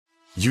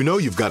You know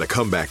you've got a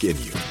comeback in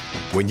you.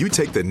 When you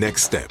take the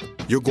next step,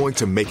 you're going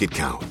to make it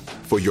count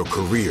for your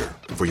career,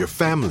 for your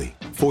family,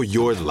 for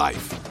your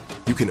life.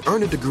 You can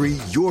earn a degree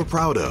you're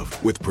proud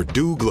of with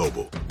Purdue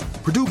Global.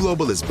 Purdue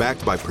Global is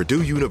backed by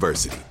Purdue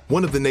University,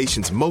 one of the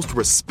nation's most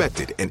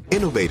respected and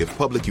innovative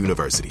public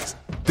universities.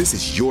 This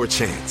is your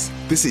chance.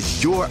 This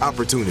is your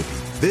opportunity.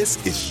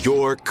 This is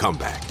your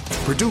comeback.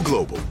 Purdue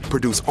Global,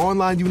 Purdue's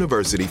online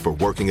university for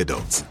working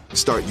adults.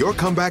 Start your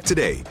comeback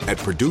today at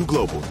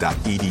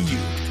purdueglobal.edu.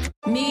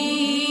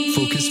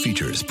 Focus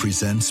Features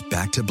presents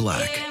Back to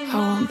Black. I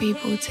want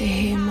people to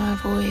hear my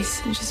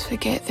voice and just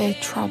forget their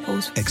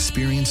troubles.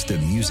 Experience the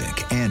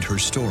music and her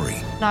story.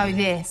 Know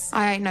this.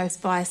 I ain't no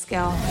Spice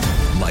Girl.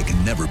 Like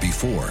never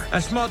before.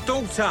 That's my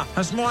daughter.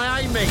 That's my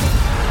Amy.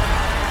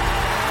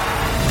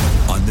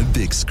 On the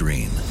big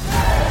screen.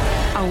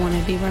 I want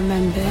to be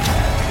remembered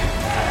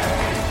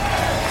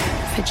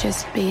for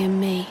just being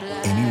me.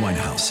 Amy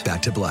Winehouse,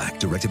 Back to Black,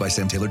 directed by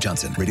Sam Taylor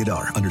Johnson. Rated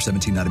R, under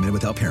 17, not a minute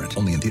without parent.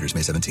 Only in theaters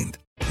May 17th.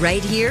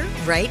 Right here,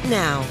 right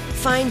now.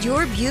 Find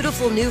your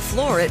beautiful new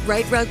floor at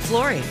Right Rug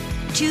Flooring.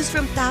 Choose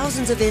from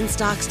thousands of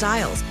in-stock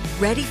styles,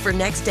 ready for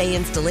next day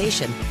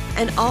installation,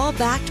 and all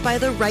backed by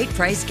the right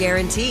price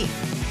guarantee.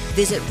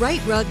 Visit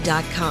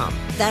rightrug.com.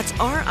 That's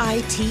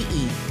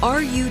RITERUG.com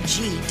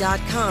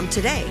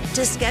today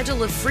to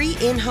schedule a free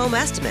in-home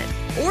estimate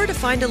or to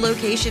find a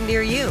location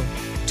near you.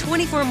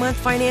 24-month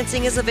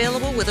financing is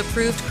available with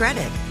approved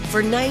credit.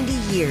 For 90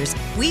 years,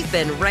 we've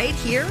been right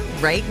here,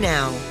 right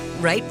now.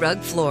 Right Rug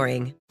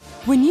Flooring.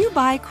 When you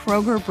buy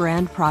Kroger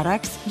brand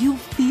products, you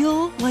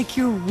feel like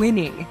you're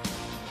winning.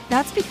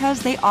 That's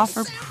because they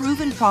offer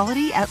proven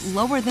quality at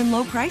lower than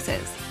low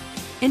prices.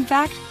 In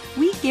fact,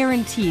 we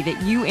guarantee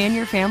that you and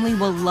your family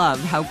will love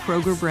how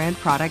Kroger brand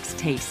products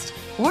taste,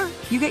 or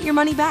you get your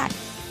money back.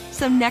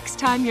 So next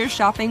time you're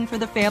shopping for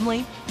the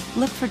family,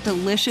 look for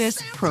delicious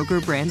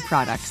Kroger brand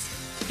products,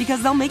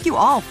 because they'll make you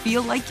all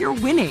feel like you're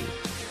winning.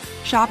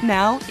 Shop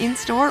now,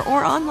 in-store,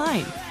 or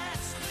online.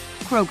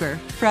 Kroger,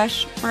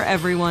 fresh for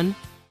everyone.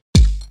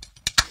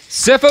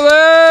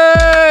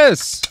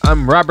 Syphilis!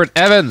 I'm Robert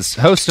Evans,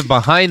 host of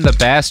Behind the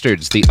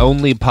Bastards, the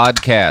only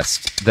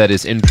podcast that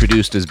is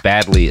introduced as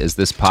badly as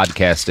this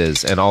podcast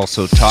is, and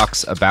also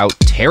talks about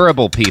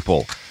terrible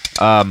people.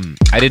 I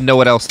didn't know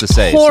what else to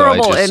say.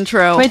 Horrible so I just,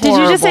 intro. Wait, did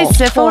you just say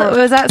syphilis?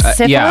 Was that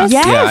syphilis? Yeah,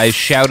 Yes. yeah, I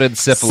shouted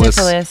syphilis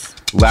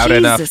loud Jesus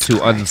enough to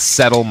Christ.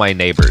 unsettle my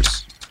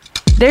neighbors.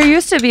 There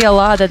used to be a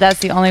law that's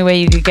the only way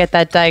you could get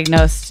that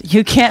diagnosed.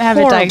 You can't have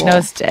it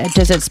diagnosed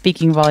just at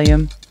speaking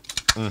volume.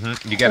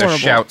 Mm-hmm. You gotta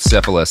shout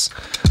syphilis.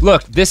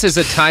 Look, this is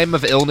a time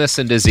of illness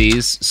and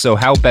disease, so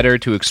how better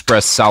to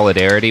express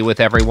solidarity with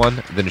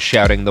everyone than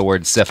shouting the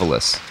word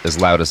syphilis as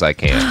loud as I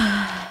can?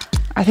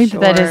 I think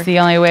that is the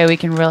only way we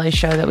can really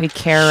show that we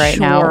care right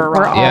now.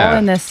 We're all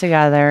in this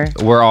together.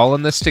 We're all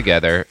in this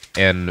together,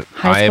 and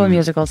High School I'm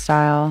Musical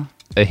style.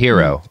 a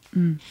hero.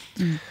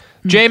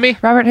 Jamie?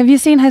 Robert, have you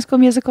seen High School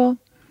Musical?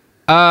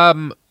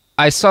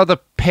 I saw the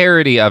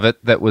parody of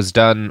it that was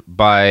done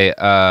by,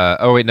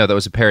 that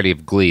was a parody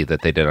of Glee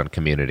that they did on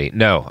Community.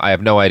 No, I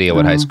have no idea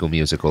what High School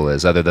Musical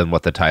is, other than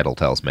what the title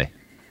tells me.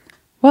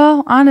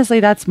 Well, honestly,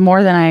 that's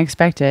more than I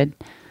expected.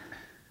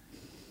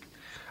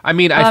 I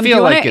mean, I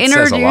feel like it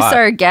says a lot. Do you want to introduce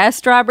our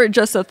guest, Robert?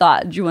 Just a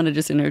thought. Do you want to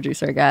just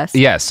introduce our guest?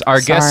 Yes,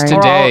 our guest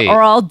today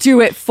or I'll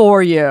do it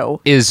for you.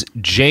 is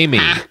Jamie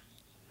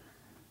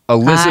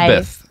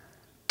Elizabeth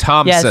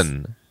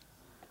Thompson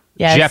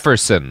Yes.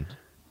 Jefferson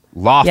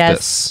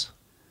Loftus,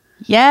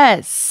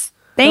 Yes.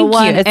 Thank the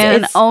one you.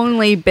 and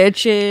only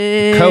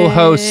bitches.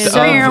 co-host of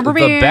the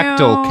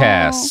Bechtel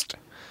Cast.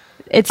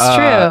 It's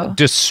true.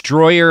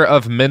 Destroyer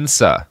of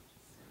Mensa.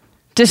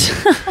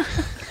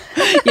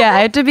 Yeah,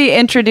 I had to be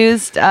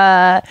introduced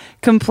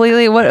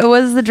completely. What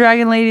was the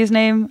dragon lady's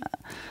name?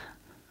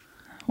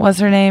 What's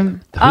her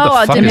name? Who the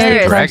fuck is the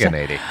Daenerys. dragon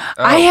lady?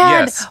 Oh, I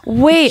had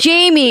yes.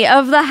 Jamie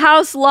of the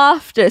House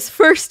Loftus,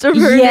 first of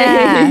her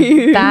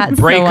name. That's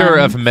Breaker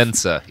of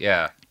Mensa.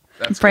 Yeah.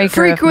 That's Breaker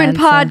frequent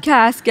of Mensa.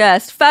 podcast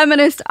guest,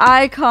 feminist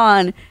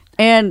icon,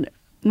 and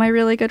my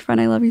really good friend.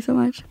 I love you so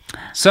much.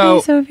 So Hi,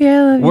 Sophia,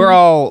 I love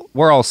you.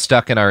 we're all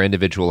stuck in our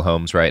individual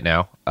homes right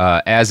now,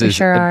 as is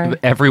sure are.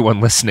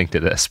 everyone listening to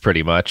this,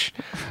 pretty much.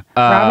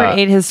 Robert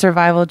ate his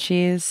survival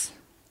cheese.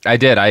 I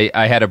did.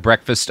 I had a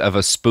breakfast of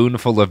a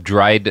spoonful of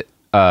dried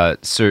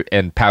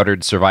and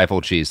powdered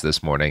survival cheese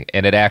this morning,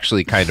 and it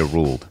actually kind of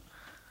ruled.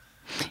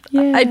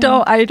 Yeah. I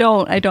don't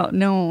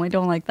know. I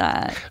don't like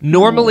that.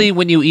 Normally,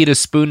 when you eat a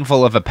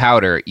spoonful of a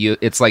powder,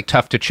 it's like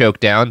tough to choke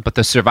down, but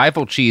the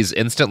survival cheese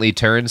instantly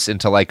turns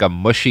into like a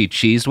mushy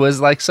cheese whiz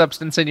like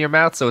substance in your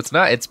mouth, so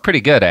it's pretty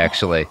good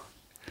actually.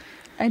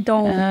 I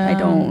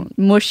don't.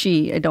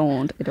 Mushy. I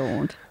don't.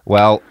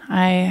 Well,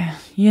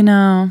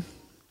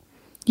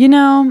 You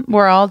know,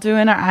 we're all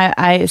doing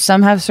I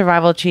some have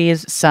survival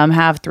cheese, some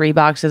have 3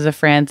 boxes of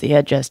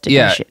Francia just to be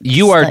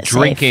you are safe.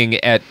 drinking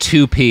at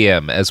 2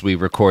 p.m. as we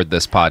record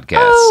this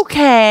podcast.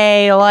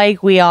 Okay,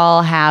 like we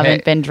all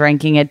haven't been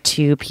drinking at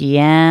 2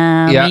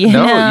 p.m. Yeah, you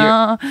no,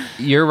 know?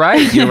 you're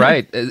right. You're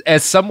right.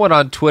 As someone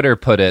on Twitter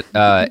put it,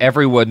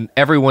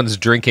 everyone's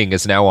drinking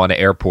is now on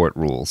airport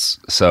rules.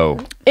 So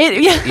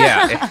anything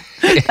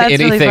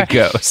really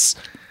goes.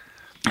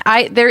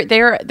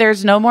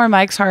 There's no more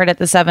Mike's Hard at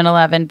the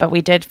 7-Eleven, but we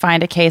did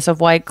find a case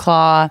of White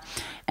Claw,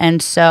 and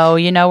so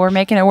we're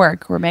making it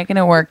work. We're making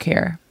it work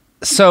here.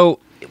 So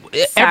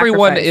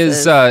everyone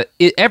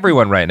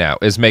right now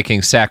is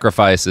making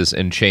sacrifices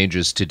and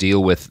changes to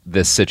deal with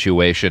this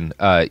situation.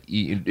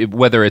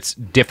 Whether it's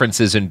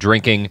differences in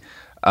drinking,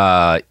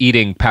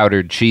 eating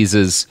powdered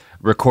cheeses,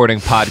 recording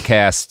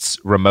podcasts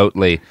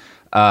remotely.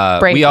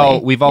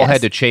 We've all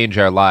had to change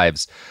our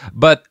lives,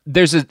 but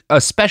there's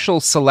a special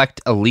select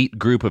elite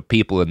group of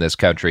people in this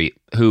country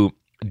who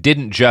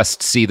didn't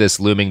just see this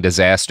looming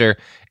disaster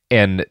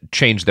and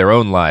change their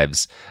own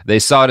lives. They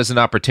saw it as an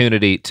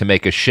opportunity to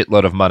make a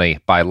shitload of money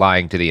by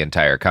lying to the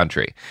entire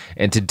country.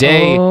 And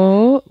today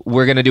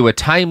we're going to do a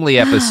timely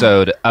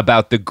episode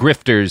about the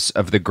grifters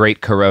of the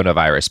great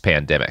coronavirus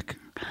pandemic.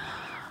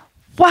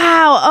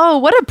 Wow. Oh,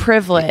 what a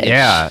privilege.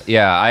 Yeah.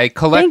 I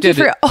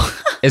collected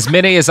as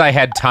many as I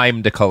had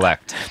time to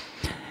collect.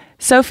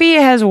 Sophie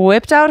has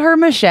whipped out her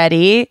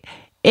machete.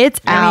 It's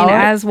out. I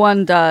mean, as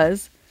one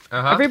does.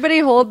 Everybody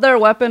hold their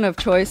weapon of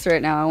choice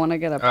right now. I want to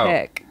get a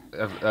pick.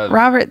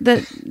 Robert,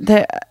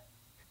 the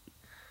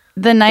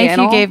knife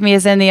you gave me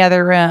is in the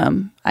other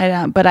room.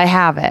 But I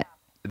have it.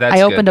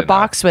 I opened a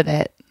box with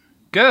it.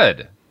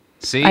 Good.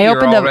 See, I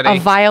opened a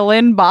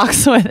violin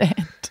box with it.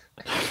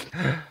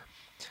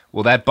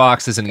 Well, that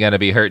box isn't going to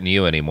be hurting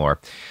you anymore.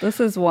 This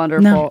is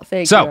wonderful. No.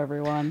 Thank you,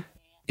 everyone.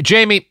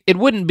 Jamie, it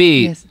wouldn't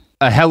be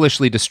a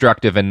hellishly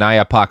destructive and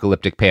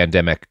nigh-apocalyptic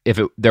pandemic if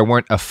there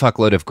weren't a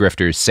fuckload of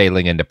grifters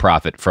sailing in to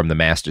profit from the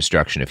mass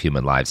destruction of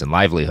human lives and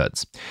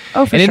livelihoods.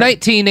 In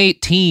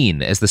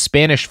 1918, as the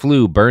Spanish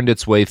flu burned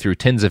its way through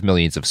tens of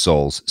millions of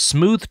souls,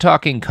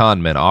 smooth-talking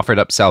conmen offered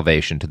up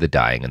salvation to the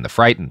dying and the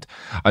frightened.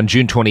 On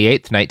June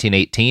 28,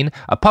 1918,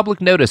 a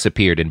public notice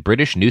appeared in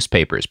British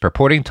newspapers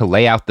purporting to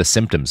lay out the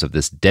symptoms of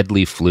this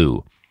deadly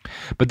flu.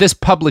 But this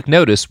public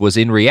notice was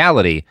in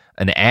reality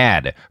an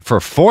ad for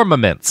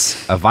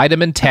Formamints, a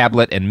vitamin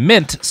tablet and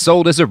mint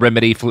sold as a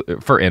remedy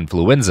for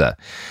influenza.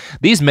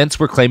 These mints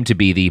were claimed to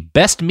be the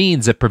best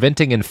means of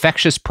preventing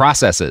infectious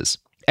processes.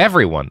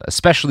 Everyone,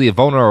 especially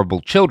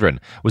vulnerable children,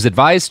 was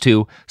advised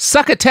to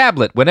suck a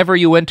tablet whenever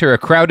you enter a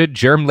crowded,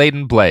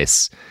 germ-laden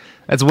place.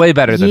 That's way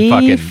better than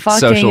fucking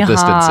social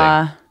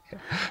distancing.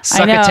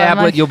 Suck a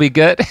tablet, you'll be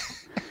good.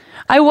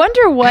 I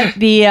wonder what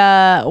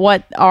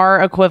what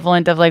our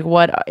equivalent of like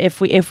what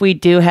if we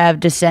do have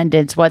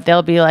descendants, what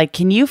they'll be like.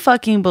 Can you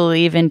fucking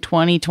believe in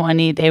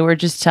 2020 they were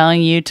just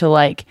telling you to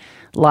like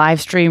live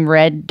stream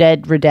Red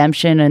Dead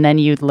Redemption and then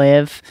you'd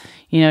live,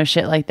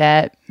 shit like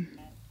that.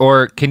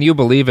 Or can you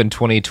believe in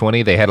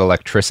 2020 they had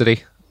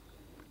electricity?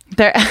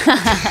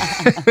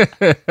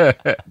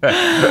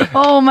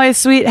 Oh, my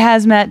sweet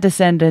hazmat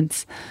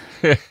descendants.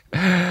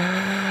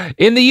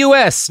 In the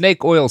U.S.,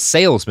 snake oil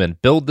salesmen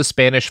billed the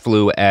Spanish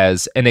flu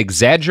as an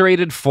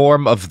exaggerated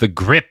form of the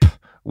grip,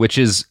 which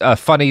is a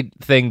funny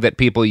thing that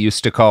people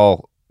used to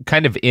call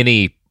kind of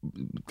any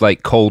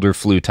like cold or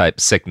flu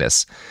type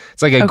sickness.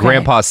 It's like a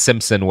Grandpa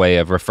Simpson way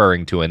of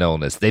referring to an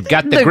illness. They've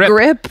got the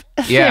grip.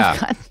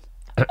 Yeah.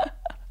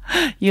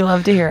 You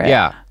love to hear it.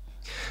 Yeah.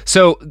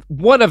 So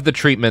one of the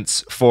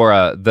treatments for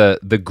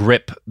the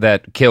grip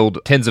that killed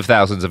tens of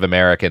thousands of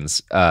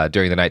Americans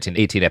during the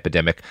 1918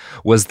 epidemic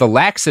was the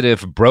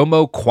laxative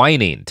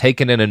bromoquinine,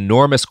 taken in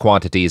enormous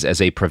quantities as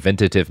a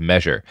preventative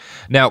measure.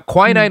 Now,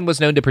 quinine was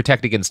known to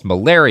protect against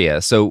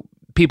malaria, so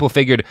people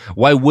figured,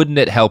 why wouldn't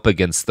it help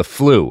against the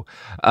flu?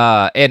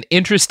 And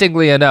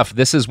interestingly enough,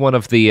 this is one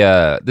of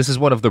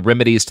the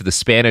remedies to the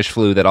Spanish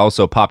flu that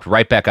also popped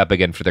right back up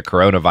again for the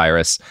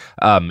coronavirus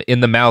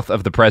in the mouth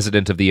of the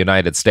President of the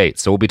United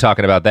States. So we'll be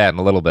talking about that in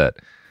a little bit.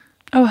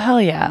 Oh,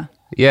 hell yeah.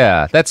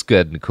 Yeah, that's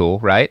good and cool,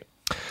 right?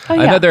 Oh,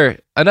 yeah.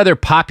 Another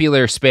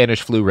popular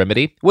Spanish flu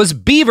remedy was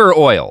beaver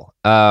oil,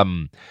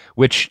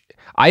 which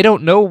I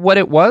don't know what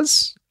it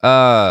was,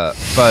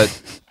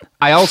 but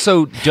I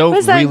also don't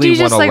really want to learn. Do you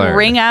just like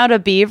wring out a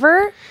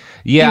beaver?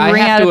 Yeah, you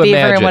wring I have out to a beaver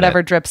imagine and whatever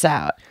it. drips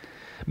out.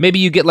 Maybe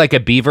you get like a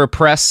beaver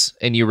press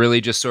and you really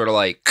just sort of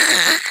like.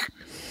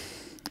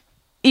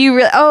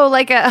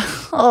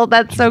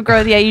 That's so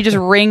gross. Yeah, you just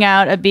wring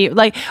out a beaver,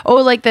 like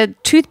the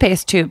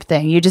toothpaste tube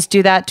thing. You just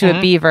do that to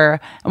a beaver,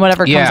 and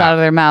whatever comes out of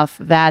their mouth,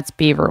 that's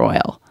beaver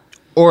oil.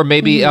 Or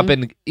maybe up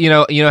in you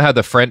know how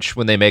the French,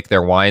 when they make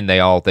their wine,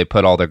 they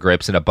put all their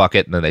grapes in a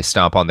bucket and then they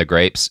stomp on the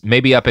grapes.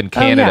 Maybe up in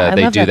Canada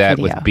they do that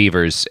with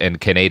beavers and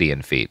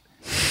Canadian feet.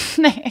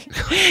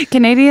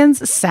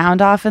 Canadians,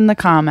 sound off in the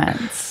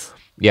comments.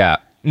 Yeah.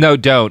 No,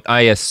 don't.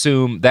 I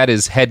assume that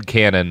is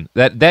headcanon.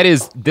 That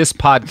is this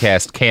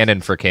podcast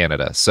canon for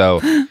Canada. So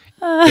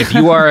if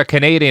you are a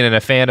Canadian and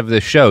a fan of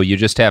this show, you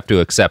just have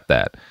to accept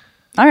that.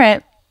 All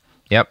right.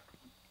 Yep.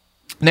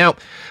 Now,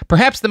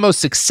 perhaps the most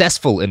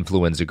successful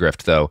influenza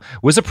grift, though,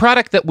 was a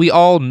product that we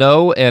all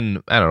know,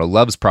 and I don't know,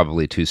 love's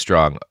probably too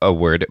strong a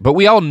word, but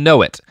we all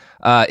know it.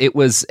 It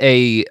was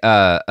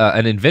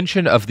an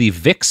invention of the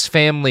Vicks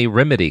Family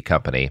Remedy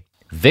Company,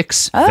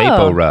 Vicks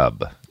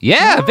VapoRub.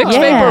 Yeah, Vicks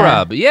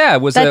VapoRub. Yeah,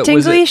 it was that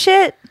tingly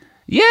shit.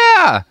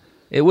 Yeah.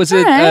 It was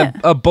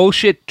a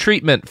bullshit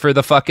treatment for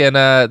the fucking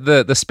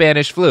the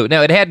Spanish flu.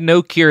 Now, it had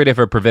no curative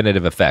or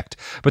preventative effect,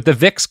 but the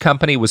Vicks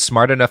company was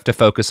smart enough to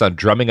focus on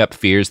drumming up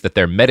fears that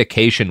their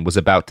medication was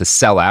about to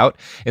sell out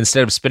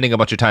instead of spending a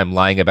bunch of time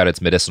lying about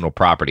its medicinal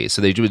properties.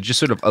 So they would just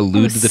sort of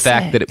allude to the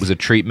fact that it was a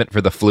treatment for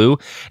the flu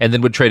and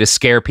then would try to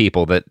scare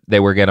people that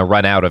they were going to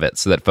run out of it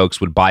so that folks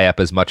would buy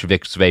up as much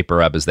Vicks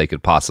VapoRub as they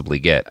could possibly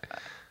get.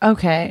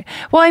 Okay.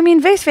 Well, I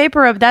mean, Vicks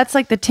VapoRub, that's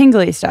like the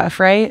tingly stuff,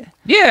 right?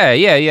 Yeah.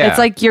 It's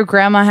like your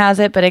grandma has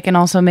it, but it can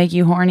also make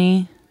you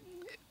horny.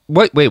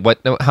 Wait,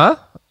 what? No, huh?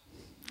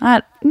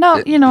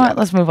 No, you know what?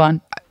 Let's move on.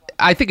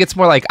 I think it's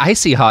more like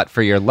icy hot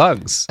for your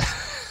lungs.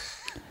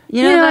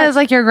 You know it's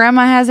like your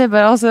grandma has it,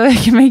 but also it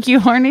can make you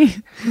horny.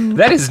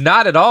 That is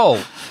not at all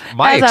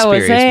my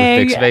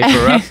experience with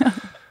Vicks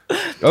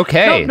VapoRub.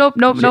 Okay. Nope.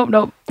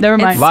 Never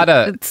mind.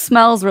 It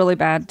smells really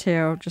bad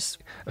too. Just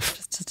a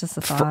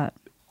thought.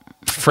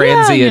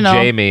 Franzia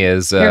Jamie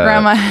is your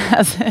grandma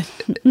has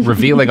it.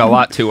 revealing a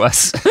lot to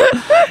us.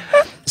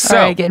 So,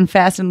 all right, getting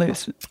fast and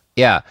loose.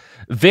 Yeah.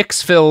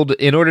 Vicks filled,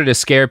 in order to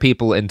scare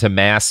people into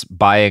mass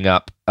buying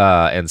up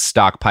and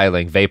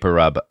stockpiling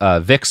VapoRub,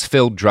 Vicks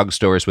filled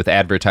drugstores with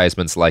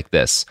advertisements like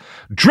this.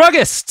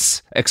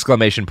 Druggists! !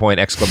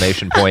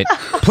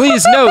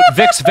 Please note,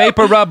 Vicks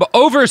VapoRub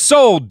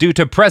oversold due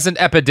to present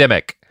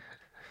epidemic.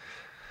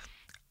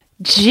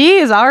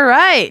 Jeez, all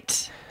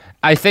right.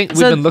 I think we've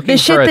been looking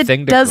for a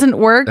thing that to doesn't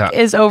work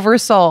is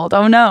oversold.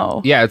 Oh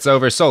no. Yeah, it's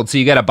oversold. So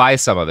you got to buy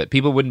some of it.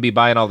 People wouldn't be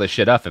buying all this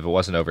shit up if it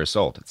wasn't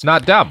oversold. It's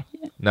not dumb.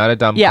 Not a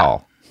dumb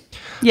call.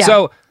 Yeah.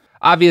 So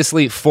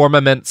obviously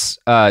Formaments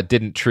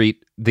didn't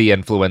treat the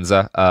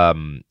influenza,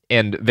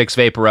 and Vicks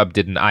VapoRub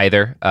didn't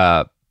either.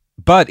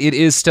 But it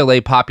is still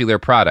a popular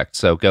product,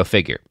 so go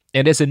figure.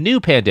 And as a new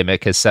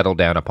pandemic has settled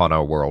down upon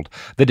our world,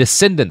 the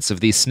descendants of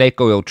these snake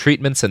oil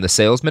treatments and the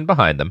salesmen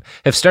behind them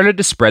have started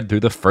to spread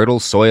through the fertile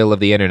soil of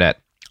the internet.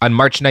 On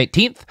March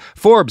 19th,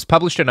 Forbes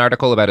published an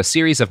article about a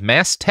series of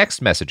mass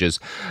text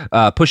messages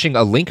pushing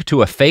a link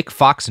to a fake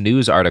Fox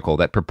News article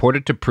that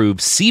purported to prove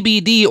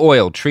CBD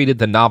oil treated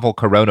the novel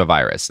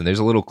coronavirus. And there's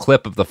a little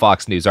clip of the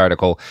Fox News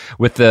article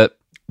with the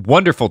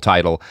wonderful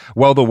title,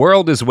 "While the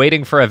world is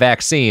waiting for a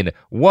vaccine,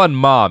 one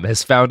mom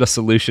has found a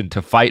solution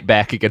to fight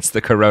back against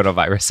the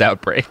coronavirus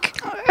outbreak."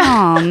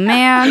 Oh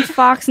man,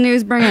 Fox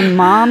News bringing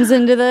moms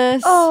into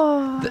this.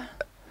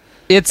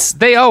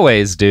 They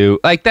always do.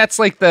 Like, that's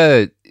like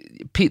I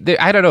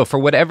don't know, for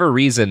whatever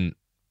reason,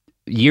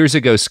 years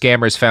ago,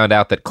 scammers found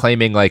out that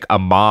claiming like a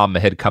mom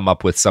had come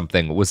up with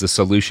something was a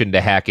solution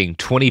to hacking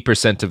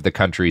 20% of the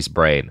country's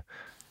brain.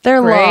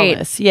 They're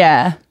lawless.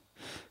 Yeah.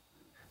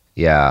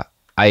 Yeah.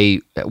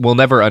 I will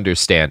never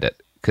understand it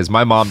because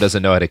my mom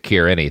doesn't know how to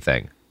cure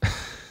anything.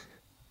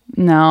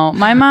 No,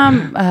 my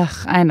mom,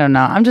 I don't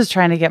know. I'm just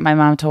trying to get my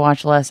mom to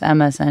watch less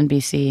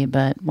MSNBC,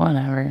 but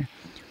whatever.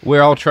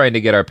 We're all trying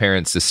to get our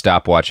parents to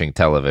stop watching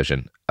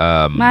television.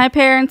 My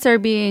parents are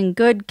being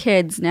good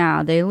kids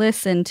now. They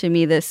listened to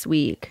me this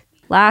week.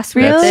 Last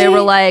week, they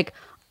were like,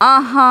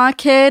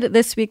 kid.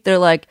 This week, they're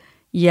like,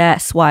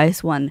 yes,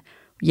 wise one.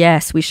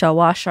 Yes, we shall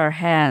wash our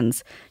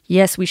hands.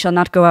 Yes, we shall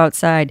not go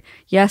outside.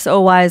 Yes, oh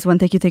wise one,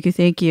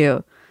 thank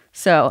you.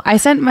 So I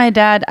sent my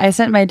dad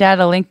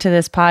a link to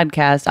this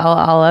podcast.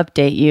 I'll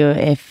update you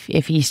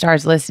if he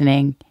starts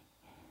listening.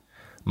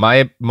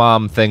 My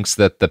mom thinks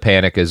that the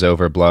panic is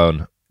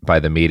overblown by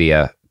the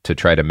media to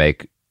try to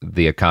make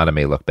the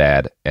economy look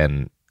bad,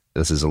 and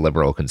this is a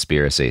liberal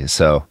conspiracy.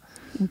 So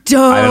I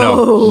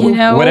don't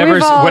know.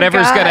 Whatever's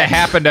going to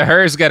happen to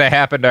her is going to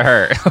happen to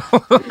her.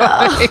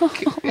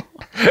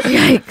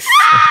 Yikes.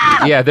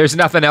 Yeah, there's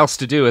nothing else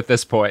to do at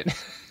this point.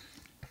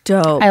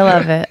 Dope. I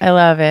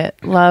love it.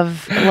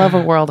 Love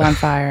a world on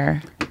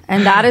fire.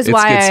 And that is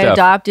why I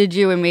adopted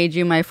you and made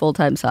you my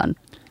full-time son.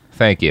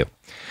 Thank you.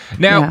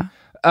 Now,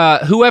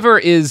 whoever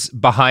is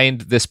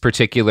behind this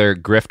particular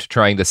grift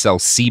trying to sell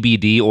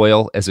CBD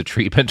oil as a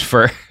treatment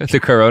for the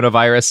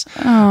coronavirus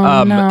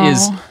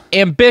is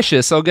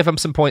ambitious. I'll give them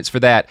some points for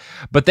that.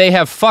 But they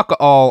have fuck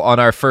all on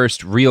our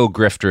first real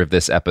grifter of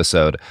this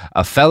episode,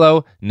 a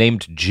fellow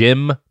named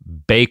Jim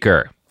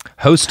Bakker,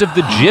 host of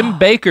the Jim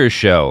Bakker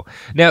Show.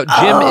 Now,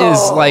 Jim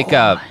is like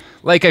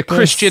a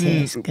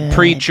Christian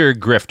preacher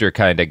grifter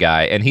kind of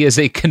guy, and he is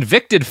a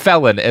convicted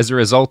felon as a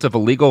result of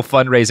illegal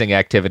fundraising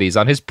activities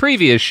on his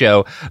previous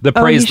show, the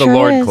Praise the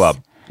Lord Club,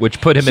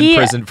 which put him in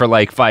prison for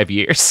like 5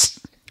 years.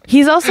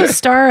 He's also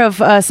star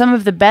of some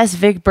of the best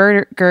Vic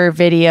Berger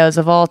videos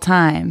of all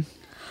time.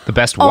 The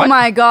best what? Oh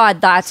my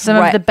God, that's some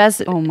of the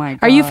best. Oh my God.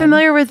 Are you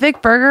familiar with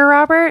Vic Berger,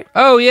 Robert?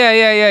 Oh, yeah.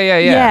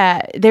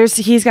 Yeah,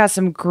 he's got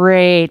some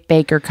great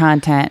Baker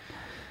content.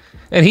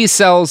 And he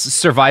sells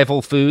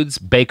survival foods,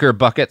 Baker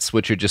buckets,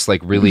 which are just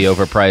like really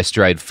overpriced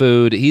dried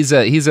food. He's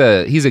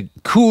a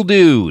cool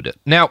dude.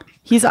 Now,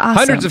 he's awesome.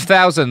 Hundreds of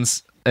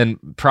thousands and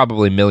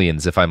probably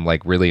millions if I'm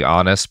like really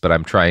honest, but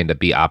I'm trying to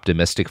be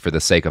optimistic for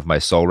the sake of my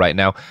soul right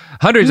now.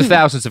 Hundreds of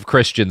thousands of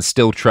Christians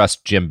still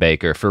trust Jim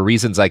Bakker for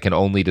reasons I can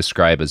only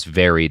describe as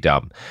very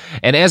dumb.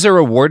 And as a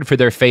reward for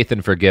their faith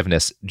and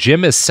forgiveness,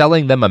 Jim is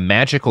selling them a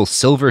magical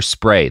silver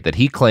spray that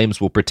he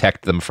claims will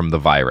protect them from the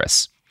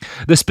virus.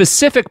 The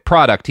specific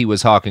product he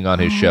was hawking on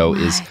his show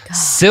is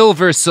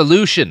Silver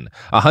Solution,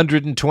 a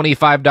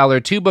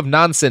 $125 tube of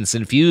nonsense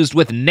infused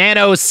with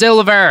nano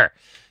silver.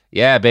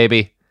 Yeah,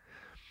 baby.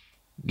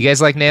 You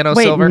guys like nano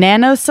silver? Wait,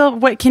 nano silver?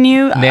 What, can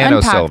you nano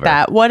unpack silver.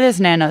 that? What is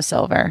nano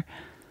silver?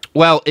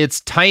 Well,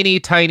 it's tiny,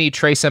 tiny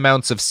trace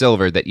amounts of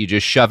silver that you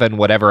just shove in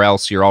whatever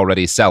else you're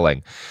already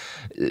selling.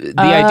 The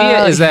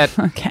idea is that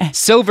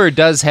silver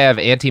does have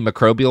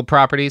antimicrobial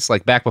properties.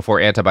 Like back before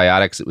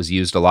antibiotics, it was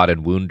used a lot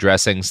in wound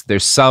dressings.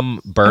 There's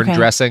some burn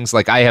dressings.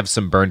 Like I have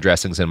some burn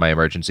dressings in my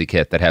emergency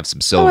kit that have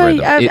some silver in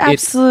them.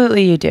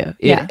 Absolutely, you do.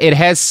 It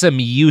has some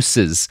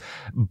uses,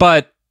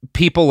 but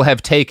people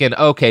have taken,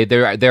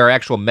 there are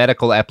actual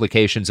medical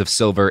applications of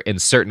silver in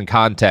certain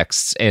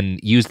contexts and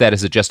use that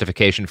as a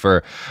justification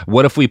for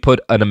what if we put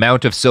an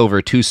amount of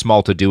silver too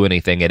small to do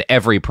anything in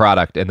every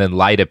product and then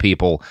lie to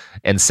people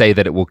and say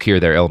that it will cure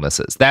their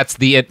illnesses. That's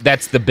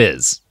the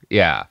biz.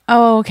 Yeah.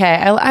 Oh, okay.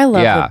 I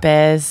love the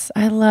biz.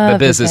 I love the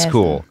biz is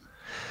cool.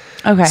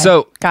 Okay.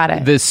 So got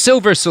it. The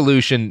silver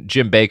solution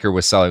Jim Bakker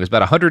was selling was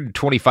about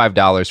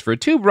 $125 for a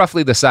tube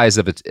roughly the size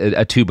of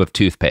a tube of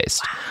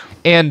toothpaste. Wow.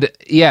 And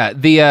yeah,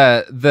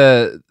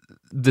 the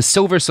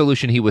silver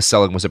solution he was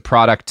selling was a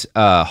product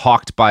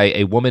hawked by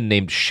a woman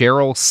named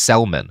Cheryl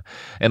Selman.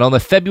 And on the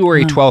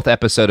February 12th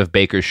episode of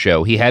Bakker's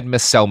show, he had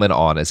Miss Selman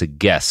on as a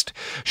guest.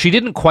 She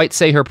didn't quite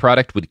say her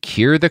product would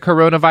cure the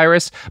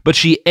coronavirus, but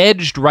she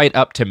edged right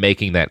up to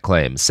making that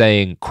claim,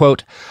 saying,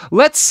 quote,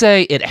 "Let's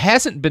say it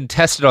hasn't been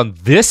tested on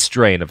this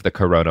strain of the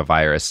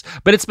coronavirus,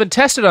 but it's been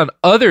tested on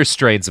other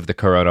strains of the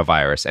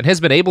coronavirus and has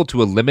been able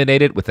to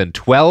eliminate it within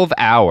 12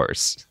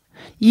 hours.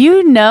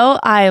 You know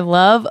I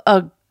love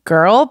a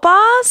girl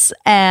boss,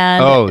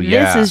 and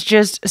this is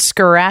just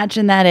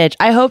scratching that itch.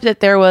 I hope that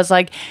there was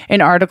like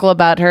an article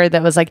about her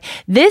that was like,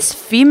 this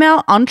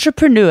female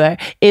entrepreneur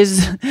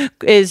is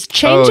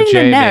changing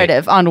the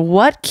narrative on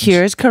what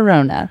cures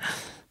corona.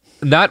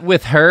 Not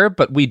with her,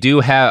 but we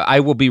do have, I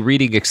will be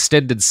reading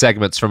extended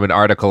segments from an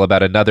article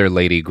about another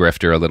lady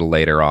grifter a little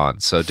later on,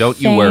 so don't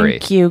you worry.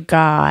 Thank you,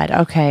 God.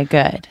 Okay,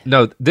 good.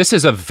 No, this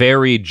is a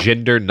very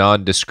gender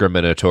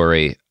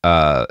non-discriminatory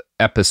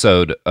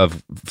episode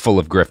of full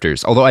of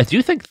grifters, although I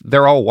do think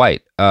they're all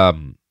white.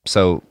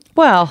 So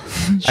well,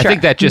 sure. I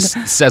think that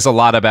just says a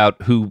lot about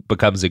who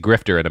becomes a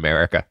grifter in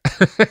America.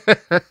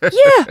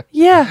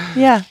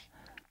 Yeah.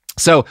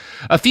 So,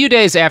 a few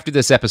days after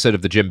this episode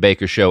of The Jim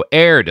Bakker Show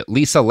aired,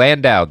 Lisa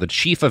Landau, the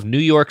chief of New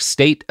York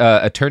State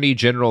Attorney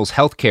General's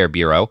Healthcare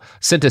Bureau,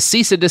 sent a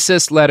cease and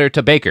desist letter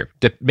to Bakker,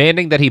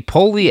 demanding that he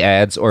pull the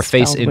ads or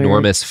face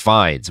enormous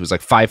fines. It was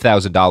like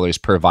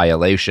 $5,000 per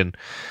violation,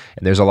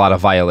 and there's a lot of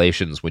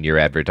violations when you're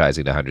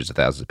advertising to hundreds of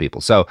thousands of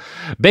people. So,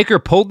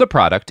 Bakker pulled the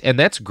product, and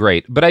that's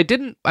great, but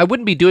I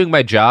wouldn't be doing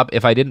my job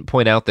if I didn't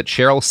point out that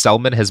Cheryl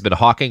Selman has been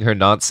hawking her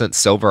nonsense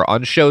silver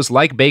on shows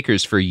like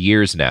Bakker's for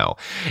years now.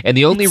 And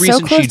the only reason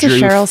she drew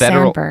Sheryl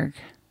federal Sandberg.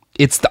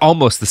 It's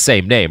almost the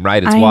same name,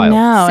 right? It's I wild.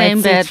 know. Same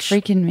it's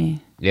bitch. Freaking me.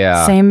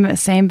 Yeah. Same bitch,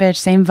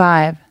 same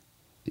vibe.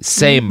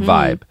 Same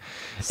vibe.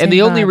 Same And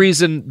the only vibe.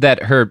 reason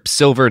that her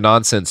silver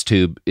nonsense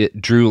tube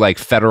drew like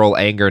federal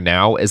anger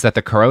now is that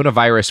the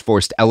coronavirus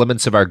forced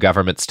elements of our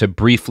governments to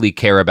briefly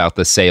care about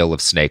the sale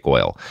of snake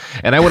oil.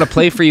 And I want to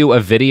play for you a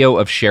video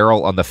of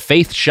Cheryl on the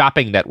Faith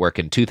Shopping Network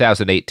in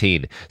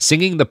 2018,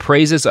 singing the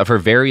praises of her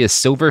various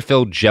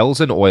silver-filled gels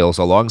and oils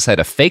alongside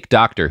a fake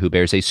doctor who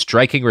bears a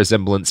striking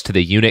resemblance to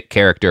the eunuch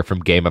character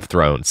from Game of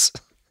Thrones.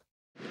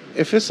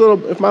 If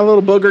my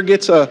little booger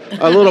gets a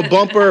little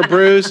bump or a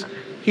bruise,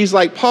 he's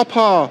like,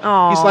 Pawpaw.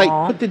 Aww. He's like,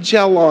 put the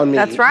gel on me.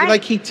 That's right.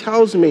 Like, he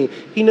tells me.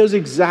 He knows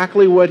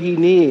exactly what he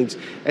needs.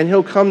 And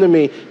he'll come to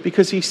me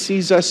because he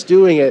sees us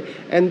doing it.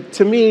 And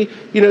to me,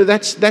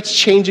 that's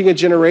changing a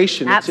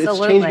generation. Absolutely.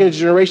 It's changing a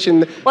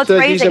generation. Well, it's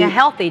raising a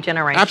healthy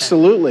generation.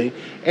 Absolutely.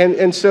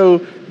 And so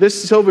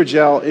this silver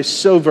gel is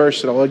so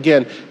versatile.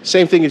 Again,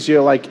 same thing as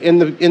like in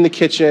the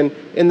kitchen,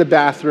 in the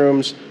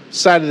bathrooms,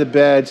 side of the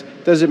beds,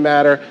 doesn't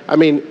matter. I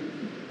mean,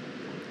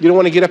 you don't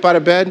want to get up out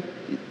of bed?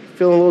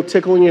 Feeling a little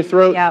tickle in your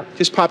throat,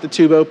 just pop the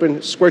tube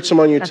open, squirt some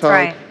on your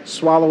tongue,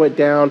 swallow it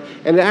down,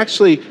 and it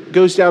actually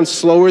goes down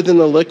slower than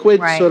the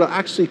liquid, so it'll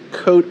actually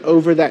coat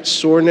over that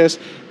soreness,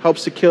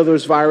 helps to kill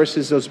those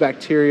viruses, those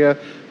bacteria.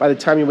 By the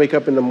time you wake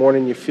up in the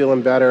morning, you're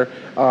feeling better.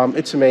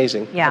 It's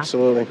amazing. Yeah.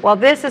 Absolutely. Well,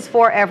 this is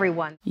for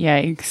everyone.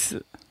 Yikes.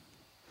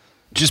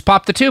 Just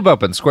pop the tube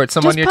open, squirt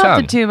some on your Just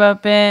tongue. pop the tube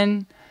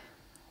open.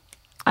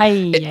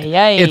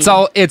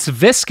 It's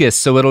viscous,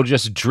 so it'll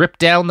just drip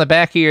down the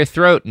back of your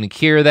throat and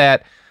cure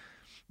that,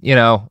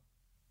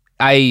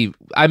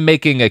 I'm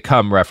making a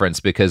cum reference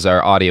because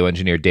our audio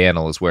engineer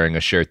Daniel is wearing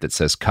a shirt that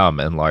says cum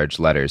in large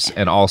letters,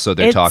 and also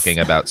they're talking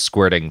about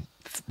squirting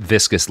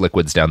viscous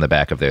liquids down the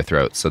back of their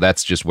throats. So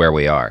that's just where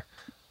we are.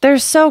 They're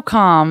so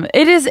calm.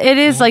 It is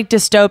like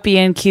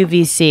dystopian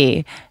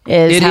QVC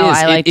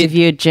I like to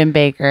view Jim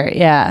Bakker.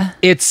 Yeah.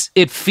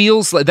 It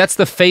feels like that's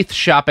the Faith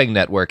Shopping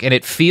Network, and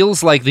it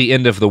feels like the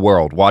end of the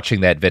world watching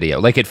that video.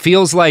 Like it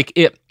feels like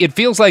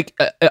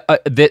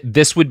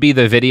this would be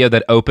the video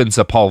that opens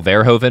a Paul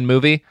Verhoeven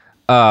movie.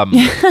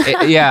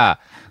 Yeah.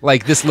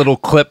 Like this little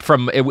clip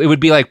from it would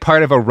be like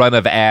part of a run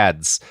of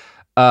ads.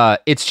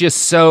 It's just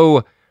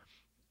so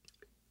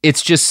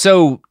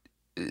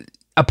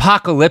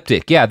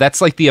apocalyptic. Yeah,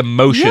 that's like the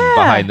emotion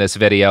behind this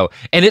video.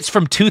 And it's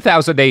from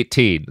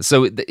 2018.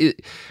 So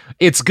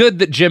it's good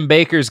that Jim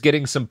Bakker's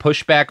getting some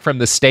pushback from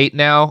the state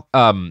now.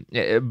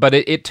 But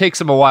it takes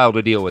him a while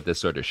to deal with this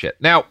sort of shit.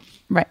 Now,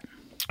 right.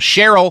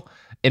 Cheryl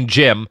and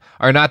Jim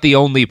are not the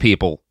only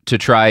people to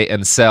try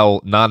and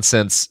sell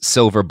nonsense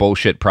silver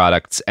bullshit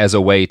products as a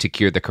way to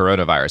cure the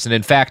coronavirus. And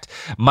in fact,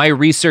 my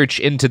research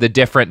into the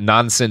different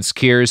nonsense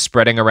cures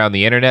spreading around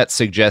the internet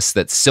suggests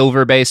that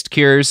silver-based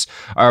cures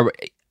are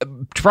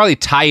probably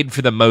tied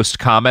for the most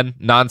common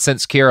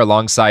nonsense cure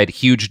alongside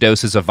huge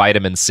doses of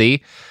vitamin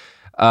C.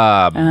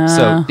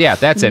 So yeah,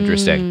 that's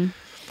interesting.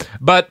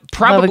 But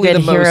probably love a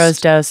good the hero's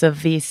most dose of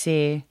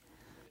VC.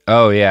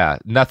 Oh yeah,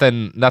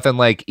 nothing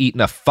like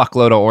eating a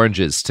fuckload of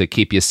oranges to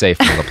keep you safe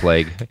from the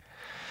plague.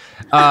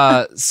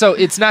 So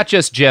it's not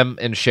just Jim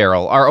and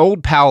Cheryl. Our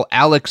old pal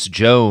Alex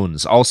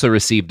Jones also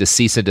received a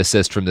cease and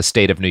desist from the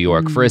state of New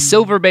York for a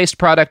silver-based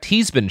product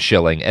he's been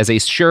shilling as a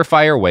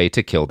surefire way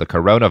to kill the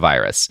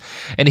coronavirus.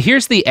 And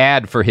here's the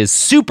ad for his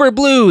Super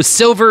Blue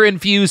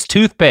silver-infused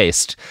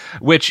toothpaste,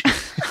 which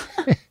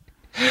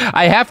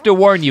I have to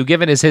warn you,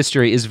 given his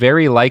history, is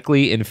very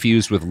likely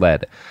infused with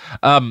lead.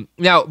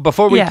 Now,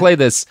 before we play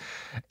this,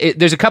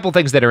 there's a couple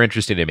things that are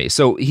interesting to me.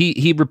 So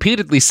he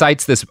repeatedly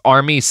cites this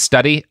Army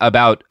study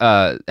about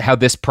how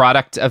this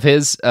product of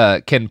his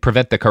can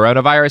prevent the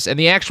coronavirus. And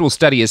the actual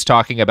study is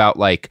talking about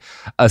like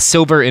a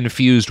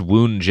silver-infused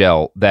wound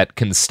gel that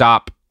can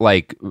stop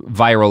like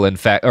viral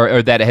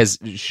or that has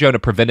shown a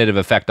preventative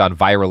effect on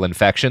viral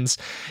infections.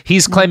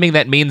 He's claiming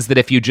that means that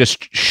if you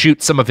just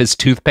shoot some of his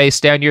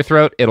toothpaste down your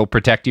throat, it'll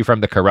protect you from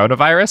the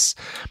coronavirus.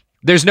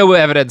 There's no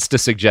evidence to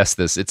suggest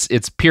this.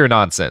 It's pure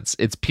nonsense.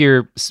 It's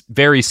pure,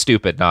 very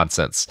stupid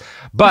nonsense.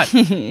 But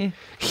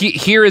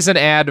here is an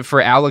ad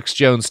for Alex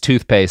Jones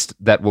toothpaste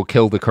that will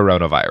kill the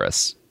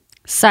coronavirus.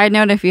 Side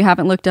note, if you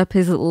haven't looked up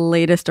his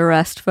latest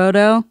arrest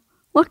photo,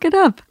 look it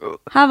up.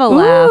 Have a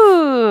laugh.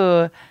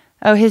 Ooh.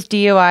 Oh, his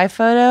DUI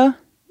photo?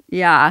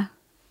 Yeah.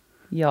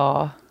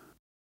 Y'all.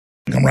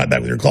 Come right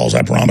back with your calls,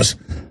 I promise.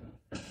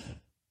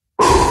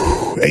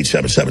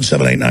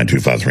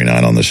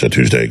 877-789-2539 on this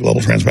Tuesday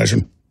Global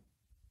Transmission.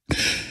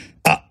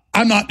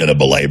 I'm not going to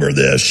belabor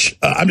this.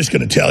 I'm just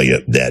going to tell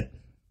you that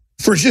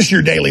for just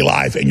your daily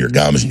life and your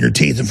gums and your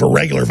teeth and for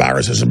regular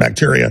viruses and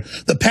bacteria,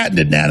 the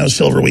patented nano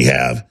silver we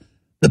have,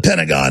 the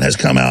Pentagon has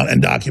come out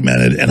and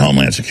documented, and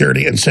Homeland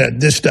Security, and said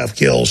this stuff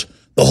kills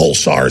the whole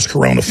SARS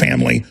corona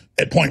family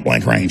at point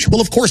blank range. Well,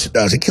 of course it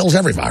does. It kills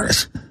every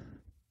virus.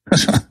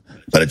 But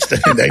they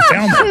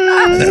found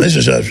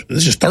that.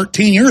 This is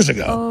 13 years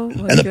ago.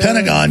 And the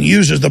Pentagon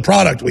uses the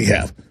product we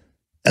have.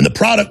 And the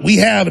product we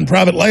have in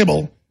private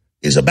label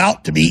is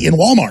about to be in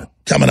Walmart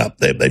coming up.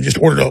 They've just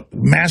ordered a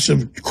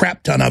massive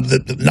crap ton of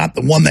not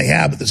the one they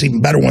have, but this even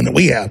better one that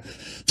we have.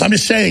 So I'm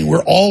just saying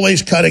we're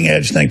always cutting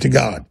edge, thank to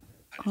God.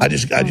 I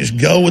just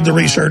go with the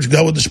research,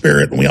 go with the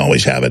spirit, and we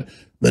always have it.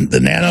 The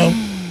nano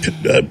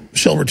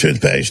silver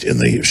toothpaste in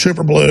the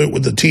Super Blue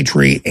with the tea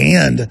tree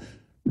and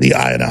the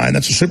iodine.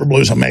 That's the Super Blue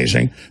is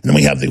amazing. And then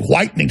we have the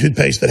whitening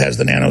toothpaste that has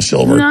the nano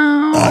silver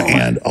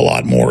and a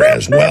lot more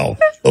as well.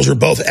 Those are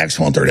both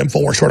excellent. They're at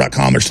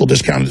InfoWarsStore.com. They're still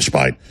discounted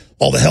despite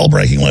all the hell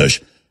breaking loose.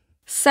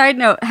 Side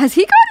note, has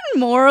he gotten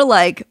more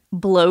like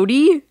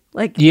bloaty?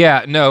 Like,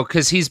 yeah, no,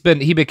 because he's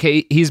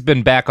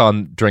been back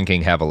on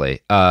drinking heavily.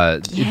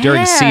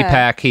 During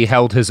CPAC, he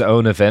held his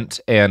own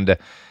event, and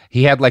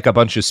he had like a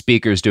bunch of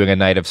speakers doing a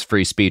night of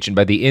free speech. And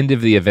by the end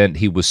of the event,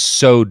 he was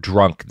so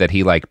drunk that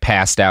he like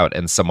passed out,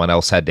 and someone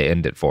else had to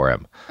end it for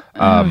him.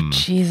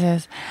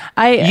 Jesus!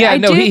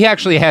 He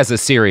actually has a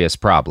serious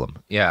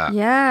problem.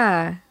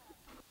 Yeah.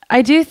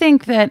 I do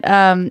think that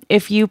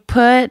if you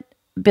put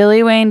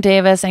Billy Wayne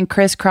Davis and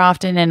Chris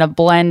Crofton in a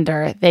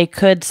blender, they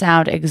could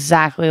sound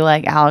exactly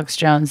like Alex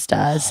Jones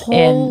does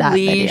in that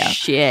video. Holy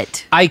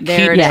shit. I keep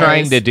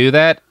trying to do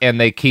that, and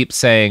they keep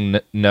saying,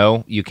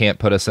 no, you can't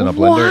put us in a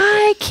blender.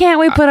 Why can't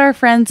we put our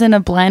friends in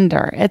a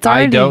blender? It's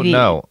already I don't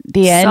know.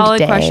 The end Solid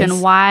days. question.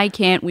 Why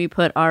can't we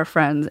put our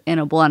friends in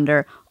a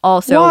blender?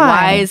 Also,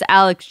 why is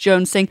Alex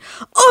Jones saying,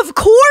 of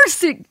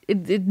course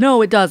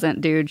no, it doesn't,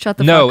 dude. Shut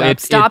the fuck up.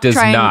 Stop it does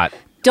trying. Not.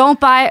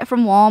 Don't buy it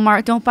from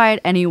Walmart. Don't buy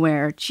it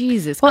anywhere.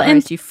 Jesus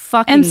Christ, you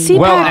fucking CPAC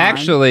Well,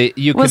 actually,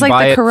 you can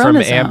buy it from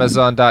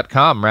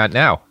Amazon.com right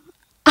now.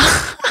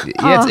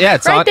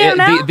 It's right on there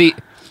now?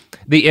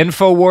 The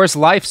InfoWars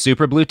Life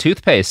Super Blue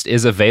toothpaste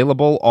is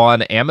available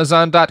on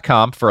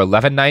Amazon.com for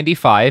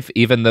 $11.95,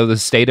 even though the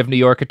state of New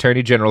York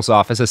Attorney General's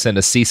office has sent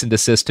a cease and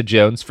desist to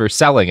Jones for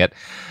selling it.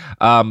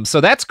 So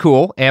that's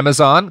cool.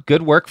 Amazon,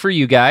 good work for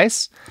you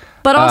guys.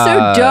 But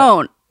also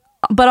don't.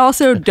 But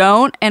also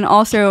don't, and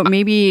also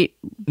maybe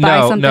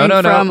buy something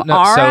from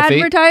our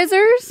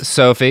advertisers.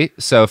 Sophie,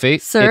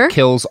 Sir? It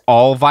kills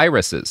all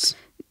viruses.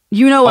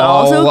 You know what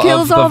also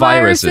kills all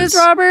viruses,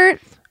 Robert?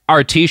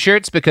 Our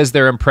T-shirts, because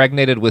they're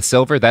impregnated with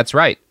silver. That's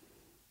right.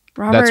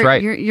 Robert, that's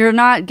right. You're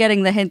not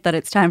getting the hint that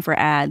it's time for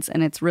ads,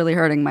 and it's really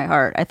hurting my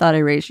heart. I thought I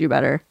raised you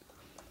better.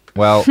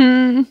 Well,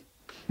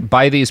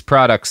 buy these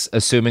products,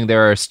 assuming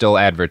there are still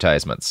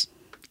advertisements.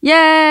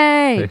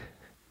 Yay!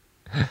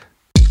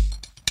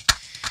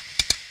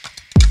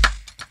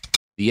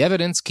 The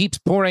evidence keeps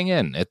pouring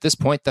in. At this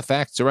point, the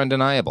facts are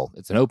undeniable.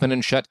 It's an open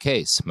and shut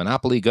case.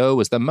 Monopoly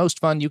Go is the most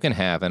fun you can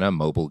have in a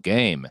mobile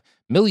game.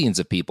 Millions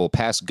of people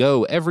pass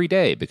Go every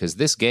day because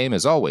this game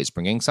is always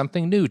bringing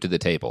something new to the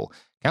table.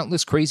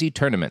 Countless crazy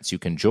tournaments you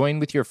can join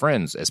with your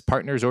friends as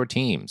partners or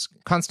teams.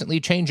 Constantly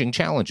changing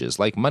challenges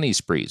like money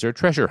sprees or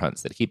treasure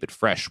hunts that keep it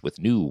fresh with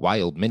new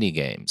wild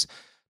mini-games.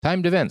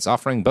 Timed events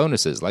offering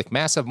bonuses like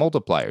massive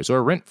multipliers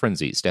or rent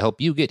frenzies to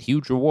help you get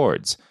huge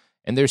rewards.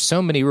 And there's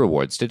so many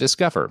rewards to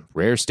discover.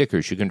 Rare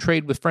stickers you can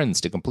trade with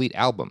friends to complete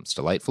albums,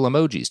 delightful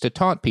emojis to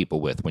taunt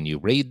people with when you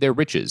raid their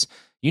riches,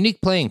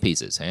 unique playing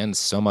pieces, and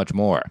so much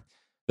more.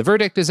 The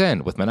verdict is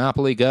in with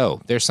Monopoly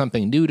Go. There's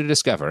something new to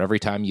discover every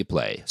time you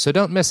play. So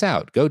don't miss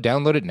out. Go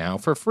download it now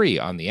for free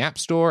on the App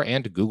Store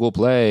and Google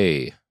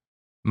Play.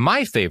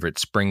 My favorite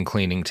spring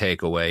cleaning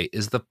takeaway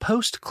is the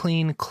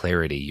post-clean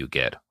clarity you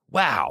get.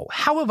 Wow,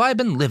 how have I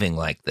been living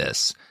like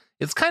this?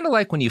 It's kind of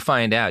like when you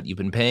find out you've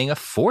been paying a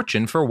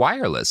fortune for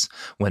wireless,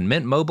 when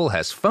Mint Mobile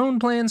has phone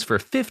plans for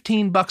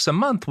 $15 a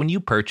month when you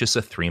purchase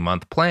a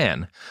 3-month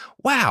plan.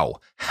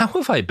 Wow, how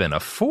have I been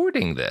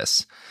affording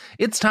this?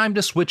 It's time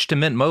to switch to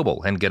Mint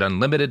Mobile and get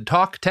unlimited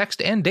talk,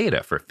 text, and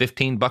data for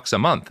 $15 a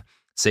month.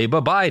 Say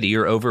bye-bye to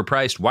your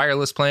overpriced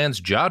wireless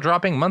plans,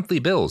 jaw-dropping monthly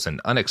bills, and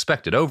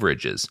unexpected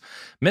overages.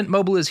 Mint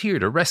Mobile is here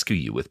to rescue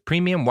you with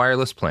premium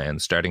wireless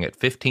plans starting at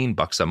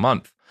 $15 a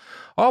month.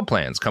 All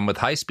plans come with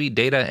high-speed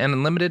data and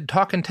unlimited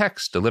talk and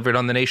text delivered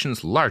on the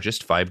nation's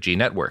largest 5G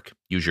network.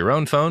 Use your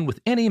own phone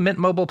with any Mint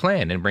Mobile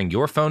plan and bring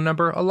your phone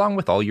number along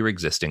with all your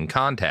existing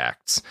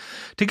contacts.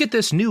 To get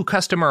this new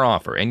customer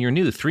offer and your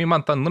new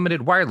 3-month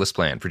unlimited wireless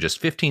plan for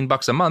just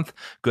 $15 a month,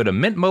 go to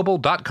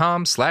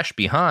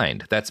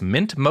mintmobile.com/behind. That's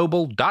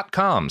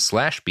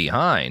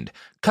mintmobile.com/behind.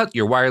 Cut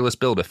your wireless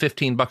bill to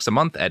 $15 a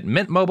month at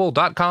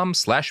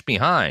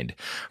mintmobile.com/behind.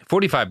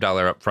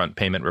 $45 upfront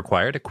payment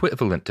required,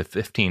 equivalent to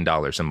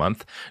 $15 a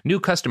month. New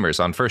customers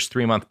on first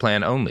 3-month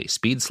plan only.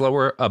 Speed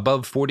slower,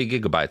 above 40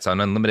 gigabytes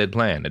on unlimited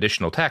plan.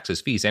 Additional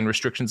taxes, fees, and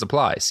restrictions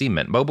apply. See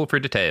Mint Mobile for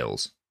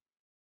details.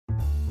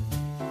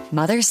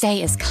 Mother's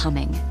Day is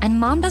coming,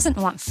 and Mom doesn't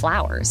want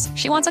flowers.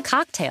 She wants a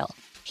cocktail.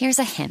 Here's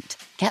a hint.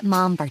 Get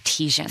Mom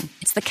Bartesian.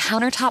 It's the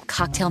countertop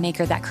cocktail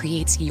maker that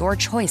creates your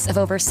choice of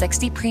over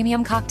 60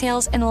 premium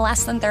cocktails in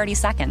less than 30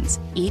 seconds,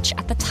 each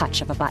at the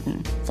touch of a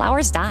button.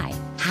 Flowers die.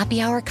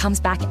 Happy Hour comes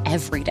back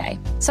every day.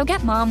 So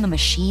get Mom the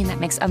machine that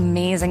makes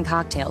amazing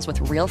cocktails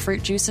with real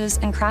fruit juices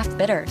and craft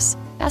bitters.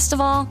 Best of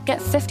all, get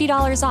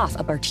 $50 off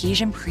a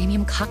Bartesian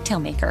premium cocktail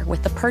maker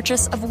with the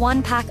purchase of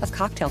 1 pack of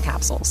cocktail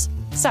capsules.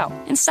 So,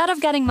 instead of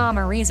getting Mom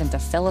a reason to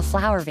fill a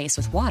flower vase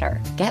with water,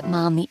 get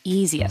Mom the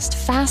easiest,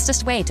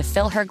 fastest way to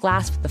fill her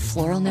glass with the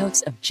floral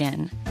notes of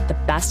gin. The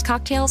best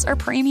cocktails are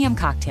premium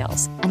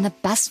cocktails, and the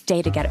best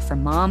day to get it for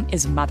Mom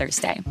is Mother's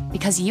Day,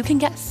 because you can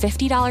get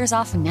 $50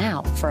 off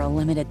now for a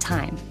limited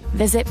time.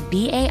 Visit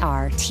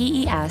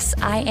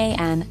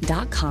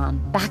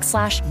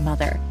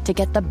BARTESIAN.com/mother to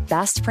get the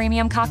best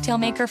premium cocktail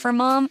maker for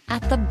Mom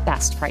at the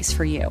best price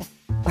for you.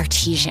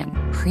 Bartesian,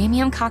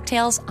 premium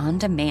cocktails on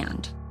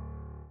demand.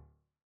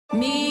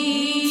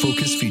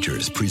 Focus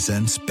Features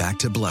presents Back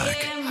to Black.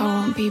 I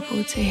want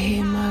people to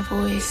hear my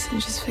voice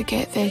and just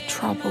forget their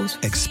troubles.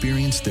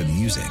 Experience the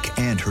music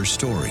and her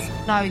story.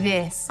 Know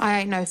this.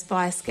 I ain't no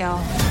Spice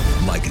Girl.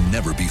 Like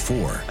never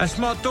before. That's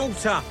my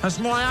daughter. That's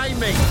my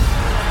Amy.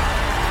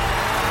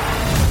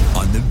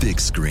 On the big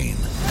screen.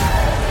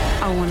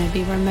 I want to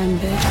be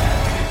remembered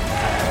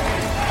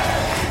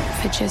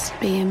for just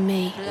being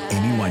me.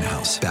 Amy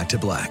Winehouse, Back to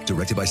Black,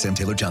 directed by Sam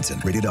Taylor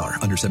Johnson. Rated R,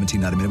 under 17,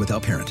 not a minute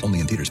without parent. Only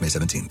in theaters May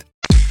 17th.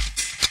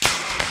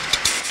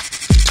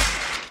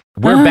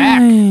 We're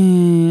back.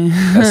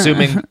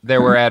 Assuming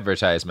there were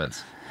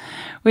advertisements.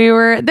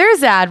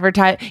 There's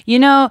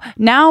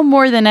now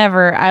more than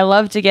ever, I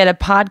love to get a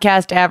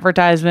podcast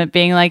advertisement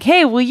being like,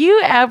 hey, will you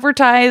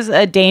advertise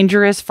a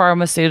dangerous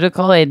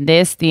pharmaceutical in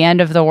this, the end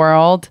of the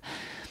world?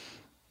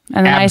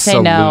 And then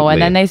Absolutely. I say no.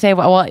 And then they say,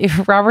 well,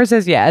 if Robert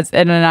says yes.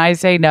 And then I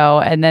say no.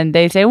 And then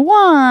they say,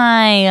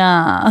 why?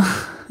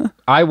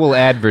 I will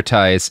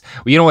advertise.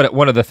 You know what?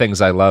 One of the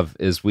things I love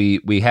is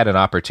we had an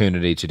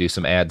opportunity to do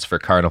some ads for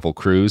Carnival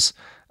Cruise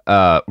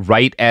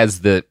right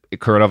as the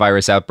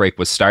coronavirus outbreak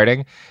was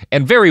starting,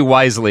 and very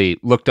wisely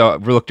looked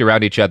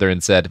around each other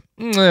and said,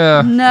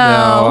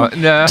 no.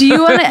 Do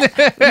you want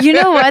to? You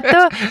know what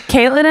though?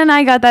 Caitlin and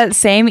I got that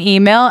same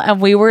email,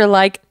 and we were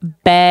like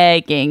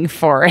begging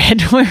for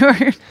it.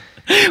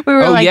 We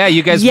were oh like, yeah,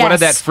 you guys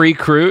wanted that free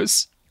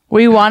cruise.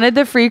 We wanted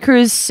the free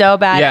cruise so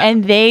bad,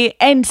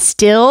 and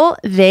still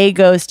they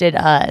ghosted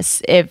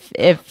us. If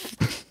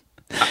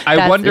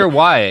I wonder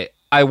why.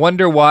 I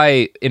wonder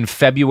why in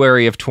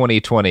February of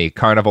 2020,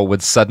 Carnival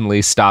would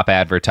suddenly stop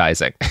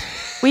advertising.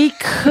 We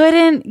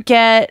couldn't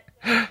get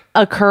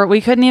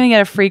we couldn't even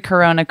get a free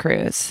Corona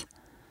cruise.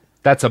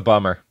 That's a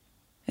bummer.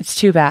 It's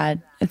too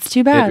bad. It's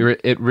too bad.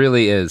 It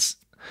really is.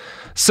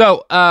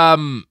 So,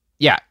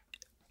 yeah.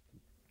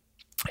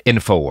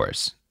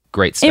 InfoWars.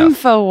 Great stuff.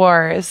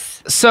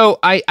 InfoWars. So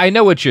I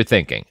know what you're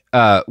thinking,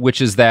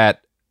 which is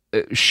that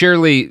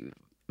surely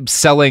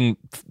selling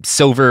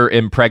silver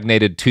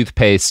impregnated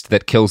toothpaste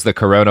that kills the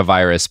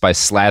coronavirus by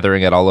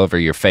slathering it all over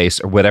your face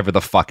or whatever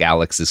the fuck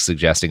Alex is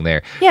suggesting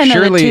there. Yeah,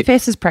 no, the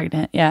toothpaste is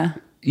pregnant. Yeah.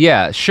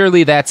 Yeah,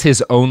 surely that's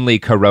his only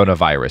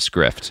coronavirus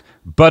grift.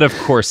 But of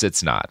course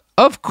it's not.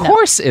 Of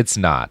course it's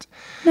not.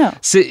 No.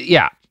 So,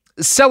 yeah.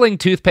 Selling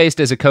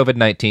toothpaste as a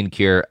COVID-19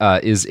 cure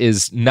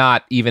is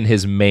not even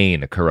his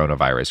main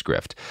coronavirus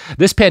grift.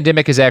 This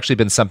pandemic has actually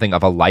been something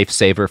of a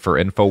lifesaver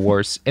for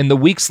InfoWars. In the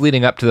weeks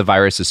leading up to the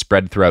virus's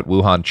spread throughout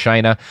Wuhan,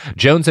 China,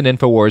 Jones and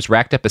InfoWars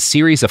racked up a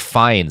series of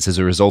fines as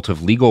a result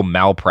of legal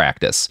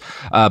malpractice.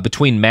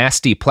 Between mass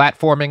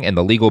deplatforming and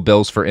the legal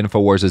bills for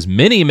InfoWars'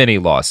 many, many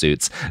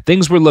lawsuits,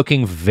 things were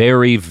looking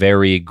very,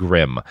 very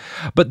grim.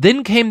 But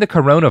then came the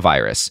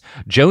coronavirus.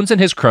 Jones and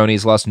his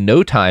cronies lost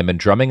no time in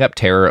drumming up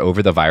terror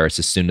over the virus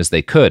as soon as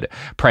they could,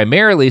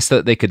 primarily so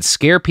that they could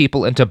scare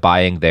people into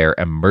buying their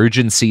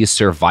emergency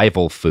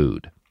survival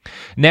food.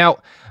 Now,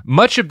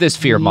 much of this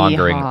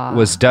fear-mongering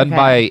was done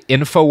by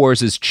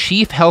InfoWars'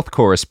 chief health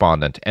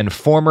correspondent and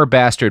former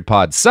Bastard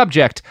Pod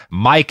subject,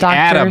 Mike Dr.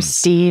 Adams,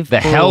 Steve the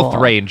Brule. Health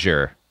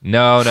Ranger.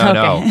 No.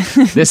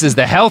 This is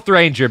the Health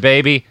Ranger,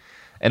 baby.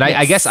 And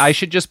I guess I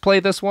should just play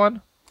this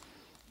one?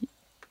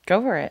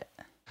 Go for it.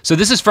 So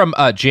this is from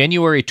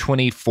January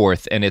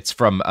 24th, and it's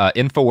from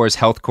InfoWars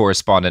health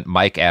correspondent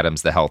Mike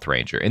Adams, the Health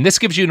Ranger. And this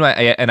gives you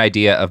an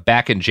idea of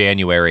back in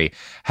January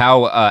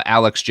how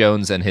Alex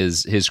Jones and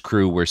his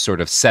crew were sort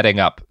of setting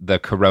up the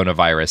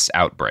coronavirus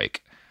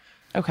outbreak.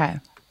 Okay.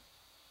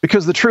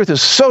 Because the truth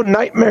is so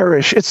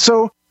nightmarish. It's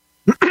so,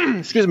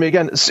 excuse me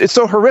again, it's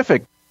so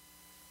horrific.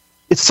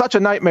 It's such a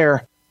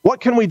nightmare.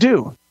 What can we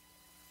do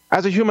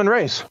as a human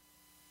race?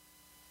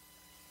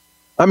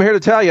 I'm here to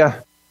tell you,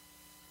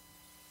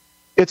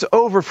 it's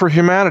over for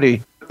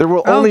humanity. There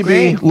will only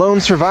be lone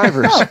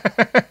survivors.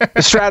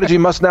 The strategy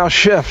must now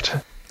shift.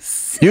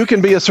 You can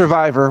be a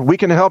survivor. We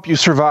can help you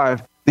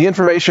survive. The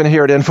information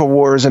here at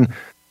InfoWars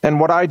and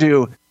what I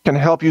do can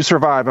help you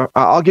survive.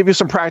 I'll give you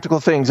some practical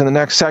things in the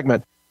next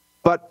segment.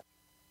 But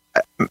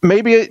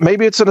maybe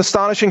it's an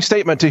astonishing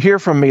statement to hear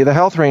from me, the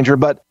Health Ranger,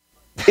 but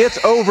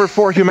it's over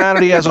for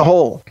humanity as a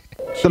whole.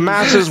 The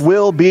masses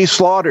will be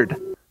slaughtered.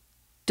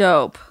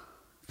 Dope.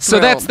 So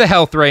that's the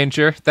Health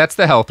Ranger. That's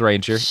the Health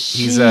Ranger.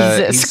 He's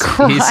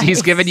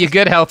giving you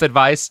good health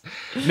advice.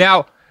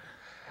 Now,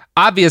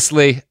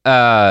 obviously,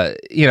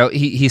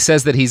 he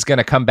says that he's going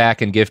to come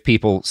back and give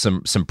people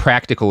some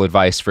practical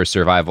advice for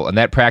survival, and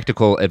that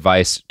practical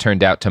advice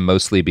turned out to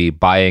mostly be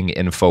buying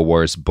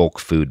InfoWars bulk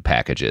food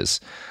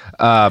packages.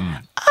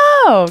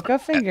 Go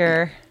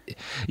figure.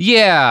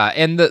 Yeah,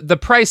 and the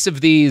price of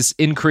these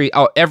increase.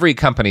 Oh, every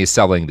company is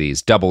selling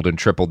these, doubled and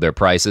tripled their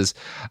prices.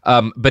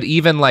 But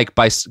even like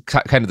by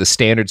kind of the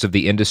standards of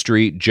the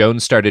industry,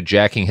 Jones started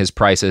jacking his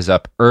prices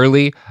up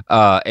early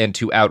and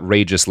to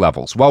outrageous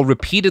levels, while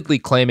repeatedly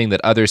claiming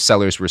that other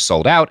sellers were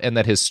sold out and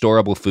that his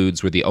storable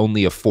foods were the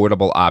only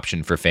affordable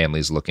option for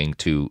families looking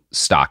to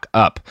stock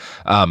up.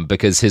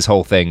 Because his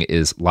whole thing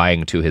is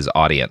lying to his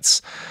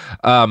audience.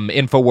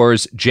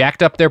 InfoWars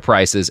jacked up their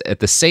prices at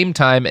the same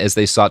time as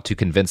they sought to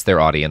convince their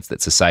audience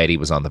that society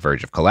was on the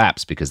verge of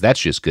collapse, because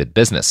that's just good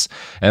business.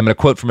 And I'm going to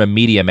quote from a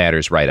Media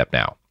Matters write-up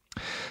now.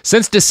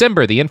 Since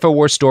December, the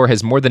InfoWars store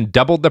has more than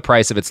doubled the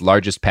price of its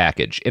largest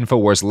package,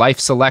 InfoWars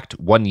Life Select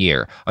 1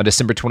 year. On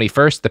December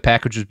 21st, the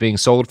package was being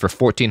sold for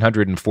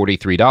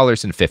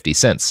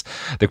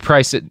 $1,443.50. The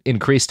price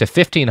increased to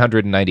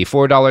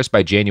 $1,594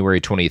 by January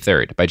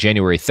 23rd. By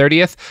January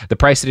 30th, the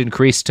price had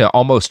increased to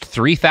almost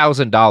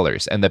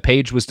 $3,000, and the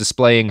page was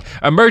displaying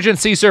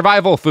Emergency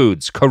Survival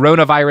Foods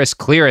Coronavirus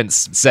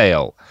Clearance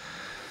Sale.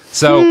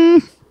 So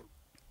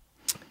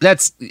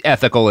that's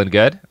ethical and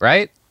good,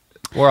 right?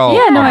 We're all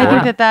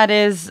I think that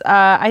is.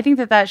 I think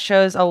that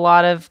shows a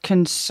lot of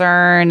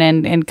concern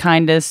and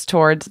kindness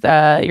towards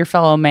your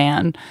fellow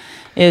man.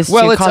 It's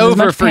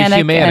over for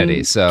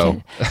humanity.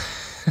 So,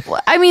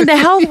 I mean, the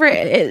health.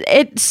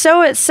 It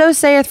so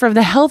saith from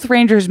the Health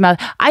Ranger's mouth.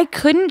 I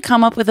couldn't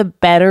come up with a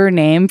better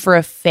name for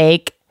a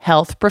fake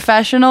health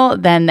professional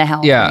than the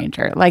Health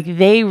Ranger. Like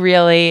they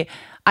really,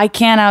 I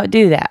can't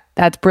outdo that.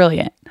 That's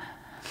brilliant.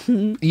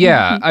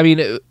 Yeah, I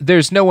mean,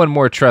 there's no one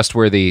more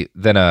trustworthy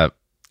than a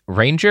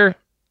Ranger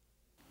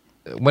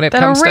when it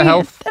comes to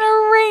health? Than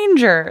a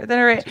ranger.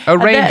 A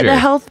ranger. The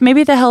health,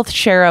 maybe the health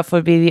sheriff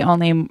would be the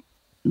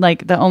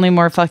only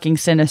more fucking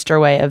sinister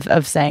way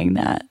of saying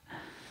that.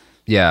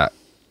 Yeah,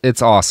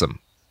 it's awesome.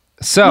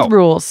 So it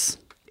rules.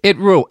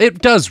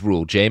 It does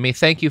rule, Jamie.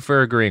 Thank you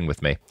for agreeing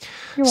with me.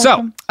 You're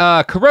welcome.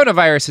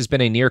 Coronavirus has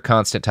been a near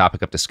constant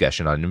topic of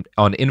discussion on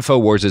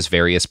InfoWars'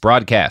 various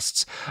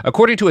broadcasts.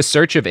 According to a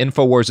search of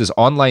InfoWars'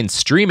 online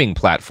streaming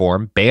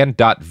platform,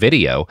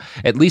 Band.video,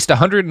 at least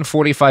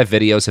 145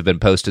 videos have been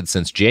posted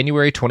since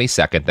January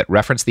 22nd that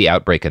reference the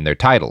outbreak in their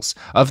titles.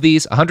 Of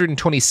these,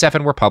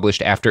 127 were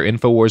published after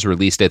InfoWars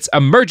released its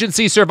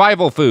Emergency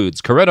Survival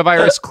Foods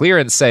Coronavirus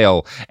Clearance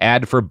Sale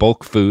ad for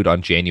bulk food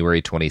on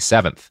January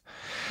 27th.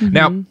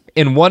 Now,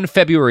 in one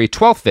February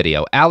 12th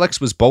video,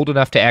 Alex was bold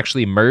enough to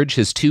actually merge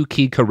his two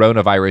key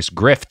coronavirus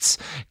grifts,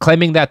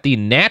 claiming that the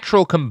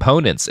natural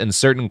components in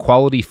certain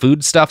quality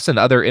foodstuffs and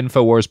other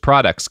InfoWars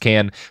products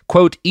can,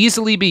 quote,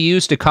 easily be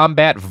used to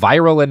combat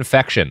viral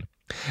infection.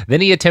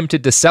 Then he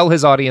attempted to sell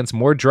his audience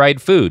more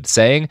dried food,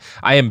 saying,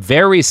 I am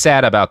very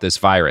sad about this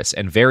virus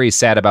and very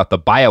sad about the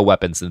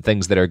bioweapons and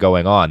things that are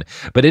going on,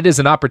 but it is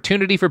an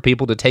opportunity for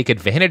people to take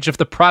advantage of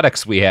the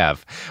products we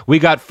have. We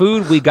got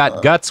food, we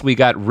got guts, we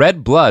got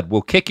red blood.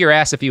 We'll kick your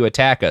ass if you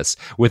attack us.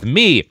 With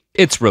me,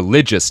 it's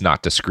religious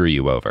not to screw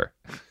you over.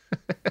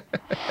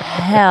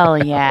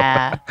 Hell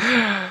yeah.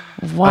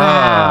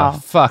 Wow.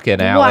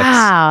 Fucking Alex.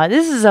 Wow.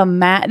 This is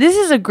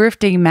a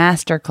grifting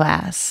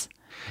masterclass.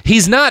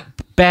 He's not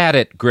bad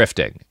at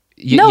grifting.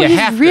 He's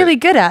really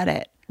good at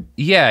it.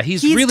 Yeah,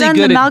 he's really done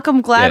good the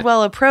Malcolm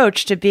Gladwell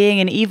approach to being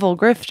an evil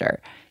grifter.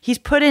 He's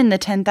put in the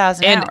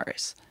 10,000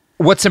 hours.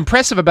 What's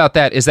impressive about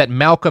that is that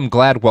Malcolm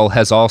Gladwell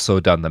has also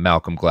done the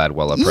Malcolm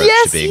Gladwell approach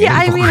to being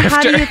an evil grifter.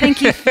 How do you think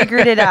he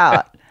figured it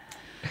out?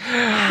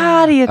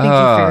 How do you think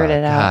he figured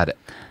it out? God.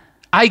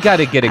 I got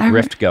to get a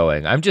grift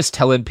going. I'm just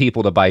telling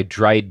people to buy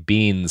dried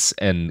beans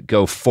and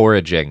go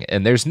foraging,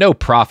 and there's no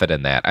profit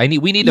in that.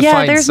 We need to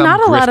find there's some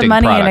not a lot of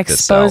money in product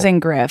exposing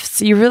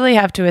grifts. You really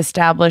have to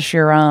establish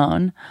your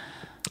own.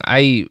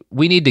 We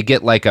need to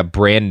get like a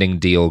branding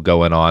deal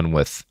going on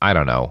with, I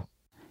don't know.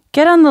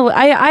 Get on the.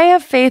 I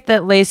have faith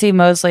that Lacey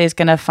Mosley is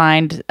going to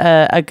find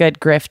a good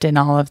grift in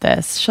all of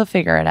this. She'll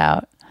figure it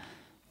out.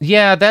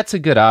 Yeah, that's a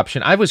good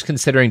option. I was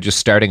considering just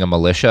starting a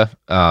militia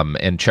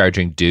and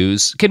charging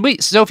dues.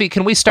 Sophie,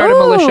 can we start a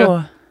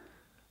militia?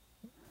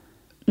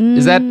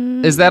 Is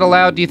that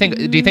allowed? Do you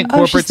think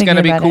corporate's going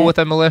to be cool with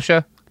a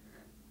militia?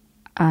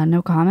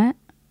 No comment.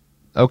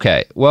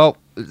 Okay. Well,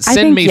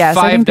 send me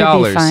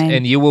 $5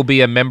 and you will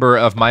be a member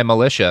of my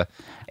militia,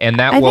 and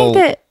that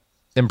will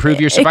improve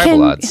your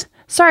survival odds.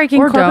 Sorry, can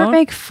corporate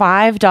make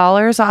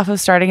 $5 off of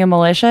starting a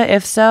militia?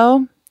 If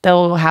so,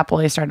 they'll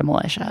happily start a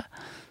militia.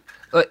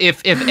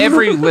 If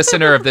every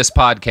listener of this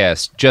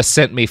podcast just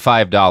sent me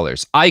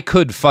 $5, I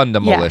could fund a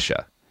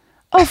militia.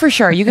 Oh, for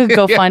sure. You could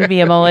go fund me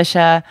a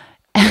militia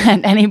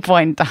at any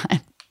point in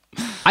time.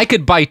 I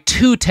could buy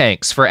 2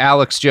 tanks for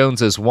Alex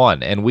Jones's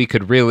one, and we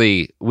could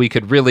really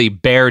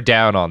bear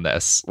down on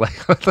this.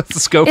 Like,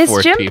 let's go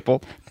for it,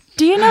 people.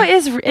 Do you know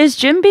is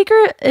Jim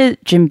Baker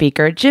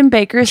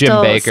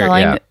still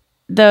selling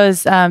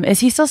those? Is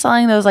he still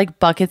selling those like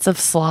buckets of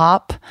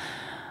slop?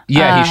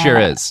 Yeah, he sure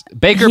is.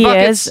 Baker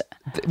buckets. Is.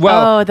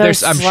 Well, I'm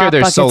sure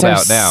they're sold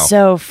out now.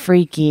 So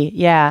freaky,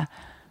 yeah.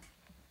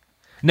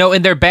 No,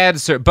 and they're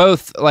bad.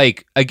 Both,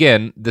 like,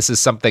 again, this is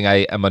something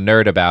I am a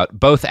nerd about.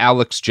 Both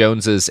Alex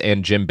Jones's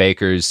and Jim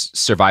Baker's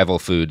survival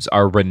foods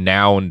are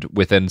renowned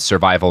within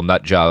survival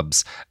nut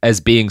jobs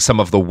as being some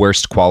of the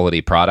worst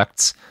quality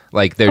products.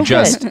 Like, they're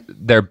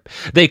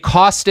they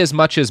cost as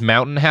much as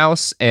Mountain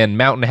House, and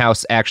Mountain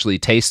House actually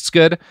tastes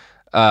good.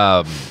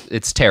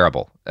 It's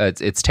terrible.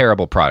 It's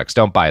terrible products.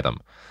 Don't buy them.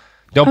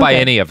 Don't buy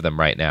any of them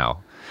right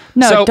now.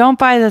 No, don't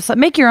buy this.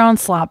 Make your own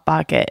slop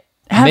bucket.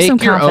 Have some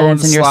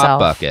confidence in yourself. Slop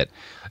bucket.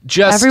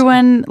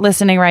 Everyone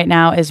listening right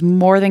now is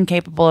more than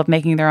capable of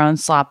making their own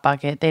slop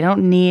bucket. They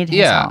don't need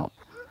his help.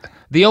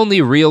 The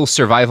only real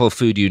survival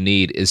food you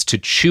need is to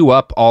chew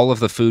up all of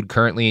the food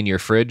currently in your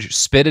fridge,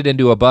 spit it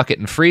into a bucket,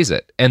 and freeze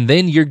it. And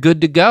then you're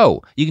good to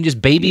go. You can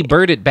just baby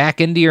bird it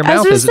back into your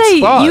mouth as it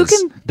thaws.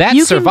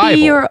 That's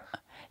survival.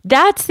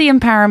 That's the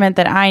empowerment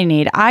that I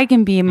need. I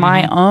can be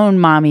my own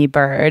mommy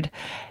bird,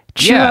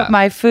 chew up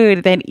my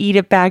food, then eat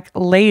it back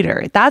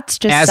later. That's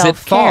just as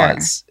self-care. It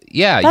thaws.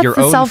 Yeah, that's your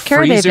the own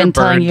self-care they've been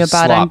telling you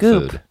about on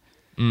Goop. Food.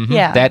 Mm-hmm.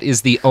 Yeah, that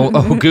is the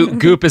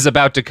Goop is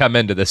about to come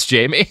into this,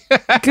 Jamie.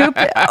 Goop,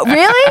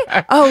 really?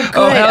 Oh, good.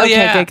 Oh, hell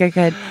yeah.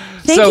 Good.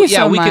 Thank you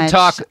so much. We could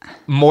talk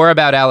more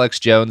about Alex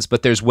Jones,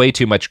 but there's way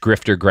too much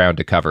grifter ground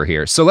to cover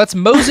here. So let's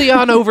mosey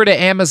on over to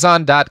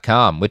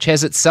Amazon.com, which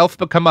has itself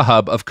become a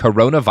hub of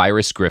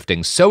coronavirus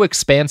grifting so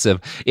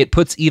expansive it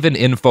puts even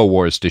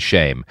InfoWars to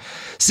shame.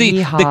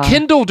 See, the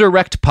Kindle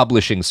Direct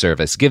publishing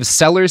service gives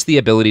sellers the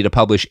ability to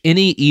publish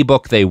any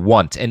ebook they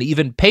want, and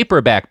even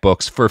paperback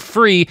books for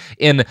free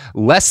in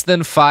less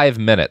than 5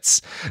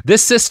 minutes.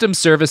 This system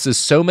services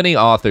so many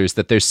authors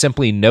that there's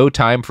simply no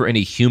time for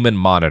any human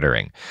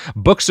monitoring.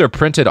 Books are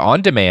printed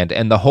on demand,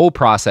 and the whole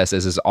process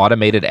is as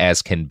automated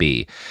as can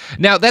be.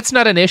 Now, that's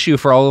not an issue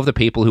for all of the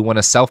people who want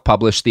to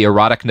self-publish the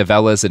erotic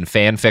novellas and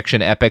fan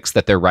fiction epics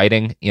that they're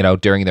writing,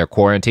 during their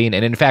quarantine.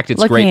 And in fact,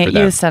 it's great for them. Looking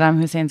at you, Saddam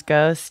Hussein's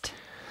ghost.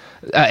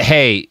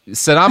 Hey,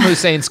 Saddam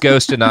Hussein's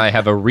ghost and I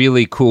have a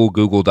really cool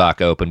Google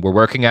Doc open. We're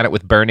working on it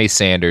with Bernie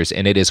Sanders,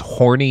 and it is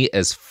horny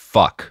as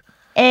fuck.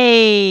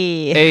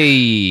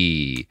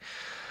 Hey.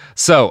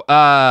 So,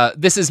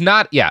 this is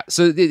not,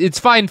 so it's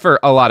fine for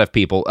a lot of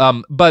people,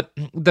 but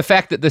the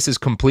fact that this is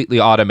completely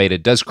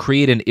automated does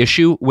create an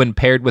issue when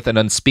paired with an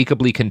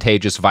unspeakably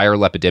contagious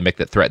viral epidemic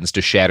that threatens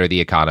to shatter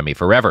the economy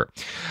forever.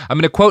 I'm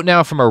going to quote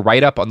now from a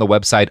write-up on the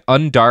website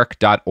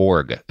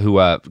undark.org, who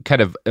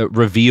kind of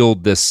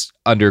revealed this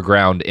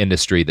underground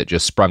industry that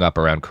just sprung up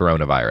around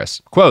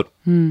coronavirus. Quote,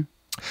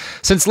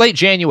 Since late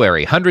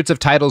January, hundreds of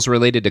titles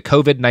related to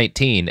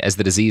COVID-19, as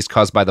the disease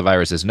caused by the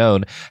virus is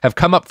known, have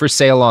come up for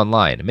sale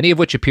online, many of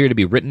which appear to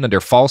be written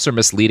under false or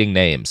misleading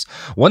names.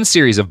 One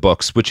series of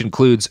books, which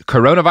includes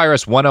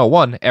Coronavirus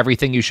 101,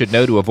 Everything You Should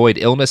Know to Avoid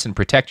Illness and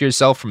Protect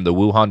Yourself from the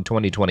Wuhan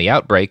 2020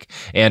 Outbreak,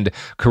 and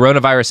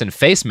Coronavirus and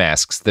Face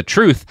Masks, The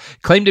Truth,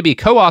 claim to be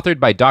co-authored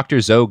by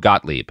Dr. Zoe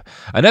Gottlieb.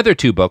 Another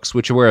two books,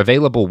 which were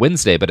available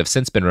Wednesday but have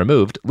since been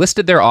removed,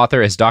 listed their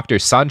author as Dr.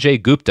 Sanjay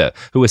Gupta,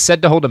 who is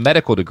said to hold a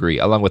medical degree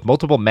along with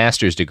multiple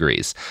master's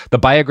degrees. The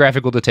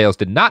biographical details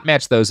did not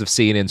match those of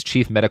CNN's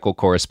chief medical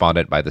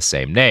correspondent by the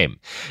same name.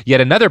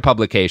 Yet another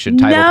publication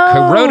titled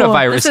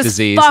Coronavirus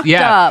Disease. Up.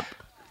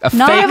 A fake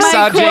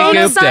Sanjay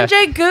Gupta.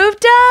 Sanjay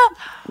Gupta?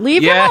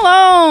 Leave him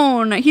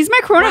alone. He's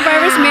my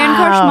coronavirus man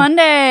crush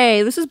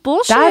Monday. This is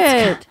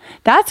bullshit.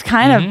 That's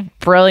kind of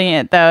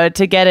brilliant, though,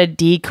 to get a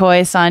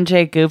decoy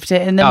Sanjay Gupta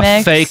in the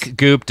mix. A fake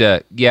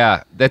Gupta.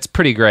 Yeah, that's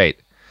pretty great.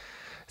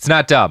 It's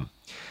not dumb.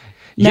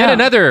 Yet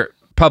another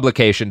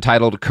publication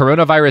titled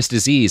Coronavirus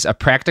Disease, A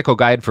Practical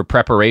Guide for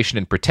Preparation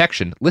and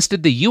Protection,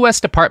 listed the U.S.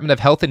 Department of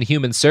Health and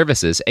Human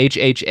Services,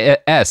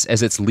 HHS,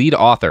 as its lead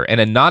author, and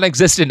a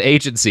non-existent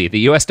agency, the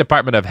U.S.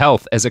 Department of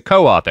Health, as a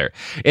co-author.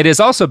 It has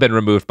also been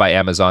removed by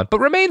Amazon, but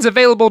remains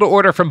available to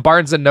order from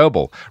Barnes &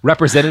 Noble.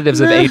 Representatives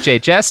of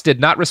HHS did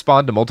not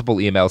respond to multiple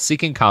emails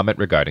seeking comment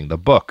regarding the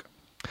book.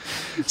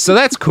 So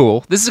that's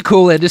cool. This is a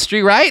cool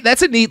industry, right?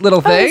 That's a neat little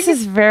thing. This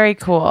is very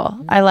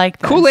cool. I like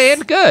this. Cool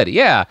and good,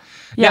 yeah.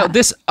 Now,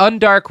 this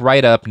Undark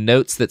write-up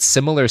notes that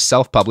similar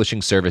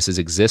self-publishing services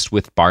exist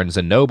with Barnes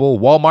 & Noble,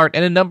 Walmart,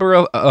 and a number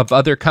of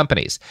other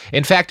companies.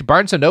 In fact,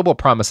 Barnes & Noble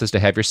promises to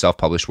have your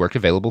self-published work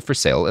available for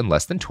sale in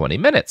less than 20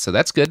 minutes, so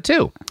that's good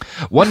too.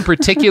 One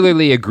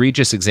particularly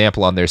egregious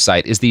example on their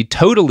site is the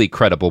totally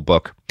credible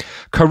book,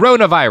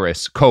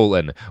 Coronavirus,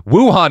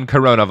 Wuhan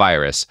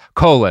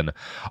Coronavirus,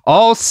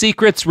 All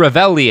Secrets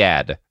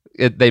Reveliad.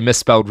 They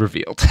misspelled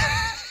revealed.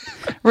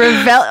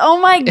 Oh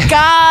my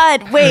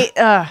God. Wait,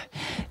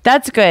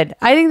 that's good.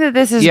 I think that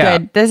this is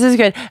good. This is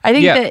good. I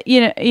think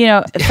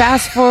that,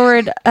 fast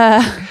forward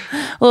a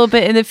little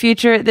bit in the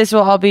future, this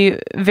will all be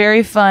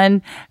very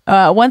fun.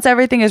 Once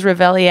everything is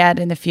Reveliad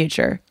in the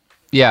future.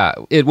 Yeah,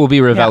 it will be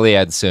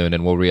Reveliad soon,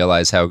 and we'll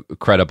realize how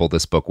credible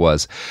this book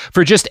was.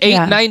 For just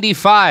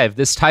 $8.95,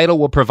 this title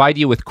will provide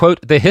you with, quote,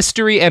 the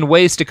history and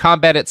ways to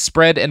combat its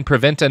spread and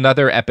prevent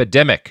another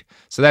epidemic.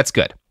 So that's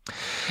good.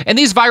 And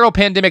these viral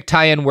pandemic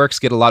tie-in works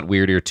get a lot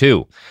weirder,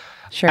 too.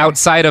 Sure.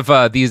 Outside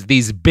of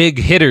these big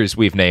hitters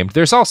we've named,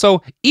 there's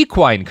also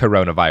equine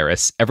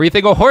coronavirus,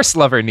 everything a horse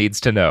lover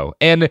needs to know,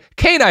 and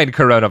canine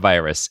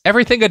coronavirus,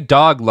 everything a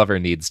dog lover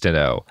needs to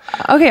know.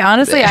 Okay,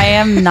 honestly, I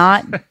am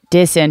not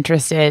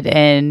disinterested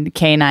in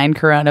canine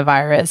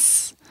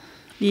coronavirus.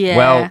 Yeah.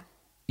 Well,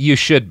 you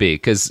should be,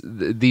 because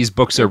these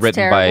books are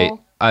written by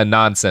a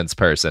nonsense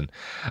person.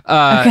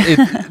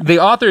 The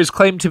authors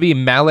claim to be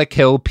Malik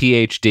Hill,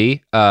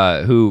 PhD,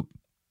 who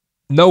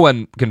no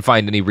one can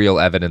find any real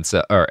evidence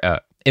or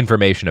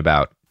information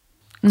about.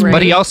 Great.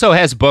 But he also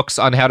has books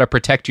on how to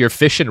protect your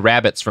fish and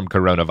rabbits from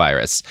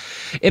coronavirus.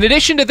 In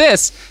addition to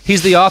this,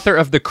 he's the author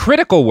of the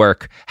critical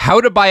work,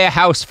 How to Buy a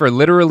House for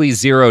Literally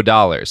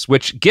 $0,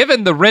 which,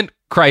 given the rent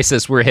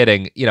crisis we're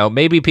hitting,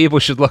 maybe people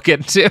should look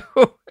into.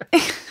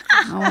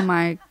 Oh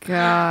my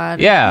God.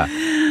 Yeah.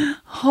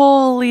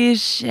 Holy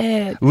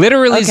shit.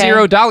 Literally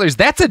 $0.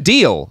 That's a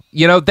deal.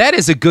 That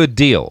is a good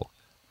deal.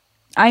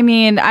 I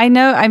mean, I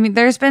know. I mean,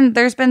 there's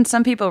been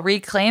some people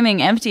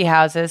reclaiming empty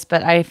houses,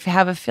 but I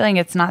have a feeling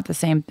it's not the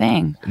same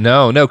thing.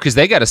 No, because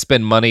they got to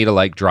spend money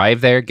to drive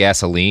there,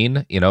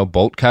 gasoline,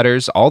 bolt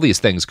cutters. All these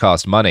things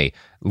cost money.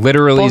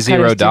 Literally bolt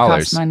 $0.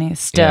 Cost money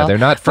still. Yeah, they're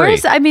not free.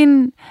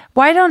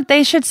 Why don't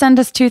they should send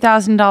us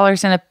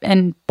 $2,000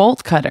 in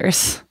bolt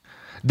cutters?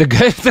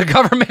 The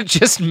government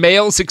just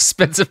mails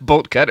expensive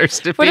bolt cutters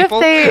to people.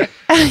 What if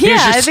they...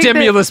 Here's your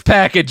stimulus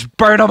package.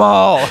 Burn them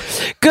all.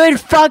 Good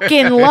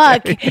fucking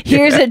luck.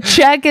 Here's a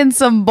check and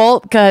some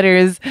bolt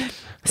cutters.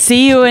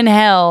 See you in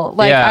hell.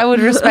 Like, Yeah. I would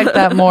respect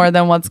that more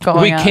than what's going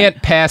on. We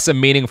can't pass a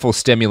meaningful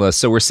stimulus,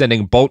 so we're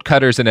sending bolt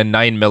cutters and a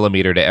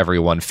 9mm to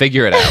everyone.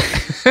 Figure it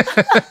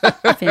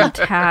out.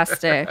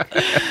 Fantastic.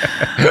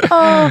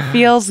 Oh,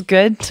 feels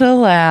good to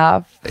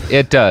laugh.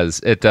 It does.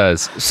 It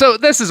does. So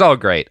this is all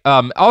great.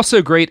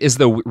 Also great is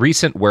the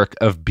recent work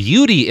of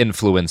beauty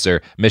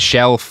influencer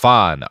Michelle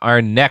Phan,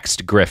 our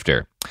next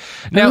grifter.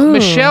 Now, Ooh.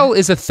 Michelle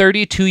is a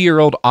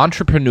 32-year-old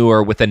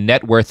entrepreneur with a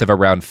net worth of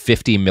around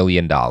 $50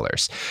 million.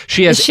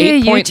 She has Is she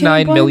a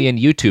 8.9 YouTuber? million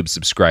YouTube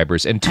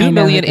subscribers and I 2 know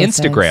million who this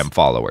Instagram is.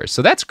 followers.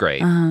 So that's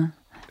great.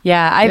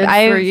 Yeah, Good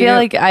I for feel you.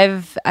 like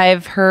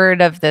I've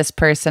heard of this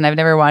person. I've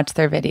never watched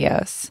their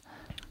videos.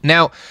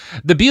 Now,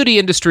 the beauty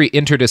industry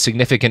entered a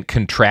significant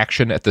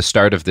contraction at the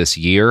start of this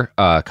year.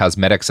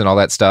 Cosmetics and all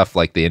that stuff,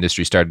 like the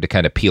industry started to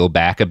kind of peel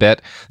back a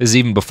bit. This is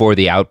even before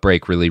the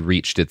outbreak really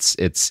reached its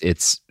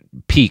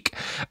peak.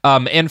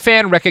 And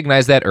Phan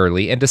recognized that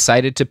early and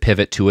decided to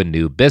pivot to a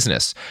new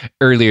business.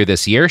 Earlier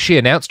this year, she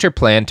announced her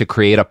plan to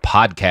create a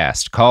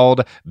podcast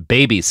called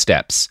Baby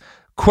Steps.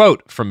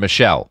 Quote from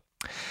Michelle.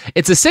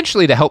 It's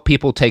essentially to help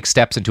people take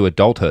steps into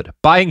adulthood.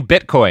 Buying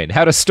Bitcoin,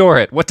 how to store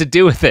it, what to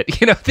do with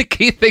it. You know, the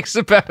key things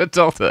about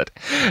adulthood.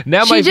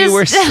 Now my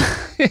viewers...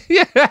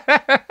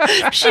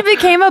 She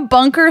became a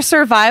bunker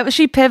survival.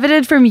 She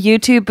pivoted from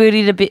YouTube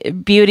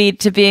beauty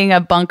to being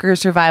a bunker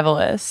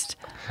survivalist.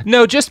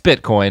 No, just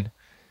Bitcoin.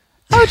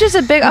 Oh, just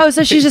a big... Oh,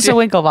 so she's just a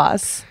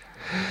Winklevoss.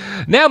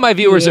 Now my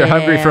viewers are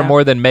hungry for Yeah.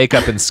 more than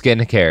makeup and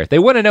skincare. They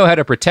want to know how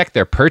to protect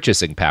their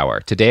purchasing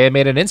power. Today I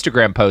made an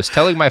Instagram post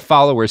telling my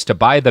followers to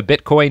buy the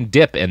Bitcoin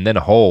dip and then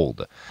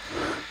hold.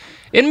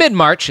 In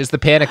mid-March, as the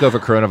panic over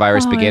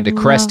coronavirus began to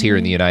crest here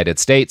in the United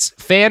States,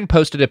 Phan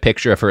posted a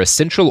picture of her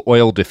essential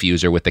oil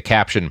diffuser with the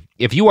caption,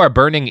 "If you are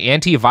burning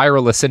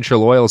antiviral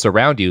essential oils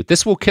around you,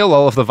 this will kill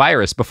all of the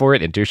virus before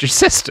it enters your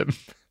system."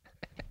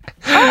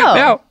 Oh.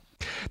 Now,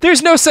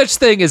 there's no such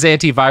thing as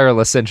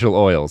antiviral essential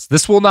oils.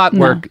 This will not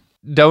work.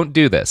 Don't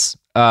do this.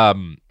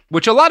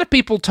 Which a lot of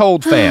people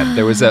told Phan.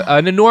 There was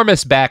an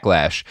enormous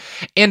backlash.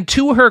 And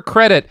to her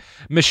credit,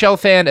 Michelle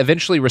Phan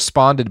eventually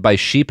responded by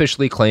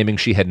sheepishly claiming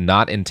she had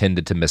not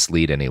intended to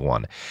mislead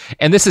anyone.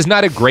 And this is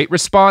not a great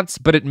response,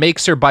 but it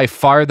makes her by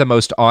far the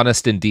most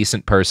honest and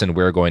decent person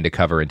we're going to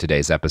cover in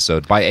today's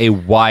episode by a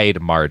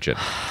wide margin.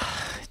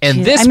 And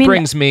Jeez, this I mean,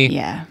 brings me...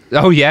 yeah.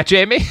 Oh, yeah,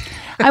 Jamie?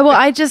 Beauty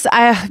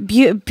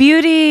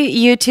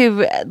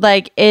YouTube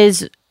like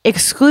is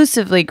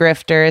exclusively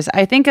grifters.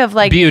 I think of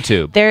like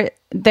BewTube.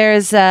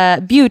 There's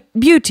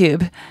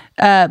BewTube,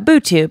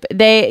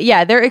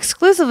 BooTube. They're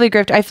exclusively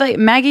grift. I feel like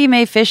Maggie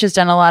Mae Fish has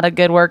done a lot of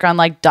good work on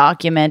like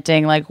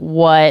documenting like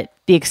what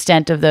the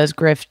extent of those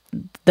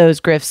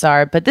grifts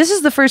are. But this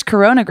is the first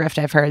Corona grift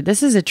I've heard.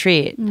 This is a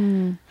treat.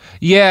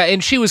 Yeah,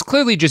 and she was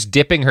clearly just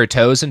dipping her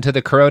toes into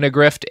the Corona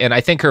grift, and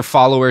I think her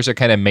followers are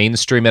kind of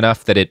mainstream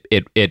enough that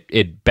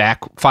it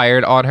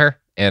backfired on her,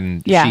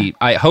 and she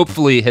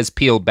hopefully has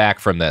peeled back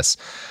from this.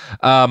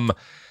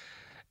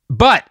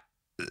 But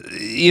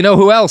you know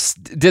who else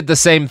did the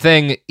same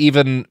thing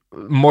even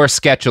more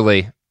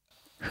sketchily?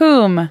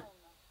 Whom?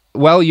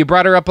 Well, you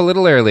brought her up a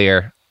little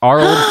earlier.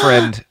 Our old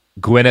friend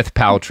Gwyneth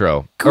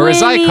Paltrow, or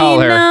as I call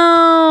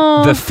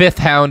her, the fifth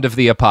hound of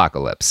the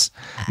apocalypse.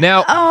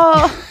 Now,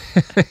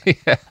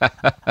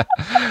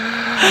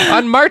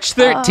 on March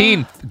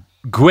 13th,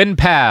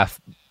 Gwynpath,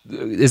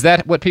 is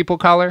that what people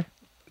call her?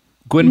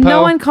 Gwynpo?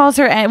 No one calls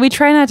her. We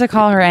try not to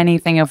call her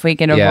anything if we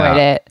can avoid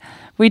it.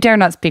 We dare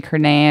not speak her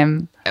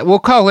name. We'll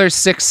call her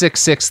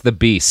 666 the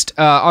Beast.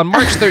 On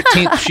March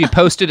 13th, she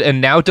posted a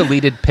now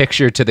deleted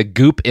picture to the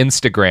Goop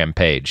Instagram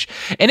page.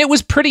 And it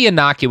was pretty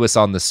innocuous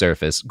on the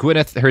surface.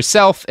 Gwyneth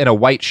herself in a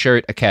white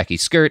shirt, a khaki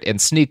skirt, and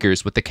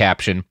sneakers with the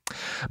caption,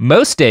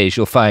 "Most days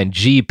you'll find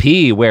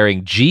GP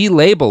wearing G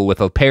label with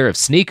a pair of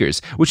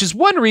sneakers, which is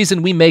one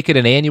reason we make it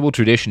an annual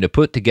tradition to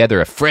put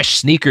together a fresh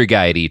sneaker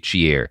guide each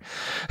year.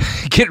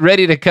 Get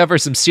ready to cover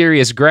some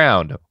serious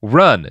ground.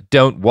 Run,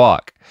 don't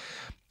walk."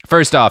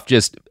 First off,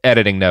 just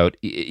editing note,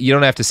 you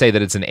don't have to say that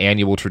it's an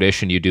annual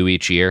tradition you do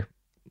each year.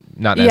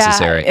 Not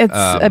necessary. Yeah,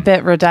 it's a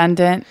bit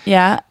redundant.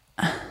 Yeah.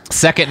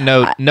 Second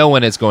note, no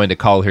one is going to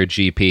call her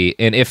GP.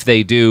 And if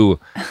they do,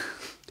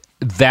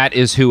 that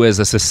is who as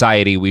a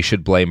society we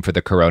should blame for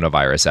the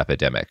coronavirus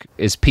epidemic,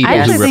 is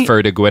people who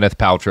refer to Gwyneth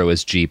Paltrow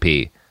as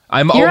GP.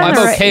 I'm okay with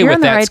that scapegoating. You're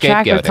on the right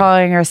track with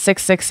calling her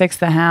 666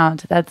 the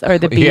Hound. Or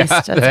the Beast.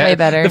 That's way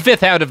better. The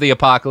fifth hound of the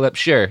apocalypse,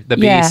 sure. The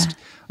Beast.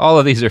 All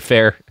of these are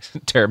fair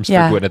terms for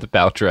Gwyneth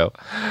Paltrow.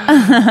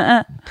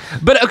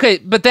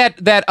 But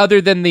that other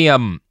than the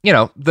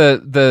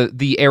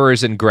the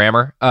errors in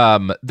grammar,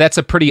 that's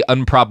a pretty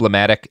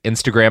unproblematic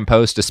Instagram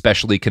post,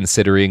 especially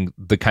considering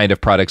the kind of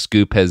products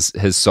Goop has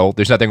sold.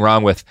 There's nothing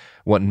wrong with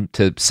wanting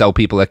to sell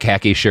people a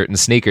khaki shirt and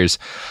sneakers.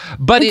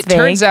 But it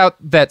turns out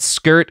that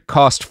skirt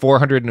cost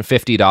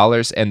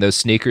 $450 and those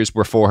sneakers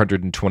were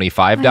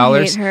 $425. I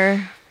hate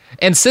her.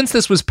 And since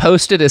this was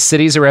posted as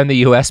cities around the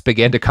U.S.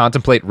 began to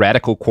contemplate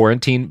radical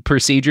quarantine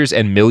procedures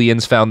and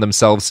millions found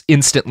themselves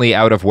instantly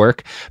out of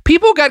work,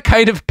 people got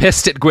kind of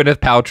pissed at Gwyneth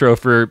Paltrow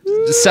for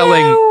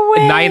selling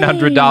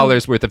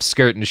 $900 worth of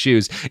skirt and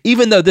shoes,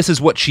 even though this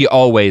is what she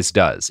always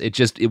does.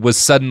 It was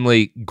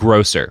suddenly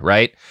grosser,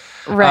 right?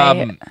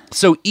 Right.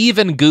 So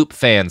even Goop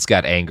fans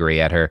got angry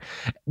at her.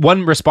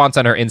 One response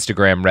on her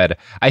Instagram read,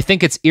 "I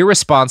think it's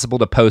irresponsible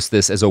to post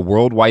this as a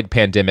worldwide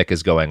pandemic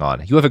is going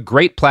on. You have a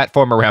great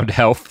platform around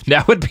health.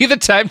 Now would be the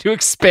time to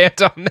expand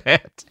on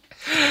that."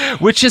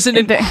 Which is an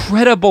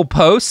incredible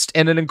post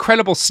and an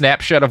incredible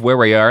snapshot of where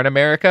we are in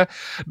America,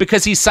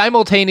 because he's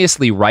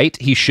simultaneously right.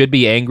 He should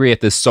be angry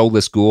at this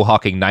soulless ghoul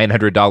hawking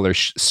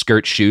 $900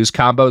 skirt shoes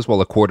combos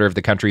while a quarter of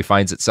the country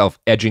finds itself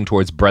edging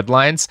towards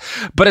breadlines.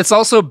 But it's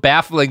also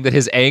baffling that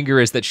his anger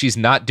is that she's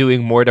not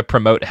doing more to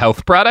promote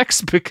health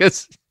products,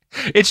 because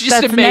it's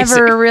just That's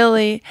amazing. Never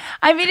really.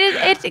 I mean,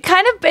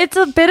 it's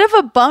a bit of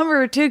a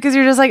bummer too, because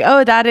you're just like,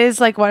 oh, that is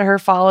like what her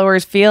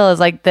followers feel is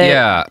like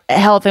the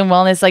health and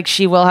wellness. Like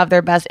she will have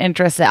their best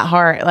interests at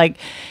heart. Like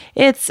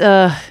it's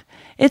a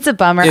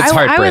bummer.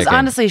 I was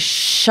honestly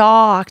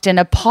shocked and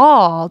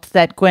appalled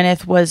that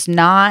Gwyneth was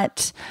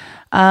not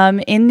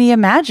in the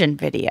Imagine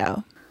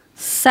video.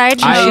 Side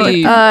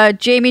note,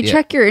 Jamie,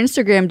 check your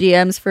Instagram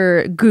DMs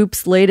for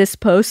Goop's latest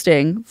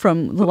posting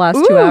from the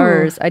last 2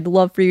 hours. I'd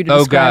love for you to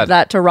describe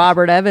that to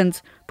Robert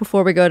Evans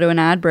before we go to an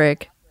ad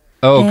break.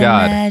 Oh,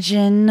 God.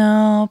 Imagine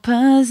no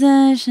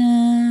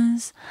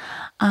possessions.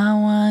 I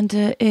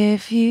wonder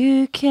if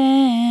you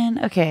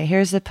can. Okay,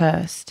 here's the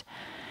post.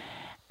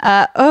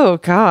 Oh,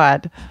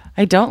 God.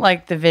 I don't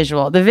like the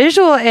visual. The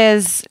visual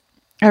is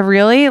a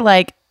really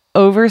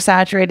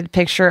oversaturated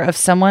picture of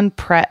someone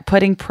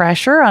putting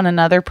pressure on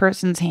another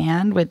person's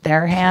hand with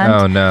their hand.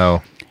 Oh,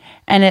 no.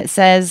 And it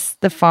says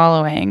the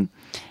following: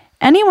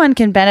 "Anyone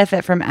can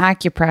benefit from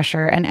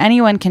acupressure and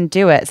anyone can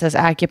do it," says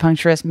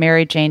acupuncturist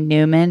Mary Jane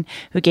Newman,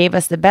 who gave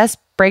us the best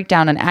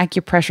breakdown on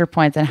acupressure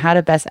points and how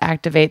to best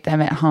activate them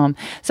at home.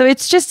 So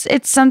it's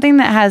something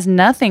that has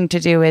nothing to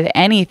do with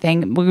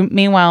anything.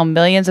 Meanwhile,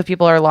 millions of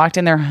people are locked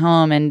in their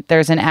home and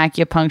there's an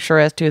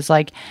acupuncturist who's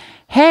like,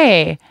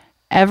 "Hey,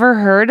 ever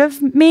heard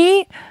of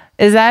me?"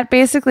 Is that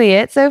basically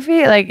it,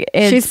 Sophie?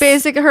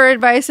 Her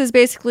advice is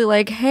basically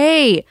like,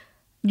 "Hey,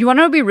 you want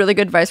to be really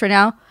good advice right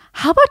now?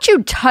 How about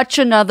you touch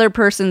another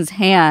person's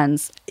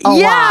hands a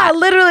lot?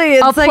 Literally.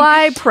 It's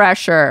apply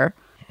pressure."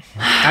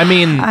 I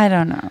mean, I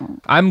don't know.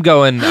 I'm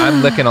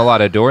licking a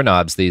lot of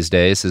doorknobs these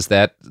days.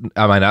 Am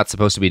I not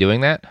supposed to be doing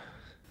that?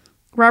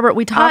 Robert,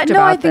 we talked about this.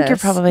 No, I think you're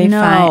probably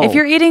fine. If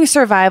you're eating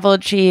survival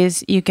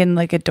cheese, you can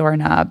lick a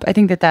doorknob. I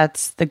think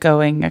that's the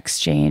going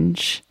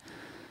exchange.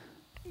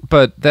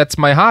 But that's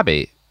my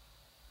hobby.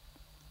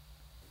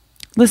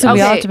 Listen,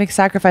 we all have to make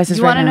sacrifices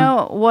right now. You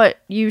want to know what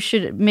you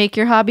should make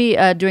your hobby?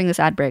 Doing this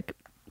ad break.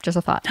 Just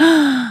a thought.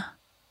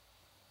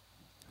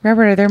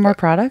 Robert, are there more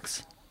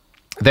products?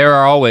 There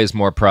are always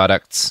more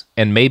products,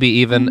 and maybe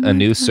even a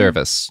new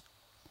service.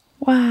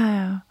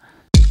 Wow.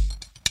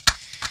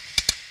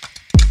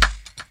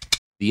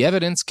 The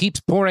evidence keeps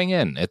pouring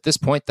in. At this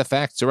point, the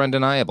facts are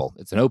undeniable.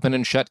 It's an open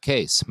and shut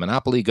case.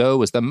 Monopoly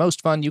Go is the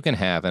most fun you can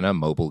have in a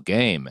mobile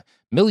game.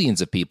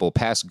 Millions of people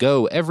pass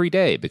Go every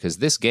day because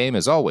this game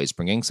is always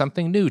bringing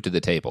something new to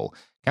the table.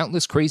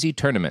 Countless crazy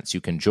tournaments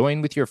you can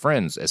join with your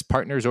friends as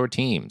partners or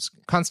teams.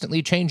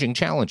 Constantly changing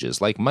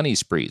challenges like money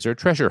sprees or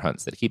treasure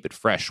hunts that keep it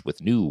fresh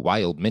with new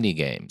wild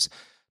mini-games.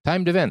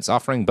 Timed events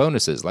offering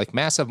bonuses like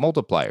massive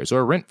multipliers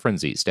or rent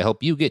frenzies to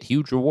help you get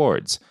huge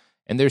rewards.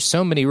 And there's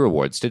so many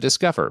rewards to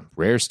discover.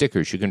 Rare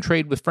stickers you can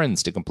trade with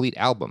friends to complete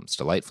albums,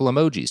 delightful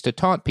emojis to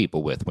taunt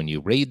people with when you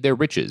raid their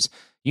riches,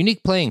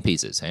 unique playing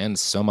pieces, and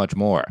so much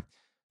more.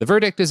 The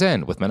verdict is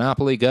in with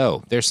Monopoly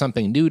Go. There's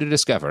something new to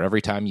discover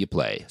every time you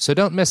play. So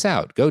don't miss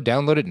out. Go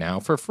download it now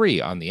for free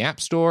on the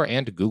App Store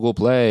and Google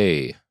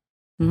Play.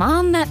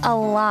 Mom met a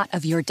lot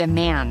of your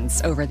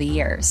demands over the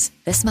years.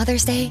 This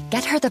Mother's Day,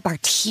 get her the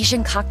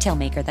Bartesian cocktail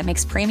maker that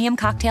makes premium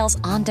cocktails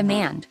on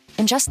demand.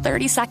 In just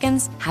 30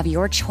 seconds, have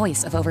your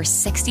choice of over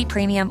 60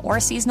 premium or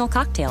seasonal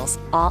cocktails,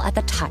 all at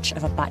the touch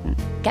of a button.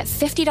 Get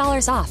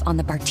 $50 off on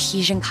the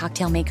Bartesian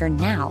cocktail maker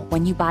now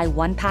when you buy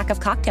 1 pack of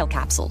cocktail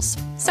capsules.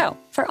 So,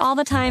 for all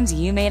the times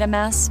you made a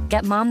mess,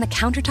 get Mom the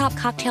countertop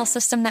cocktail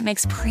system that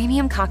makes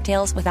premium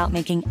cocktails without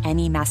making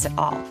any mess at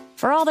all.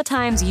 For all the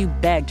times you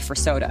begged for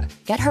soda,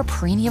 get her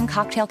premium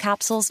cocktail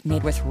capsules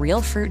made with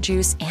real fruit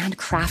juice and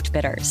craft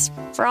bitters.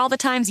 For all the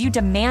times you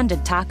demanded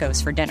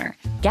tacos for dinner,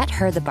 get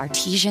her the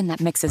Bartesian that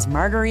mixes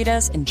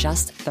margaritas in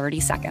just 30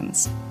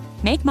 seconds.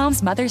 Make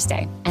Mom's Mother's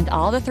Day and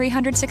all the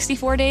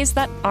 364 days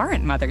that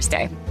aren't Mother's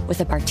Day with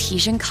a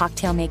Bartesian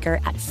cocktail maker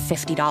at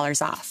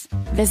 $50 off.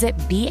 Visit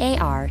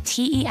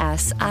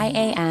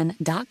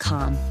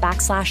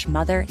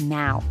BARTESIAN.com/mother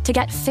now to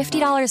get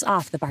 $50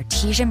 off the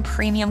Bartesian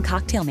Premium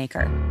Cocktail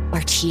Maker.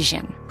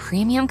 Bartesian,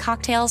 premium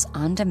cocktails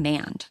on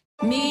demand.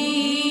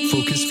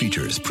 Focus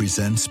Features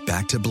presents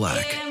Back to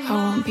Black. I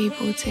want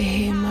people to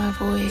hear my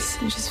voice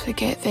and just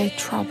forget their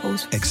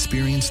troubles.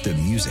 Experience the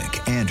music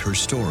and her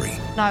story.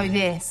 Know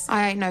this,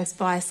 I ain't no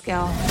Spice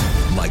Girl.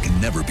 Like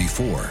never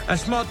before.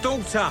 That's my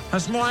daughter.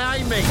 That's my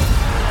Amy.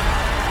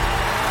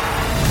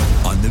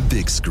 On the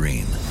big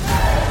screen.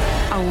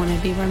 I want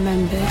to be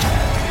remembered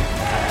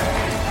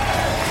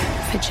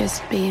for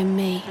just being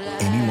me.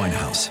 Amy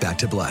Winehouse, Back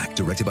to Black,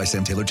 directed by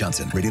Sam Taylor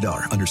Johnson. Rated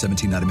R, under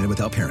 17, not a minute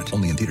without parent.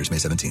 Only in theaters May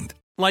 17th.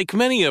 Like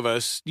many of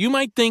us, you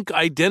might think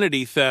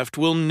identity theft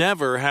will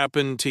never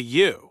happen to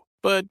you.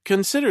 But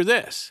consider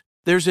this.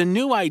 There's a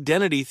new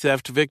identity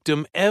theft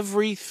victim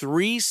every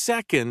 3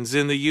 seconds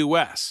in the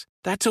U.S.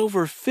 That's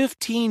over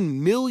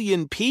 15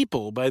 million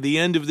people by the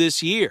end of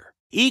this year,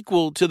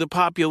 equal to the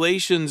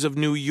populations of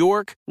New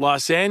York,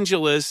 Los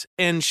Angeles,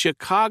 and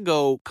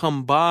Chicago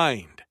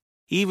combined.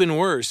 Even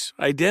worse,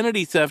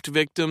 identity theft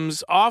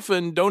victims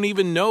often don't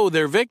even know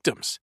they're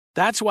victims.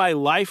 That's why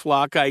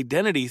LifeLock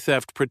Identity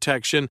Theft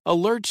Protection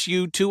alerts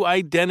you to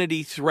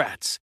identity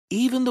threats,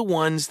 even the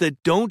ones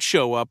that don't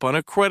show up on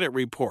a credit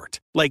report,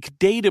 like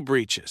data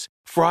breaches,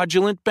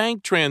 fraudulent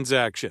bank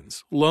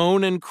transactions,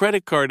 loan and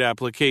credit card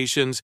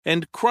applications,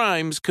 and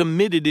crimes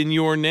committed in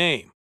your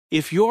name.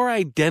 If your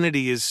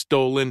identity is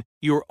stolen,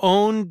 your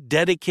own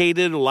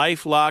dedicated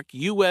LifeLock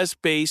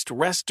U.S.-based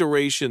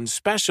restoration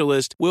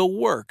specialist will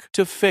work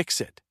to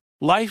fix it.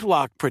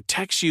 LifeLock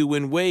protects you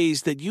in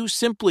ways that you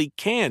simply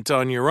can't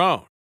on your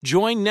own.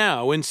 Join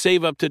now and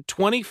save up to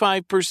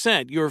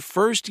 25% your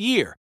first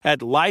year at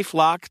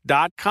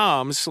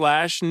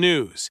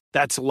LifeLock.com/news.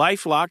 That's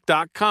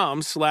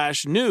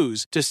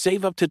LifeLock.com/news to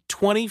save up to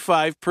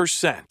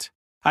 25%.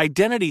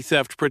 Identity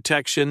theft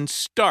protection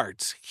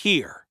starts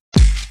here.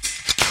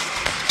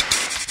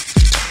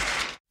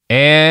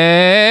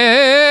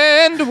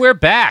 And we're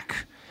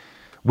back.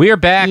 We're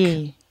back.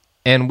 Yeah.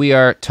 And we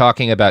are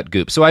talking about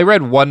Goop. So I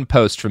read one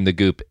post from the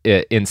Goop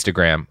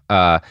Instagram.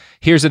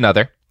 Here's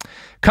another.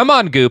 Come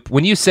on, Goop.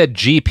 When you said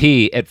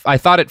GP, I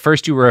thought at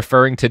first you were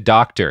referring to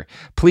doctor.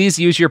 Please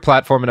use your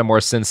platform in a more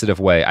sensitive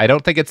way. I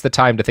don't think it's the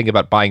time to think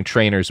about buying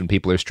trainers when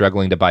people are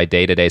struggling to buy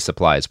day-to-day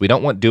supplies. We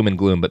don't want doom and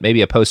gloom, but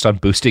maybe a post on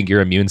boosting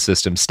your immune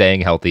system,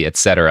 staying healthy,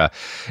 etc.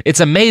 It's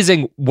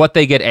amazing what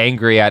they get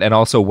angry at and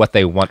also what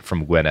they want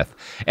from Gwyneth.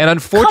 And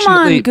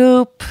unfortunately... Come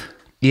on, Goop.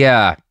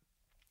 Yeah.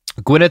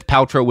 Gwyneth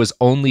Paltrow was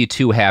only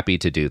too happy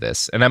to do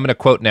this. And I'm going to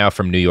quote now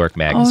from New York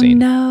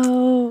Magazine. Oh,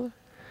 no.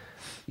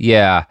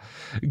 Yeah.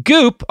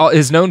 Goop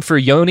is known for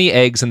yoni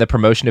eggs and the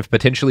promotion of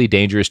potentially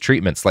dangerous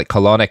treatments like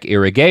colonic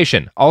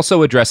irrigation.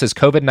 Also addresses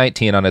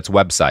COVID-19 on its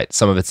website.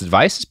 Some of its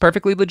advice is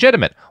perfectly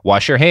legitimate.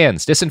 Wash your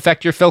hands,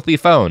 disinfect your filthy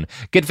phone,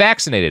 get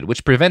vaccinated,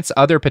 which prevents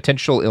other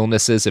potential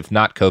illnesses if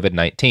not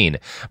COVID-19.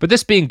 But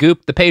this being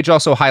Goop, the page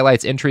also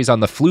highlights entries on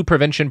the flu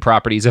prevention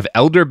properties of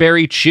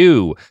elderberry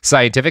chew.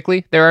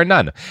 Scientifically, there are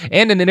none.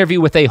 And an interview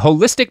with a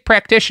holistic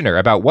practitioner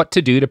about what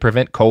to do to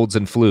prevent colds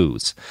and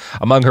flus.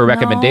 Among her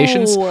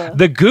recommendations,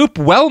 the Goop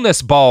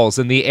Wellness Balls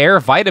in the Air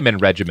Vitamin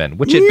Regimen,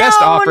 which at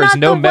best offers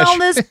no measure.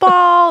 Wellness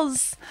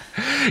balls.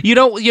 You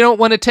don't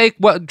want to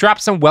drop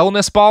some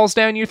wellness balls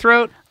down your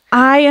throat?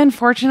 I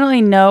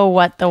unfortunately know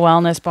what the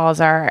wellness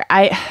balls are.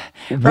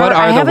 What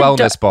are the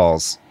wellness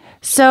balls?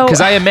 So,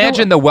 because I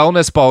imagine the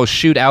wellness balls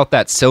shoot out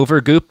that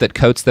silver goop that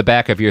coats the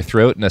back of your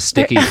throat in a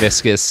sticky,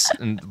 viscous,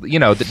 and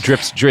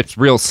that drips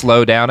real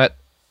slow down it.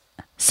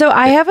 So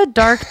I have a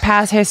dark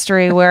past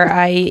history where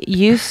I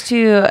used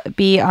to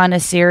be on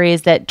a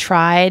series that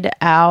tried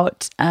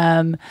out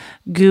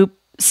Goop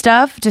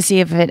stuff to see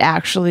if it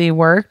actually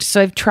worked.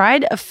 So I've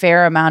tried a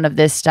fair amount of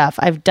this stuff.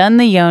 I've done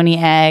the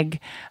yoni egg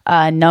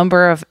a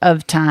number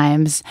of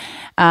times.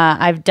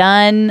 I've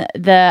done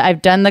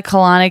the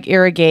colonic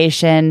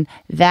irrigation.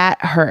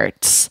 That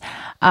hurts.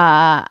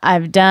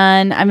 I've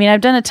done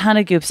a ton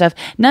of Goop stuff.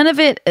 None of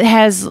it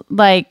has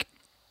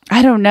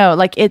I don't know.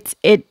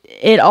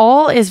 It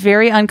all is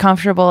very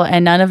uncomfortable,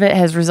 and none of it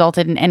has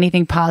resulted in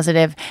anything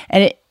positive.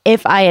 And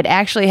if I had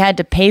actually had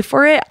to pay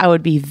for it, I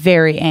would be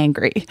very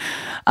angry.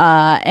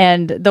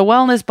 And the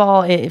wellness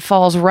ball, it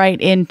falls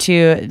right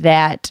into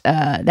that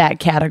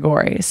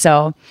category.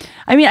 So,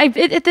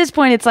 at this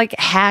point, it's like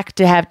hack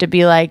to have to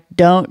be like,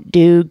 don't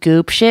do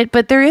Goop shit.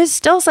 But there is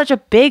still such a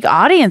big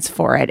audience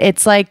for it.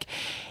 It's like,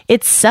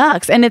 it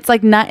sucks, and it's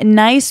like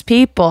nice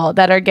people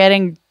that are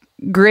getting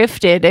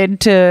grifted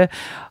into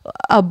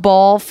a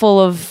ball full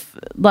of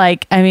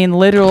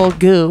literal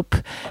goop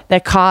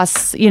that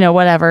costs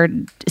whatever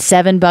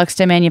 $7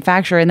 to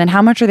manufacture, and then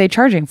how much are they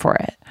charging for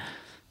it?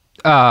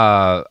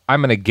 I'm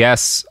gonna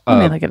guess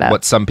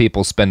what some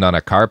people spend on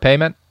a car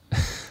payment.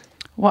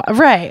 Well,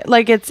 right,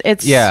 it's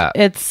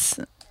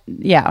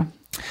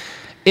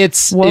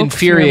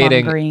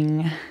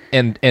infuriating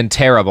and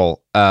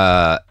terrible,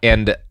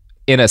 and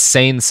in a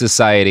sane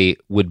society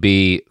would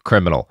be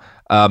criminal.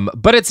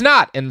 But it's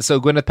not, and so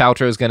Gwyneth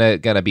Paltrow is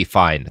gonna be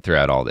fine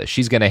throughout all this.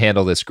 She's gonna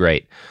handle this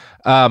great.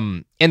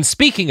 And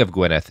speaking of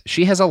Gwyneth,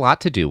 she has a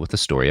lot to do with the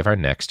story of our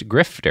next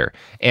grifter.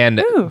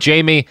 And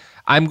Jamie,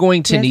 I'm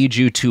going to need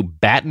you to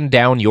batten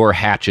down your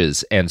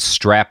hatches and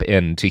strap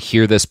in to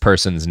hear this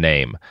person's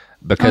name,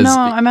 because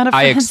I'm out of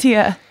fancy.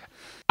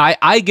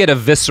 I get a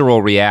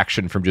visceral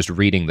reaction from just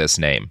reading this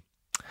name.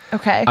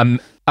 Okay.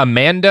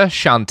 Amanda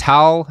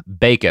Chantal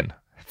Bacon,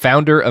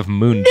 founder of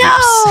Moon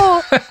Juice.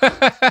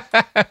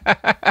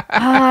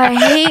 I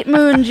hate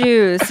Moon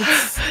Juice.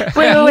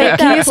 Wait.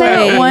 Can you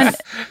say it one?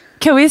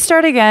 Can we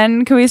start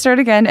again?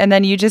 And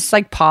then you just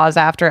like pause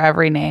after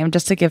every name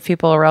just to give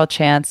people a real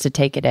chance to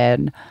take it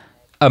in.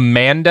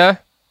 Amanda.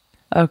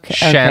 Okay.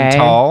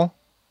 Chantal.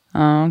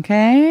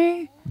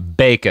 Okay.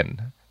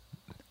 Bacon.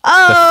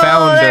 Oh, the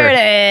founder, there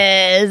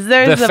it is.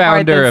 There's the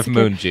founder of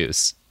Moon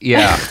Juice.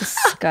 Yeah.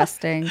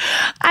 Disgusting.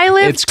 I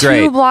live It's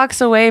great. 2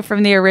 blocks away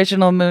from the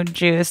original Moon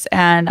Juice,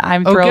 and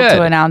I'm thrilled good.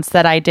 to announce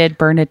that I did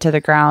burn it to the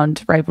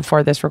ground right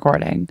before this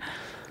recording.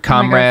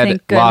 Comrade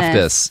thank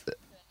goodness. Loftus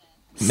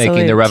making the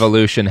Salute.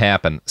 revolution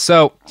happen.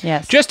 So,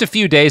 Yes. just a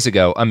few days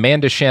ago,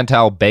 Amanda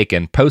Chantal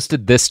Bacon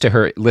posted this to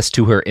her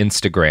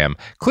Instagram,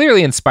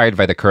 clearly inspired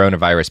by the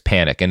coronavirus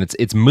panic, and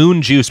it's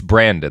Moon Juice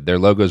branded. Their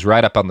logo's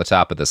right up on the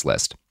top of this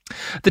list.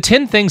 The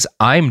 10 things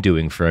I'm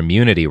doing for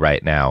immunity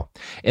right now.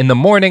 In the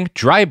morning,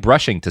 dry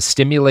brushing to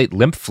stimulate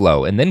lymph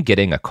flow and then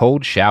getting a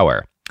cold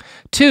shower.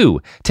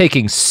 2,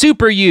 taking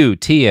Super U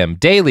TM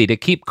daily to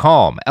keep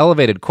calm.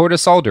 Elevated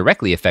cortisol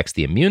directly affects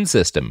the immune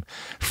system.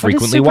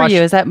 Frequently what is Super wash.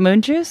 U? Is that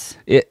Moon Juice?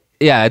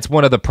 Yeah, it's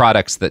one of the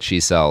products that she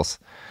sells.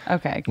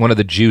 Okay. One of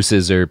the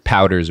juices or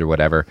powders or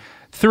whatever.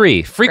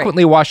 3,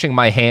 frequently washing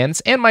my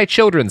hands and my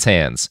children's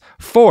hands.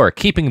 4,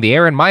 keeping the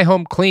air in my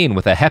home clean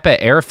with a HEPA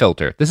air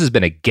filter. This has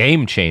been a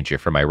game changer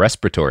for my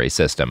respiratory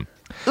system.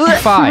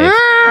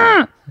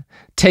 5,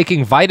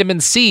 taking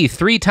vitamin C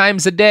 3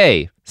 times a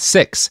day.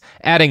 6,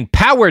 adding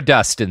power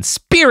dust and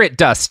spirit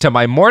dust to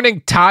my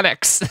morning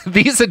tonics.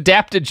 These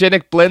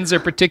adaptogenic blends are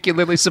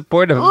particularly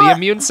supportive of the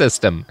immune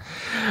system.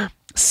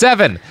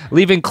 7,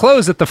 leaving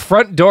clothes at the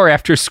front door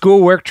after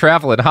school, work,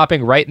 travel, and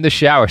hopping right in the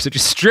shower. So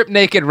just strip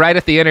naked right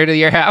at the enter to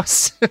your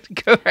house.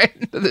 Go right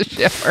into the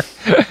shower.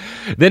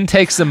 Then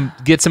get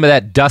some of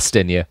that dust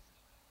in you.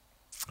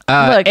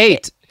 Look,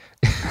 8.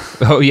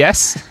 Oh,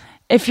 yes?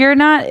 If you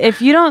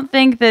don't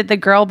think that the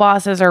girl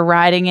bosses are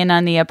riding in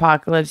on the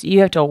apocalypse, you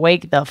have to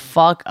wake the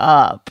fuck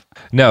up.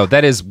 No,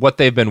 that is what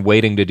they've been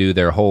waiting to do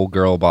their whole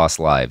girl boss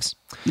lives.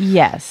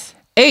 Yes.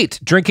 8,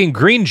 drinking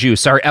green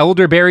juice, our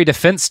elderberry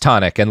defense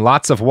tonic, and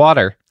lots of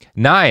water.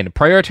 9,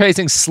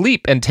 prioritizing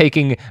sleep and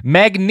taking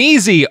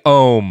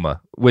magnesium,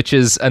 which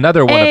is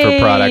another one of her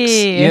products.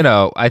 You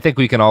know, I think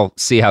we can all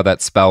see how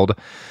that's spelled.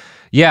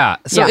 Yeah,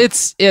 so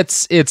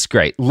it's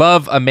great.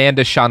 Love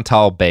Amanda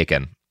Chantal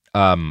Bacon,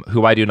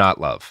 who I do not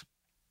love.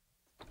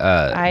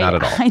 Not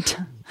at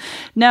all.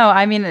 No,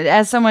 I mean,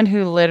 as someone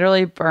who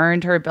literally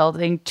burned her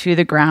building to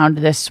the ground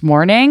this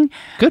morning.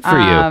 Good for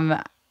you.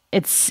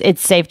 It's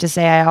safe to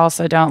say I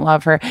also don't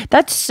love her.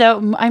 That's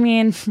so, I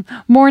mean,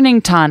 morning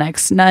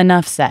tonics,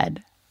 enough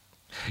said.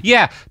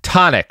 Yeah,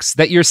 tonics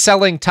that you're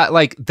selling,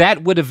 like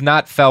that would have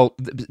not felt.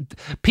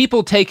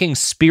 People taking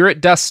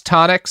spirit dust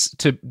tonics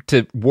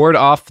to ward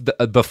off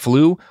the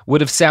flu would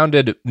have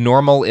sounded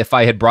normal if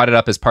I had brought it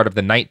up as part of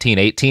the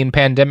 1918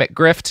 pandemic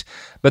grift.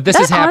 But this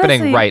is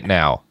happening honestly, right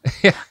now.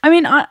 I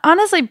mean,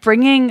 honestly,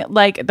 bringing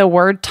like the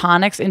word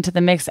tonics into the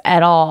mix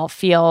at all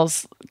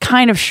feels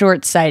kind of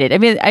short-sighted. I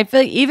mean, I feel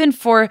like even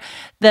for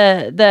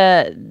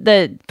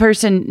the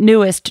person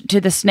newest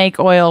to the snake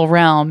oil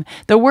realm,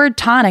 the word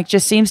tonic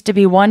just seems to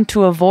be one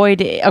to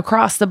avoid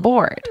across the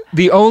board.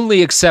 The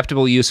only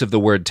acceptable use of the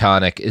word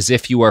tonic is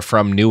if you are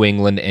from New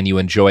England and you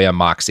enjoy a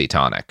Moxie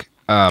tonic.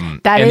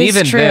 That and is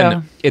even true.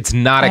 then, it's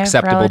not I have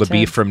acceptable to be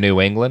relatives. from New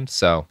England.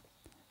 So.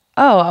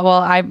 Oh,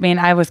 well, I mean,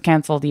 I was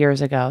canceled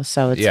years ago,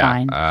 so it's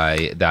fine.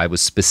 I was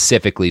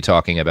specifically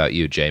talking about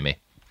you, Jamie.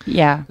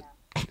 Yeah.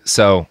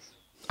 So,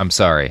 I'm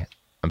sorry.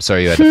 I'm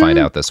sorry you had to find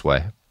out this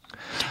way.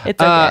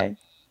 It's okay.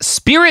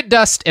 Spirit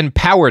Dust and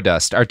Power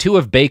Dust are 2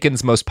 of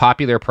Bacon's most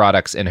popular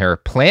products in her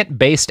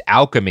plant-based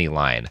alchemy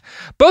line.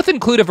 Both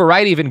include a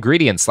variety of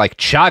ingredients like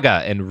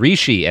chaga and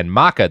reishi and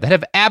maca that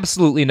have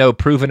absolutely no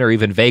proven or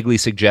even vaguely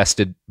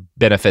suggested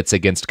benefits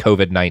against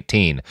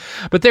COVID-19.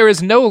 But there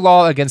is no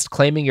law against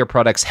claiming your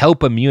products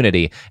help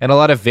immunity, and a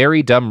lot of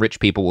very dumb rich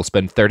people will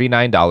spend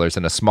 $39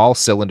 on a small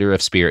cylinder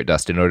of spirit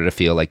dust in order to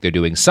feel like they're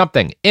doing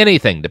something,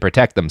 anything to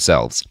protect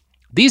themselves.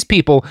 These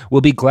people will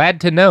be glad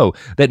to know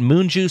that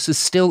Moon Juice is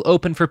still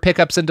open for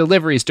pickups and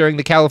deliveries during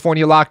the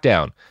California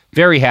lockdown.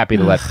 Very happy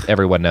to let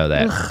everyone know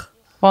that.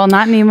 Well,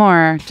 not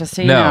anymore, just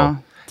so you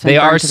know. It's been they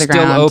are burnt to the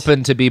still ground.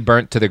 open to be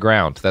burnt to the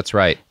ground. That's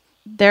right.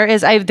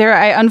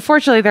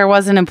 Unfortunately, there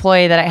was an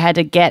employee that I had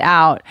to get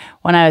out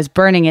when I was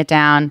burning it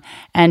down,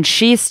 and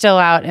she's still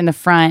out in the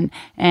front,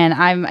 and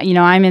I'm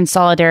in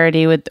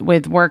solidarity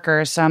with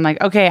workers. So I'm like,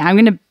 okay, I'm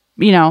going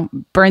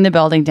to, burn the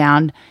building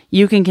down.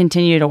 You can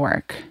continue to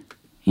work.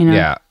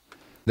 Yeah,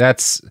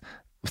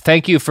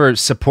 thank you for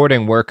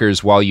supporting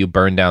workers while you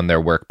burn down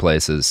their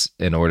workplaces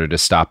in order to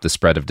stop the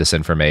spread of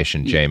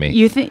disinformation, Jamie.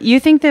 You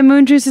think that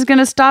Moon Juice is going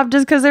to stop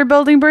just because their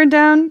building burned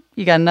down?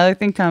 You got another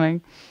thing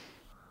coming.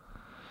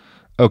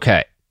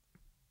 Okay.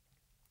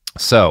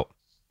 So,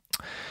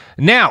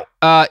 now,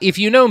 if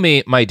you know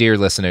me, my dear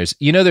listeners,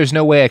 you know there's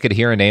no way I could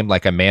hear a name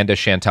like Amanda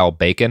Chantal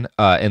Bacon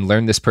and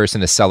learn this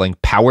person is selling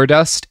power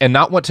dust and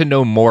not want to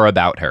know more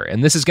about her.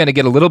 And this is going to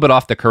get a little bit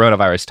off the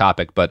coronavirus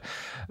topic, but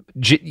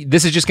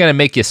this is just going to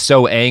make you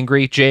so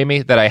angry,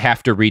 Jamie, that I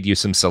have to read you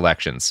some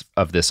selections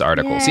of this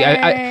article. Yay. See,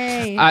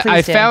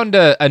 I found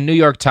a New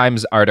York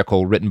Times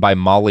article written by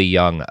Molly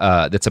Young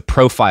that's a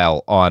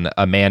profile on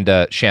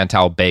Amanda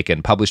Chantal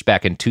Bacon, published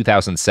back in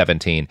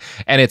 2017,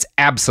 and it's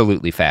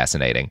absolutely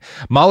fascinating.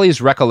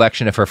 Molly's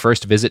recollection of her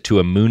first visit to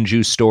a Moon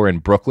Juice store in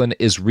Brooklyn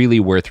is really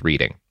worth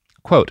reading.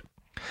 Quote,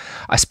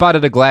 I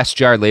spotted a glass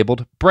jar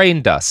labeled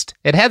brain dust.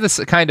 It had this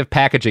kind of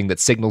packaging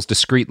that signals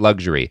discreet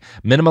luxury.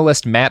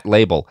 Minimalist matte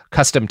label,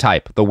 custom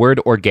type, the word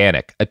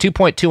organic. A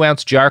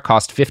 2.2-ounce jar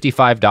cost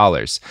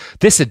 $55.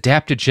 This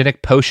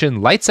adaptogenic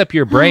potion lights up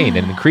your brain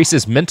and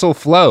increases mental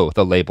flow,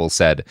 the label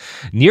said.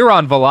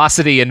 Neuron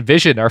velocity and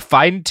vision are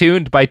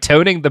fine-tuned by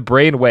toning the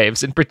brain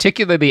waves, in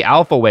particular the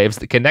alpha waves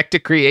that connect to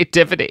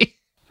creativity.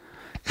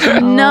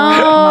 No.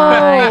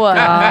 Oh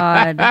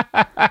my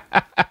God.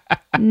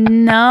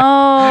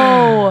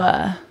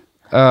 No.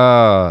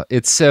 Oh,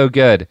 it's so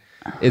good.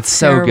 It's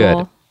so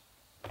Terrible. good.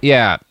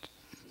 Yeah.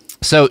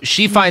 So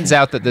she finds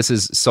out that this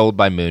is sold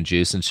by Moon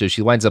Juice, and so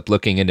she winds up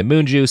looking into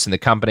Moon Juice, and the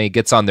company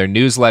gets on their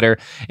newsletter,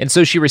 and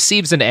so she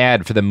receives an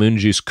ad for the Moon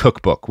Juice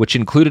cookbook, which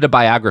included a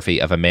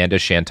biography of Amanda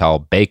Chantal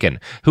Bacon,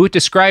 who it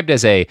described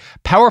as a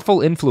powerful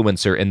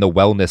influencer in the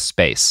wellness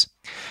space.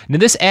 Now,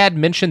 this ad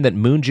mentioned that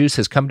Moon Juice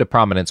has come to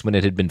prominence when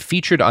it had been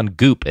featured on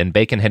Goop, and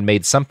Bacon had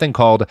made something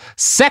called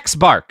Sex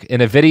Bark in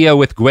a video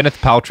with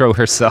Gwyneth Paltrow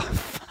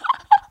herself.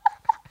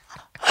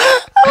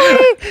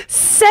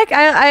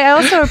 I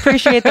also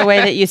appreciate the way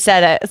that you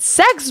said it.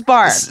 Sex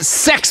bark.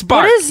 Sex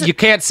bark. You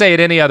can't say it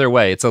any other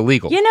way. It's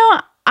illegal. You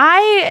know,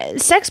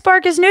 sex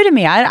bark is new to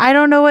me. I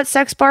don't know what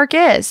sex bark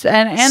is,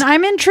 and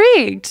I'm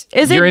intrigued.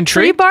 Is You're it intrigued?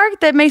 tree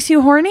bark that makes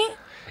you horny?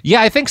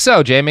 Yeah, I think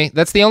so, Jamie.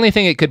 That's the only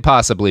thing it could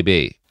possibly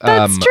be.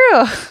 That's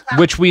true.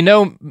 Which we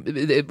know,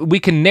 we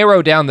can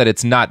narrow down that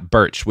it's not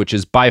birch, which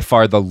is by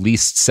far the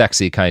least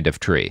sexy kind of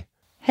tree.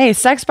 Hey,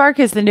 sex bark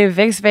is the new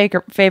Vicks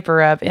vapor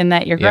rub in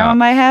that your grandma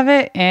might have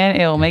it and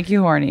it'll make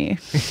you horny.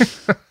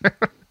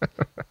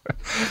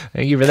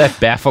 Thank you for that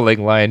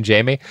baffling line,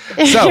 Jamie.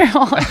 So, You're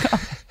welcome.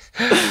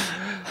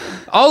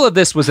 all of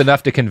this was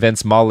enough to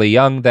convince Molly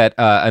Young that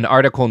an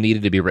article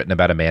needed to be written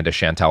about Amanda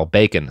Chantal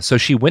Bacon. So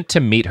she went to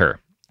meet her.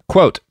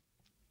 Quote,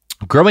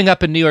 growing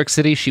up in New York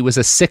City, she was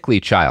a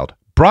sickly child.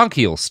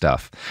 Bronchial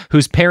stuff,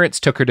 whose parents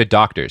took her to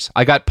doctors.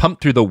 I got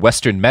pumped through the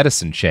Western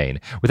medicine chain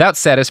without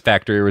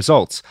satisfactory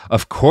results.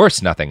 Of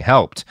course, nothing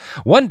helped.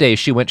 One day,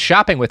 she went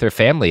shopping with her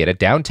family at a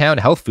downtown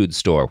health food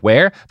store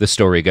where, the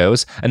story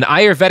goes, an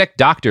Ayurvedic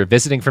doctor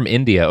visiting from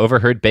India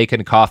overheard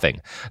Bacon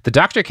coughing. The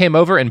doctor came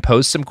over and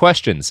posed some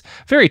questions,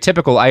 very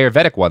typical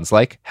Ayurvedic ones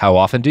like, how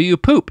often do you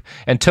poop?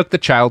 And took the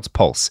child's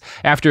pulse.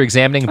 After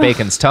examining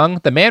Bacon's tongue,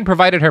 the man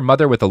provided her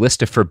mother with a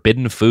list of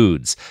forbidden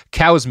foods,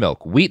 cow's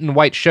milk, wheat and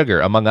white sugar,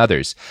 among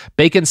others.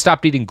 Bacon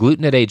stopped eating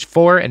gluten at age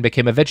 4 and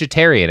became a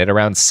vegetarian at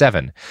around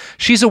 7.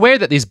 She's aware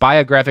that these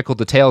biographical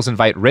details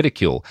invite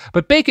ridicule,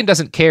 but Bacon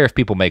doesn't care if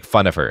people make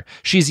fun of her.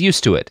 She's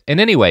used to it. And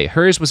anyway,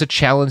 hers was a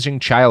challenging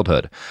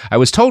childhood. I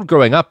was told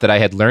growing up that I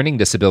had learning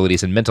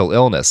disabilities and mental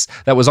illness.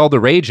 That was all the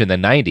rage in the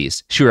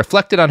 90s. She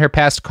reflected on her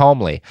past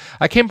calmly.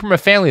 I came from a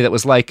family that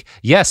was like,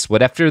 yes,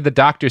 whatever the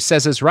doctor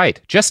says is right.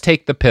 Just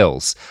take the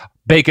pills.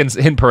 Bacon's,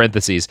 in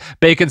parentheses,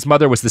 Bacon's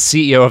mother was the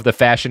CEO of the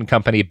fashion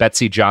company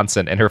Betsy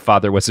Johnson, and her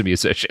father was a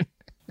musician.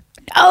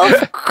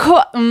 Of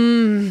course.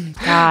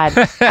 God,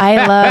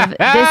 I love,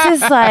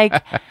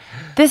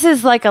 this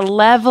is like a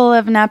level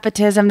of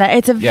nepotism that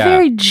it's a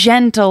very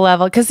gentle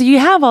level, because you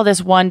have all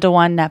this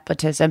one-to-one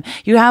nepotism.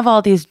 You have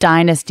all these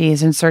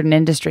dynasties in certain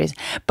industries.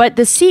 But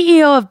the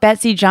CEO of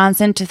Betsy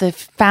Johnson to the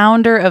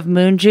founder of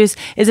Moon Juice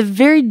is a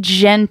very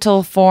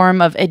gentle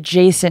form of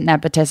adjacent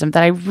nepotism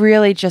that I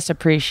really just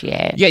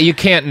appreciate. Yeah, you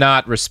can't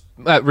not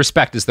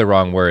respect is the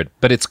wrong word,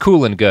 but it's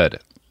cool and good.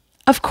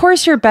 Of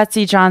course, your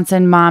Betsy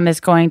Johnson mom is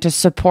going to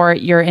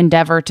support your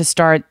endeavor to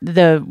start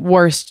the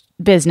worst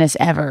business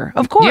ever.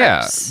 Of course.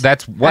 Yeah,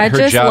 that's what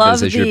her job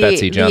is as your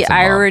Betsy Johnson the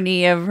mom.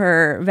 irony of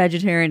her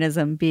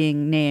vegetarianism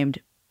being named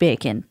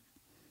Bacon.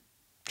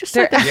 Just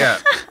like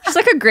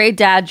a great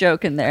dad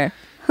joke in there.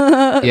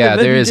 Yeah,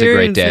 there is a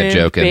great dad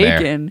joke in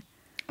Bacon.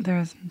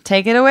 there.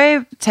 Take it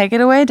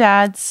away,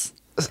 dads.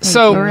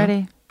 So,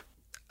 already.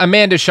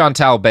 Amanda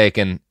Chantal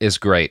Bacon is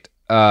great.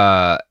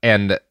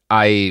 And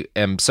I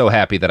am so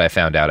happy that I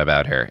found out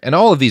about her. And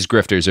all of these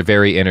grifters are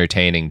very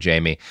entertaining,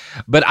 Jamie.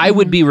 But I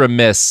would be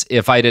remiss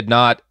if I did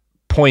not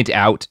point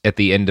out at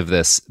the end of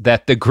this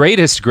that the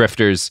greatest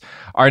grifters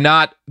are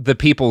not the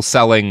people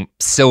selling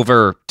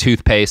silver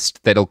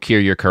toothpaste that'll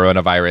cure your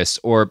coronavirus,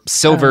 or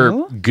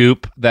silver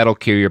goop that'll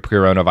cure your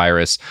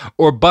coronavirus,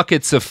 or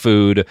buckets of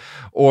food,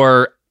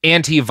 or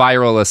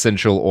antiviral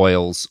essential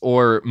oils,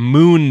 or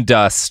moon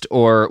dust,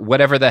 or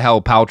whatever the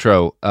hell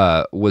Paltrow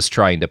was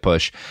trying to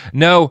push.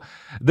 No,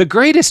 the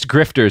greatest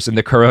grifters in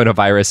the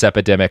coronavirus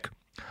epidemic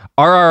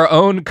are our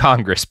own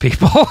Congress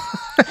people. Ooh,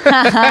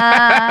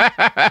 I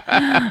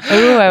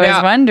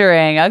was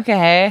wondering.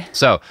 Okay.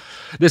 So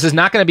this is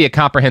not going to be a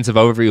comprehensive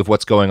overview of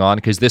what's going on,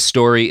 because this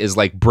story is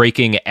like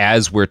breaking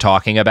as we're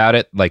talking about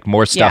it. Like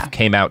more stuff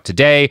came out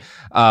today.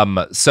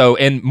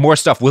 And more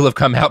stuff will have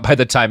come out by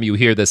the time you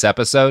hear this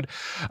episode.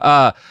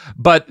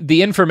 But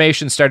the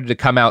information started to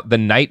come out the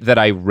night that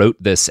I wrote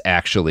this,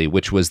 actually,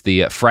 which was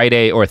the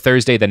Friday or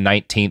Thursday, the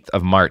 19th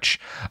of March,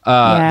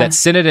 that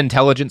Senate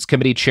Intelligence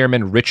Committee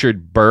Chairman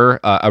Richard Burr,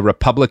 a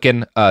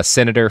Republican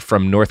senator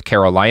from North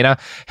Carolina,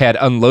 had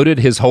unloaded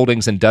his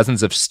holdings in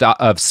dozens of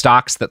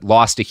stocks that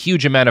lost a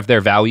huge amount of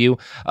their value.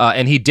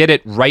 And he did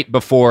it right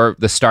before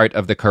the start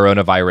of the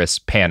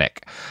coronavirus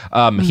panic.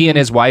 He and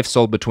his wife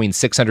sold between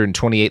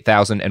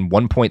 $628,000 and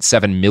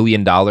 $1.7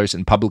 million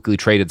in publicly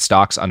traded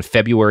stocks on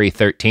February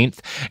 13th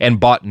and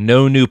bought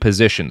no new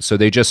positions. So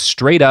they just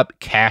straight up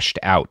cashed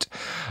out.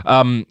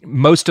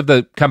 Most of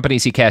the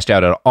companies he cashed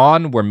out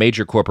on were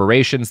major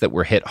corporations that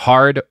were hit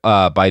hard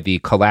by the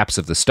collapse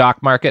of the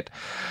stock market.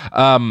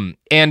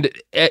 And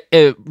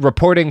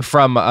reporting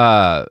from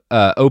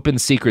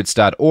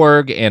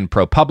OpenSecrets.org and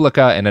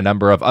ProPublica and a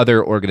number of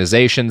other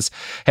organizations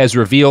has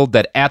revealed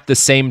that at the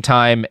same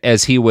time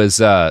as he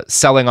was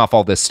selling off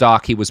all this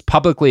stock, he was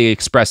publicly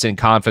expressing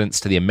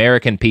confidence to the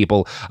American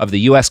people of the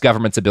U.S.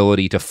 government's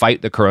ability to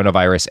fight the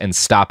coronavirus and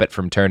stop it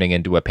from turning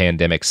into a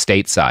pandemic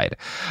stateside.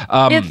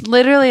 It's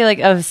literally like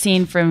a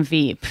scene from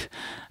Veep.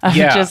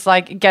 Just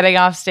like getting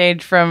off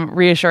stage from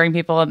reassuring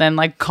people and then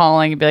like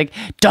calling and be like,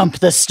 dump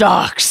the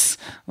stocks.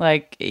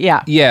 Like,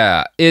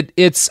 yeah.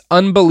 It's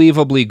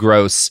unbelievably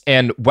gross.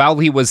 And while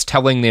he was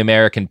telling the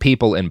American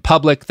people in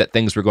public that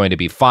things were going to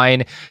be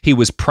fine, he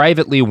was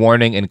privately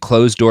warning in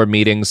closed-door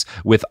meetings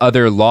with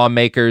other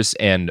lawmakers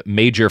and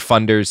major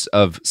funders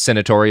of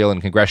senatorial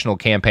and congressional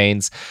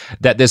campaigns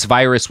that this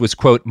virus was,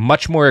 quote,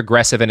 much more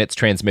aggressive in its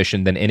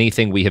transmission than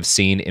anything we have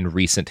seen in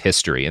recent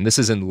history. And this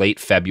is in late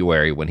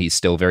February when he's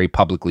still very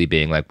publicly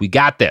being like, we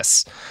got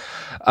this.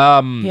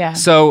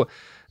 So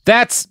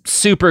that's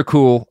super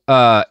cool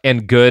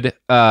and good.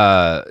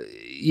 For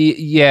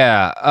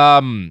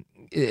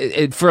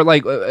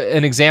like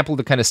an example of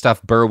the kind of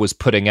stuff Burr was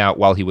putting out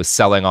while he was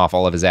selling off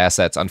all of his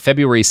assets, on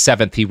February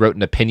 7th, he wrote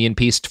an opinion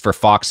piece for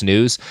Fox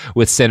News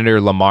with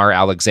Senator Lamar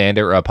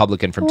Alexander, a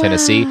Republican from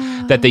Tennessee,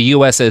 that the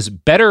U.S. is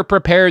better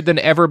prepared than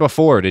ever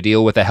before to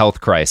deal with a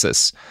health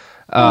crisis.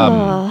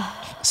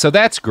 So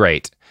that's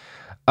great.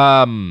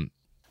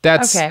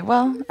 That's okay.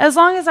 Well, as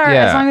long as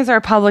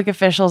our public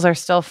officials are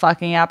still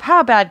fucking up,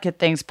 how bad could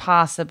things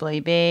possibly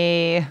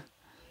be?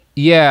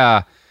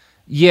 Yeah.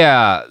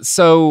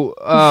 So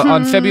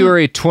on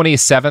February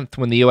 27th,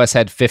 when the U.S.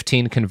 had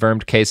 15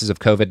 confirmed cases of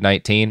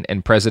COVID-19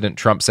 and President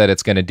Trump said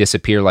it's going to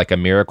disappear like a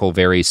miracle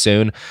very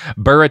soon,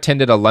 Burr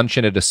attended a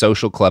luncheon at a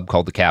social club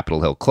called the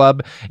Capitol Hill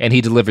Club, and he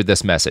delivered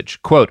this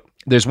message, quote,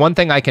 "There's one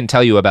thing I can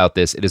tell you about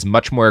this. It is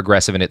much more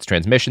aggressive in its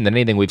transmission than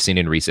anything we've seen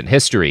in recent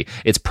history.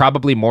 It's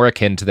probably more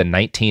akin to the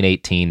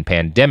 1918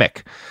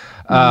 pandemic."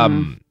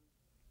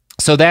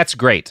 So that's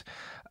great.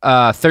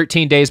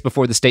 13 days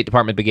before the State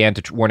Department began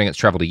warning its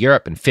travel to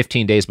Europe, and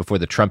 15 days before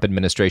the Trump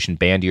administration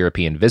banned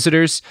European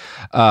visitors,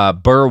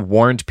 Burr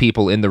warned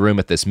people in the room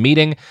at this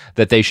meeting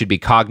that they should be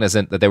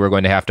cognizant that they were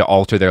going to have to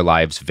alter their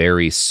lives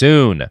very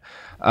soon.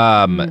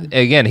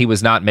 Again, he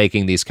was not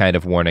making these kind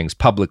of warnings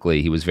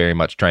publicly. He was very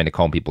much trying to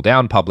calm people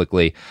down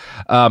publicly.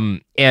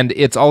 And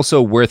it's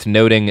also worth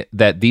noting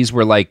that these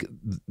were like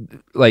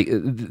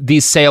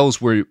these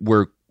sales were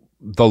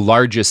the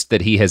largest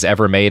that he has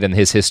ever made in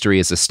his history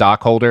as a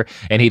stockholder,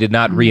 and he did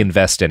not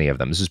reinvest any of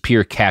them. This was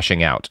pure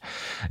cashing out.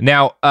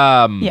 Now,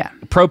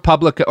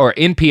 ProPublica or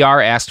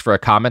NPR asked for a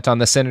comment on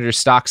the senator's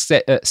stock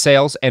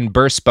sales, and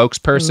Burr's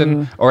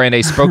spokesperson and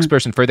a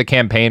spokesperson for the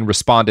campaign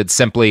responded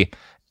simply,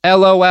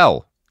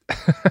 "LOL."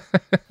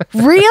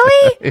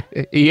 Really?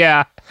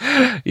 Yeah.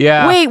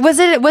 Wait, was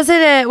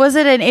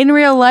it an in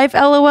real life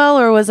LOL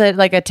or was it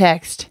like a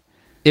text?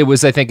 It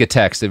was, I think, a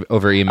text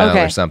over email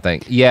or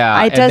something.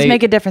 Yeah. It does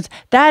make a difference.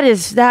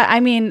 I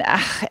mean,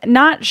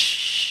 not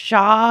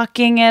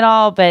shocking at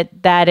all, but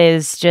that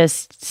is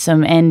just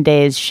some end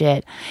days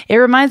shit. It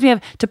reminds me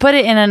of, to put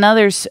it in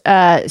another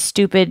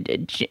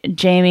stupid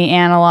Jamie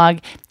analog,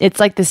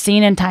 it's like the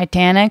scene in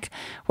Titanic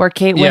where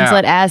Kate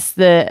Winslet asks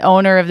the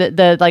owner of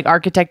the like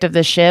architect of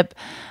the ship,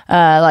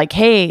 like,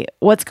 hey,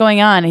 what's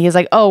going on? And he's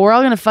like, oh, we're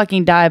all going to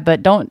fucking die,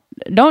 but don't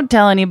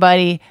tell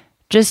anybody.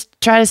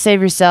 Just try to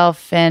save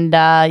yourself, and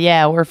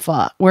we're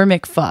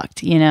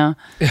McFucked, you know?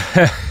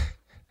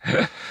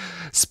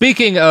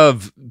 Speaking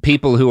of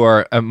people who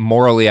are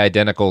morally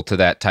identical to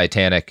that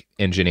Titanic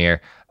engineer,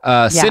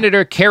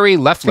 Senator Carrie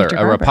Loeffler,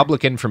 a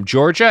Republican from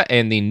Georgia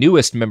and the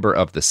newest member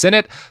of the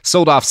Senate,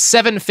 sold off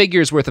 7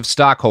 figures worth of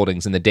stock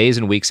holdings in the days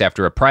and weeks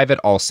after a private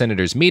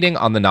all-senators meeting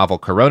on the novel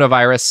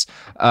coronavirus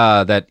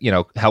that,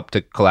 helped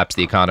to collapse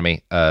the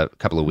economy a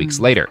couple of weeks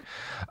later.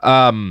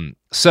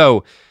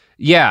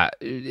 Yeah,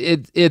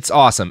 it's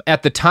awesome.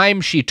 At the time,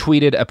 she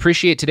tweeted,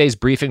 "Appreciate today's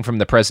briefing from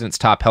the president's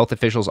top health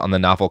officials on the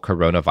novel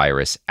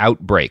coronavirus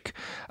outbreak."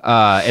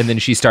 And then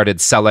she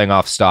started selling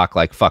off stock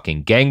like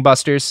fucking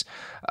gangbusters.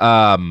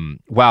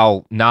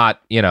 while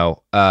not,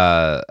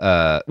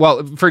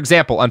 well, for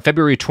example, on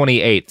February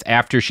 28th,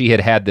 after she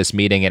had this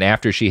meeting and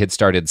after she had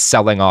started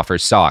selling off her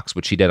stocks,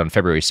 which she did on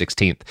February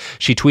 16th,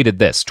 she tweeted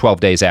this 12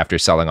 days after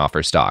selling off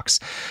her stocks.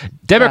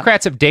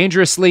 Democrats have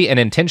dangerously and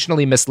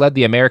intentionally misled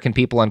the American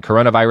people on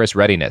coronavirus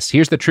readiness.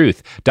 Here's the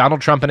truth.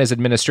 Donald Trump and his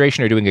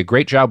administration are doing a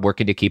great job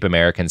working to keep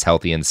Americans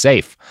healthy and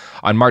safe.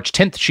 On March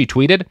 10th, she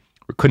tweeted,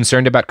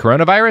 concerned about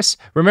coronavirus?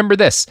 Remember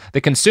this,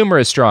 the consumer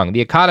is strong,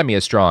 the economy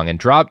is strong, and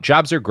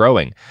jobs are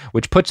growing,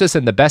 which puts us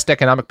in the best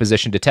economic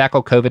position to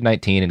tackle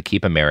COVID-19 and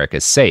keep America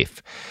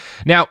safe.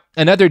 Now,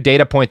 another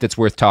data point that's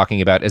worth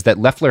talking about is that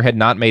Loeffler had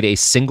not made a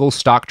single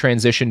stock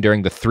transition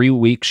during the 3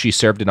 weeks she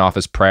served in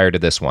office prior to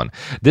this one.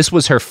 This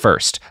was her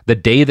first. The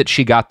day that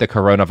she got the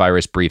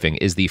coronavirus briefing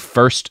is the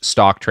first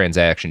stock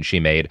transaction she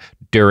made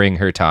during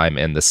her time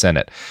in the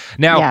Senate.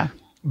 Now,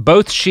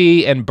 both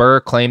she and Burr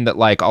claim that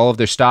all of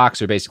their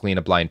stocks are basically in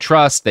a blind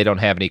trust. They don't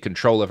have any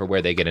control over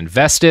where they get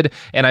invested.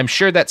 And I'm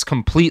sure that's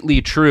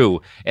completely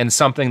true and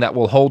something that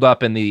will hold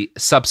up in the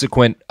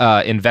subsequent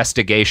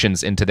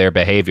investigations into their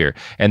behavior.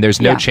 And there's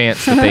no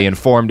chance that they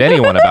informed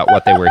anyone about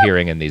what they were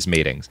hearing in these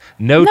meetings.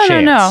 No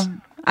chance. No.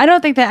 I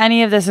don't think that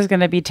any of this is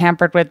going to be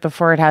tampered with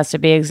before it has to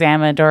be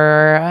examined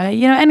or,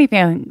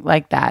 anything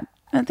like that.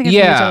 I think it's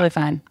gonna be totally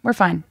fine. We're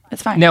fine.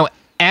 It's fine. Now,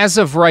 as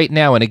of right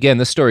now, and again,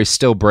 this story is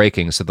still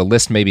breaking, so the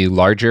list may be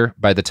larger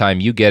by the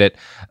time you get it,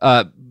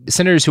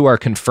 senators who are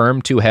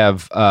confirmed to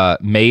have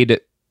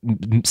made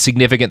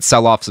significant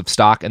sell-offs of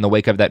stock in the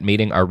wake of that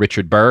meeting are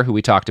Richard Burr, who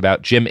we talked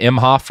about, Jim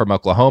Imhoff from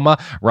Oklahoma,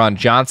 Ron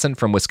Johnson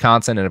from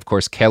Wisconsin, and of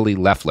course, Kelly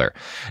Loeffler.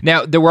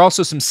 Now, there were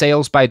also some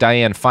sales by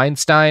Dianne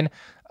Feinstein.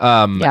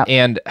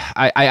 And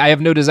I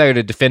have no desire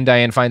to defend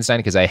Dianne Feinstein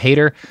because I hate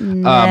her.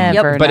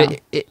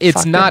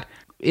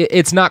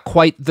 It's not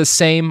quite the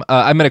same.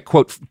 I'm going to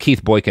quote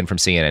Keith Boykin from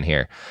CNN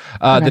here.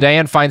 The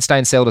Dianne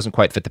Feinstein sale doesn't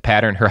quite fit the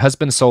pattern. Her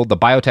husband sold the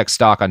biotech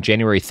stock on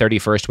January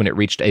 31st when it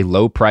reached a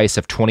low price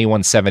of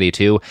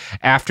 $21.72.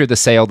 After the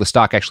sale, the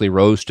stock actually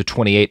rose to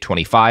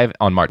 $28.25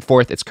 on March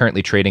 4th. It's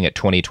currently trading at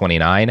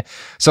 $20.29.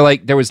 So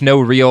there was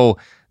no real...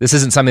 This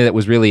isn't something that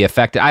was really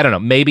affected. I don't know.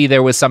 Maybe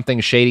there was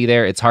something shady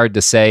there. It's hard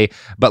to say.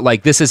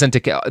 But this isn't...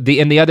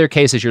 in the other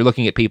cases, you're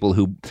looking at people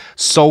who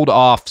sold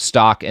off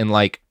stock in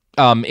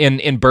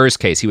in Burr's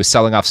case, he was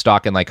selling off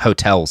stock in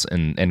hotels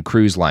and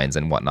cruise lines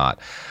and whatnot.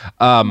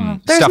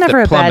 There's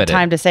never a bad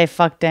time to say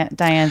fuck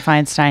Dianne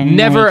Feinstein.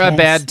 Never a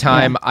bad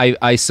time. Yeah.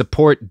 I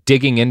support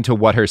digging into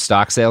what her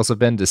stock sales have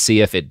been to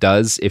see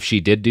if she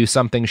did do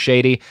something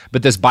shady.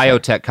 But this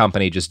biotech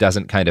company just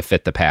doesn't kind of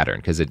fit the pattern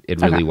because it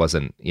really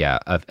wasn't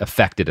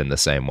affected in the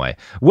same way.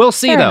 We'll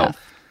see though.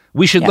 Enough.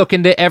 We should look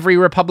into every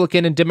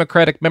Republican and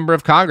Democratic member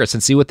of Congress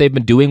and see what they've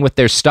been doing with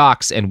their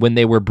stocks and when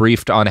they were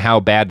briefed on how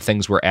bad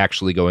things were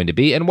actually going to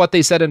be and what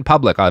they said in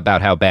public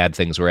about how bad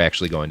things were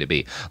actually going to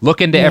be.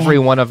 Look into every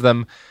one of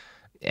them.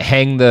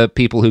 Hang the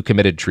people who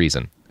committed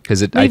treason.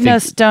 Because I think no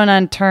stone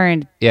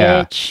unturned,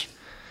 bitch.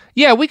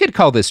 Yeah, we could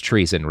call this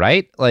treason,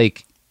 right?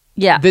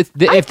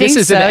 If this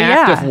is an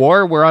act of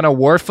war, we're on a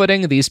war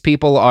footing. These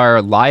people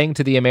are lying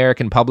to the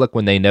American public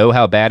when they know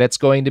how bad it's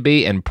going to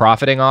be and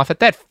profiting off it.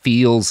 That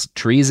feels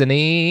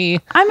treason-y.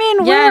 I mean,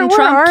 and we're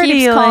Trump already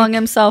keeps calling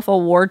himself a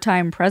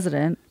wartime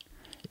president.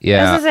 Yeah,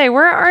 I was gonna say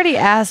we're already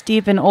ass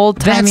deep in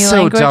old-timey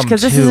language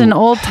because this is an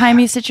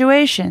old-timey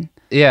situation.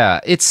 Yeah,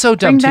 it's so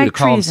dumb too to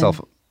call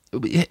himself.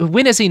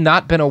 When has he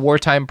not been a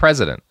wartime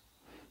president?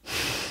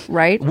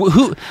 Right.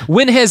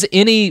 When has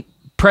any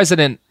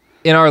president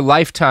in our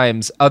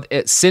lifetimes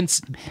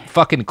since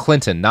fucking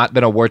Clinton not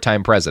been a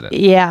wartime president?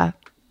 Yeah.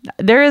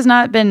 There has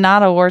not been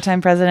not a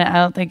wartime president, I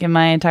don't think, in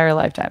my entire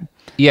lifetime.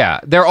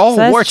 Yeah. They're all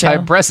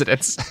wartime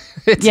presidents.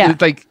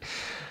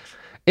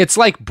 It's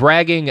like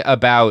bragging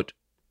about,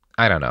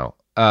 I don't know.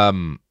 I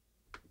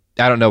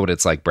don't know what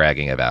it's like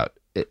bragging about.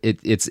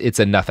 It's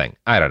a nothing.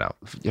 I don't know.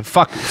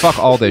 Fuck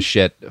all this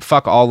shit.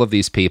 Fuck all of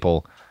these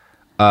people.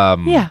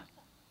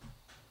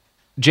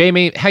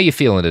 Jamie, how you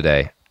feeling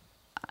today?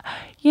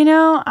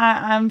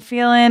 I'm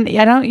feeling,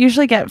 I don't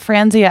usually get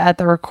franzia at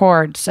the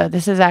record, so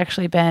this has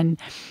been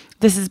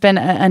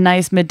a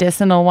nice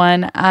medicinal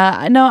one.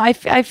 No,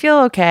 I feel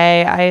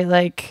okay.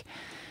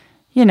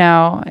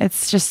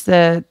 It's just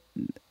the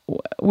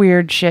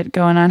weird shit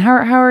going on.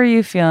 How are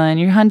you feeling?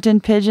 You hunting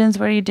pigeons?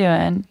 What are you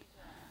doing?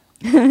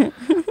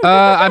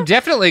 I'm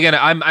definitely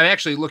I'm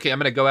actually looking. I'm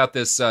gonna go out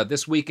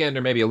this weekend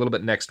or maybe a little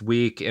bit next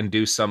week and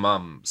do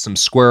some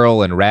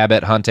squirrel and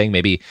rabbit hunting.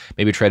 Maybe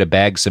try to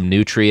bag some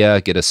nutria,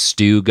 get a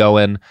stew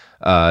going,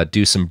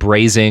 do some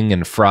braising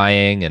and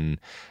frying, and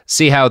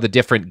see how the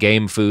different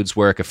game foods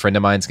work. A friend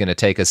of mine's gonna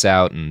take us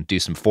out and do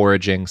some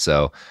foraging.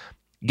 So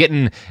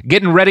getting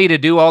ready to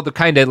do all the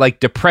kind of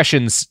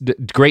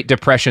Great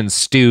Depression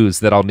stews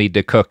that I'll need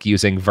to cook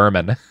using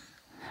vermin.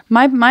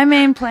 My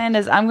main plan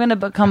is I'm going to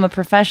become a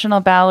professional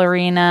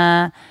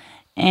ballerina,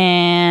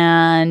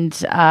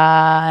 and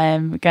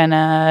I'm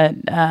gonna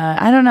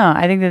I don't know.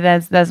 I think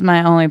that's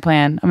my only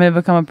plan. I'm going to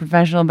become a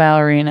professional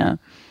ballerina,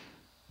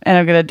 and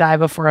I'm going to die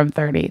before I'm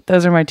 30.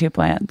 Those are my two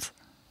plans.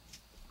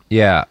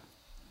 Yeah.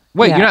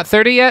 Wait, Yeah. you're not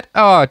 30 yet?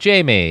 Oh,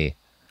 Jamie.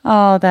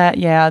 Oh,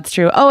 that's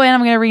true. Oh, and I'm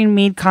going to read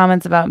mean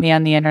comments about me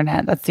on the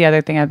internet. That's the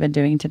other thing I've been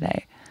doing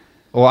today.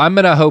 Well, I'm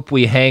going to hope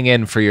we hang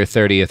in for your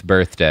 30th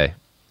birthday.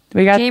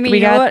 Jamie, we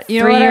got 3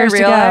 years I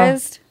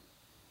realized?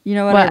 You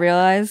know what I What?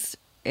 realized?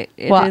 It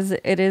What?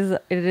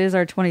 is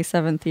our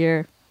 27th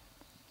year.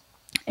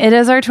 It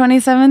is our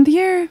 27th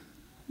year.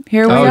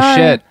 Here we are. Oh,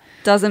 shit.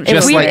 Doesn't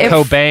Just feel like great.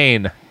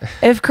 Cobain.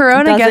 If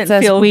Corona Doesn't gets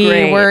us, feel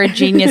great. we're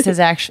geniuses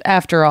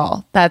after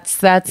all.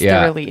 That's Yeah.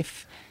 the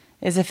relief.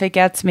 Is if it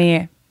gets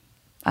me,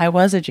 I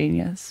was a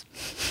genius.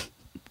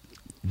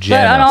 But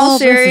Jenna. on all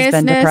This has been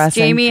seriousness,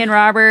 depressing. Jamie and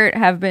Robert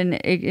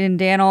and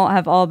Daniel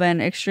have all been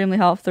extremely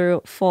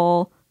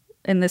helpful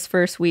in this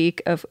first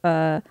week of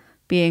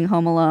being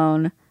home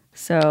alone.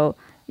 So,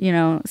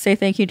 say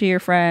thank you to your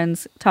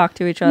friends, talk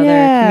to each other,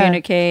 Yeah.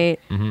 communicate,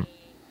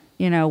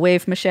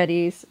 wave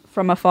machetes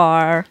from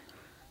afar.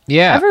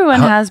 Yeah.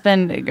 Everyone has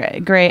been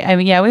great. I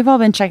mean, yeah, we've all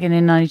been checking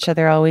in on each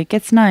other all week.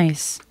 It's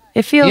nice.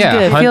 It feels Yeah,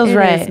 good. It feels It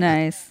right. is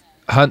nice.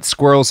 Hunt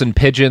squirrels and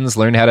pigeons,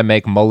 learn how to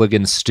make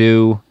mulligan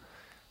stew.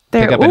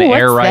 There- Pick up an Ooh,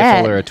 air what's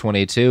rifle that? or a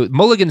 22.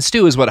 Mulligan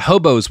stew is what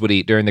hobos would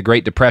eat during the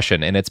Great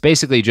Depression, and it's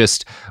basically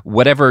just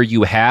whatever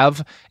you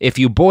have. If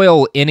you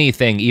boil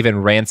anything,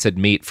 even rancid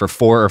meat, for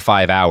 4 or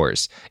 5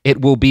 hours,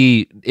 it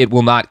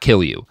will not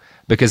kill you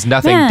because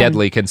nothing Man.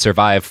 deadly can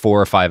survive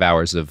 4 or 5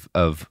 hours of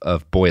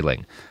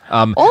boiling.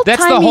 That's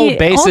the whole Old-timey-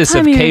 basis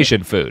of old-timey-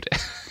 Cajun food.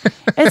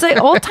 It's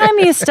like old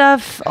timey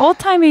stuff. Old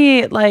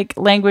timey like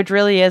language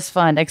really is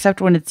fun,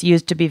 except when it's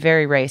used to be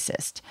very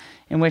racist.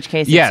 In which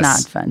case, Yes.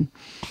 it's not fun.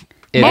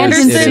 It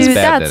Anderson is, it is Stew,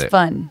 bad that's at it.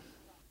 fun.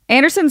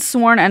 Anderson's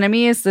sworn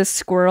enemy is this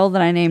squirrel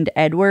that I named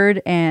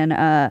Edward, and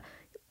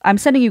I'm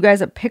sending you guys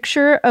a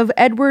picture of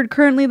Edward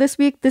currently this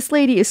week. This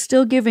lady is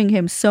still giving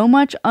him so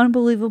much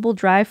unbelievable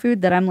dry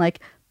food that I'm like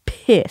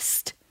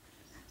pissed.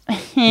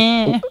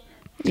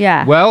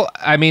 Yeah. Well,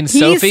 I mean, He's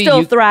Sophie, still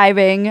you,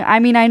 thriving. I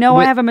mean, I know I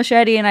With- have a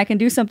machete and I can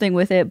do something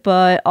with it,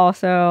 but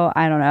also,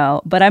 I don't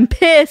know. But I'm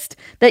pissed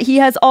that he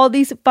has all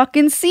these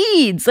fucking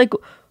seeds. Like,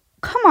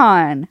 come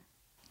on.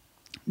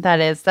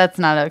 That's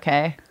not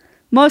okay.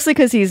 Mostly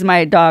because he's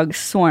my dog's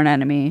sworn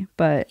enemy,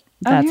 but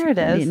that's here it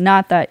is.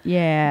 not that.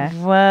 Yeah.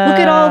 Whoa. Look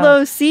at all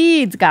those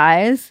seeds,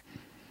 guys.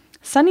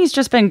 Sonny's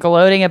just been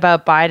gloating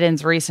about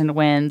Biden's recent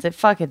wins. It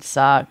fucking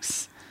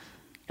sucks.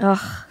 Ugh,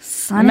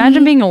 Sonny.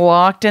 Imagine being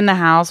locked in the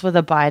house with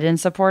a Biden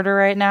supporter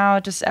right now.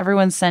 Just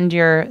everyone send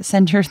your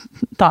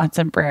thoughts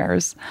and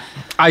prayers.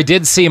 I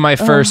did see my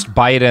first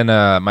Biden,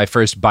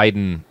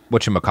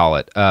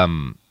 whatchamacallit?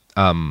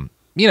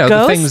 The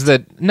Ghost? things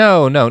that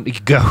no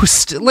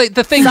ghost, like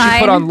the things you Sign?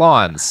 put on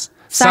lawns,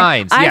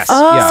 signs. Yes,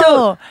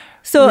 Oh,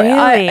 So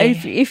really?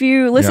 if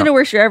you listen Yeah. to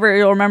Wish Forever,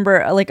 you'll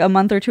remember like a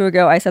month or two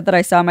ago, I said that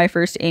I saw my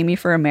first Amy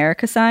for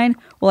America sign.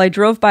 Well, I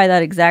drove by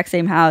that exact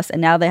same house,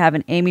 and now they have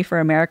an Amy for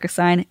America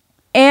sign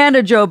and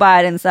a Joe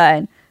Biden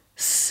sign.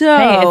 So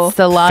Hey, it's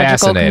the logical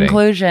Fascinating.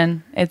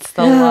 conclusion. It's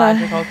the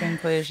logical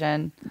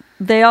conclusion.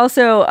 they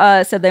also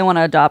said they want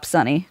to adopt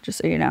Sonny, just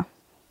so you know.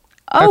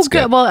 Oh, That's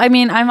good. good. Well, I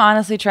mean, I'm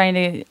honestly trying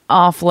to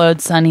offload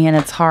Sonny, and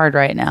it's hard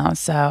right now.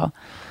 So,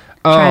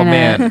 Oh trying to-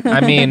 man,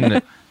 I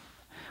mean,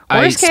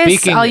 worst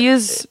case,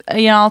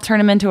 I'll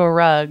turn him into a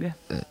rug.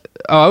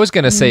 I was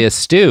gonna say a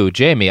stew,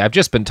 Jamie. I've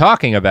just been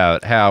talking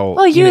about how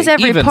Well, use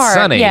every even part.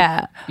 Sunny,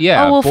 Yeah.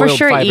 yeah. Oh, well, for boiled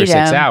sure 5 or eat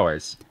 6 him.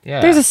 hours. Yeah,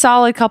 There's a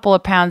solid couple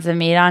of pounds of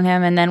meat on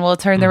him, and then we'll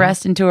turn the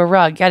rest into a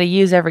rug. Got to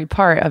use every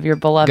part of your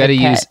beloved got to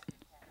pet. use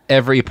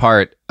every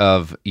part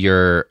of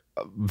your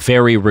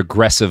very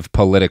regressive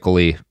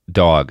politically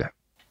dog.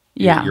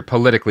 Yeah. Your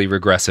politically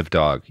regressive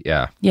dog.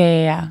 Yeah.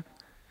 Yeah.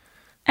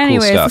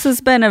 Anyways, stuff. this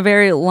has been a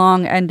very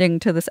long ending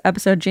to this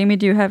episode. Jamie,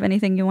 do you have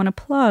anything you want to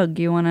plug?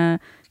 You want to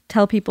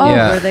tell people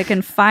Yeah. where they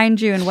can find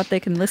you and what they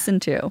can listen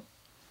to?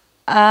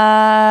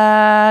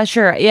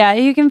 Sure. Yeah,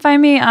 you can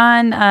find me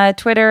on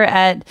Twitter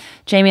at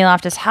Jamie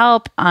Loftus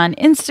Help, on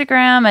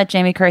Instagram at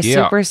Jamie Curry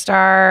Yeah.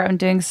 Superstar. I'm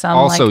doing some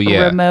Also,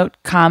 yeah. remote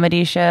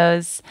comedy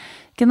shows.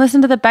 You can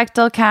listen to the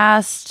Bechdel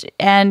cast,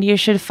 and you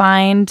should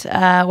find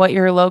what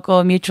your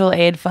local mutual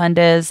aid fund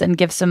is and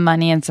give some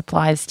money and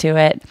supplies to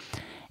it.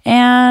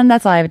 And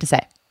that's all I have to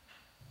say.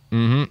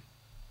 Mm-hmm.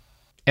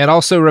 And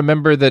also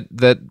remember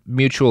that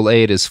mutual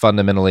aid is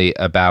fundamentally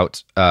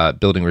about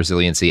building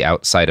resiliency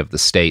outside of the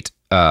state,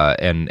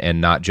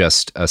 and not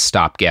just a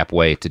stopgap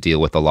way to deal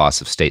with the loss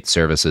of state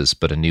services,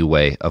 but a new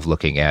way of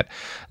looking at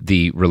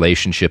the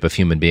relationship of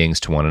human beings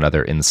to one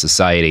another in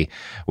society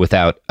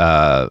without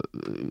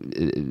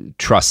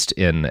trust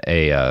in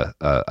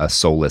a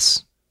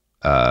soulless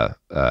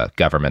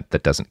government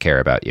that doesn't care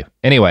about you.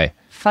 Anyway,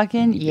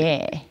 Fucking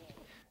yeah.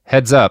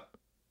 heads up.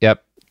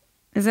 Yep.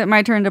 Is it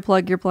my turn to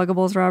plug your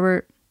pluggables,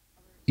 Robert?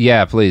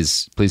 Yeah,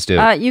 please do.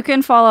 You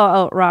can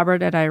follow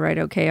Robert at I Write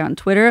Okay on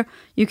Twitter.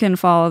 You can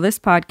follow this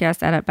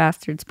podcast at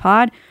Bastards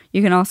Pod.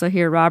 You can also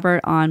hear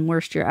Robert on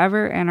Worst Year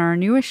Ever and our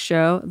newest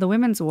show, The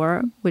Women's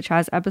War, which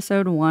has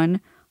episode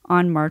 1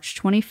 on March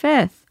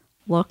 25th.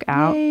 Look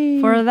out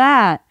for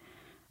that.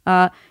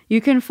 You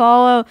can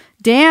follow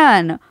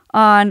Dan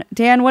on...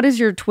 Dan, what is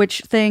your Twitch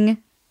thing?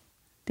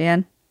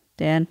 Dan?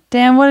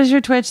 Dan, what is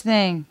your Twitch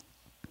thing?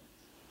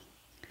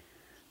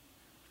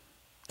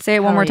 Say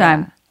it one more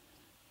time.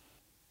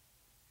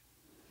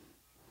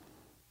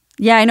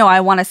 Yeah, I know.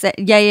 I want to say.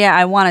 Yeah.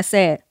 I want to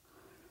say it.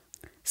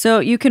 So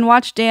you can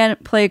watch Dan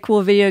play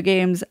cool video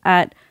games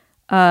at.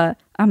 I'm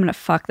gonna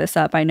fuck this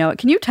up. I know it.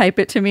 Can you type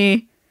it to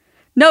me?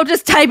 No,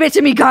 just type it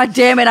to me. God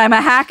damn it! I'm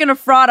a hack and a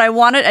fraud. I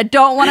want it. I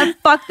don't want to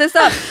fuck this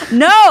up.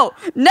 No.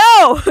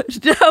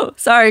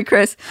 Sorry,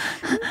 Chris.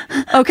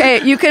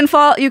 Okay, you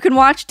can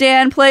watch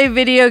Dan play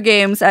video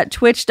games at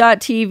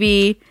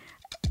twitch.tv/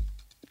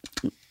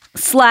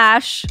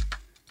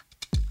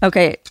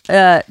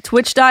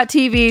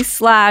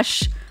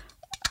 twitch.tv/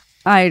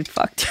 I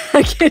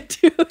can't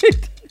do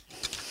it.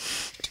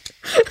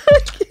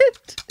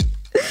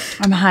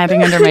 I'm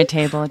hiding under my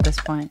table at this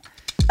point.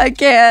 I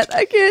can't do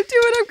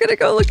it. I'm gonna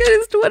go look at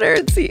his Twitter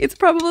and see. It's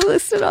probably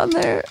listed on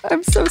there.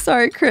 I'm so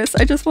sorry, Chris.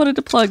 I just wanted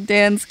to plug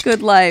Dan's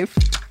Good Life.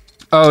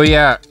 Oh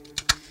yeah.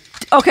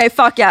 Okay,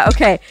 fuck yeah.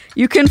 Okay,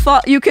 you can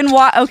watch.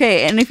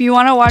 Okay, and if you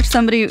want to watch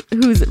somebody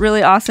who's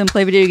really awesome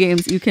play video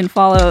games, you can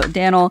follow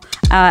Daniel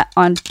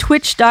on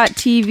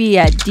twitch.tv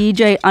at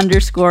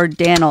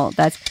DJ_Daniel.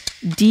 That's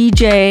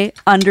DJ_DANL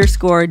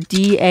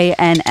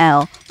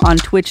on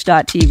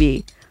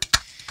twitch.tv.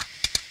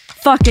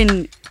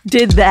 Fucking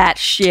did that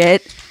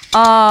shit.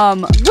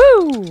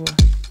 Woo.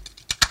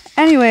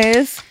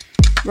 Anyways,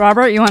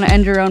 Robert, you want to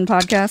end your own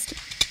podcast?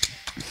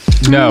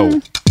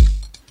 No.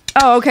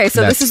 Oh, okay.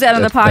 So this is the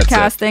end of the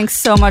podcast. Thanks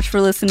so much for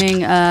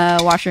listening.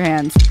 Wash your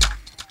hands.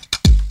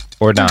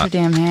 Or not. Wash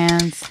your damn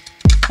hands.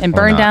 And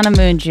burn down a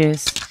moon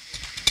juice.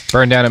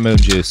 Burn down a moon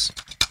juice.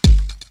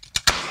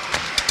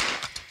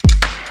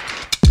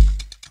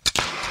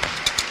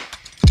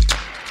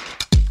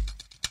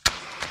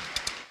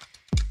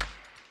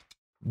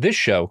 This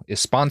show is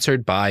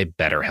sponsored by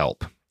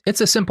BetterHelp.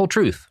 It's a simple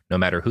truth. No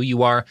matter who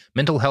you are,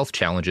 mental health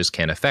challenges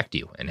can affect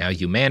you, and how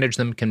you manage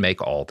them can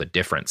make all the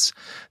difference.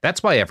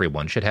 That's why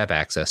everyone should have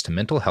access to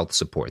mental health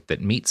support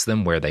that meets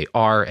them where they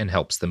are and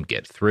helps them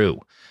get through.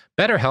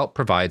 BetterHelp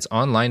provides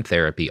online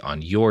therapy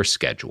on your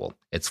schedule.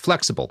 It's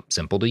flexible,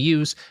 simple to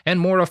use, and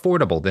more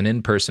affordable than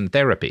in-person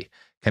therapy.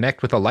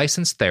 Connect with a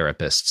licensed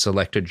therapist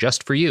selected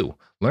just for you.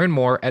 Learn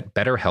more at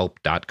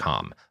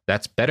BetterHelp.com.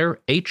 That's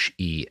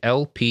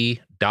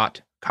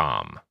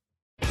BetterHelp.com.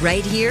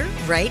 Right here,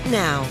 right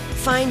now.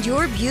 Find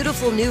your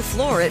beautiful new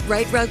floor at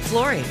Right Rug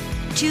Flooring.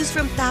 Choose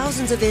from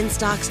thousands of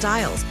in-stock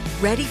styles,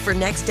 ready for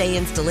next day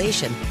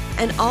installation,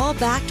 and all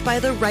backed by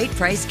the right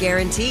price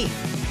guarantee.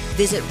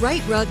 Visit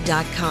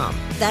rightrug.com.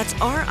 That's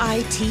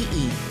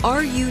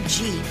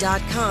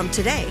RITERUG.com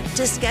today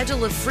to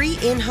schedule a free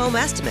in-home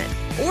estimate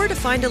or to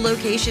find a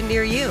location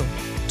near you.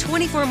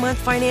 24-month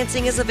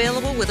financing is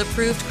available with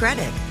approved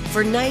credit.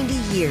 For 90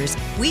 years,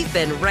 we've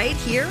been right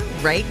here,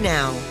 right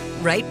now.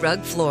 Right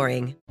Rug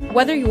Flooring.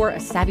 Whether you're a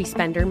savvy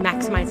spender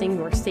maximizing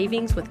your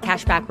savings with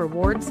cashback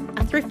rewards,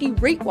 a thrifty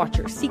rate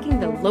watcher seeking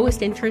the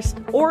lowest interest,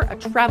 or a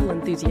travel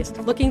enthusiast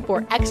looking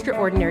for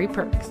extraordinary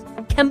perks,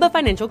 Kemba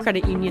Financial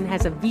Credit Union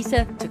has a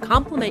visa to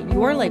complement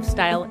your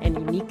lifestyle and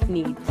unique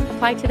needs.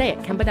 Apply today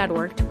at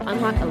Kemba.org to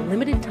unlock a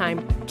limited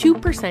time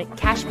 2%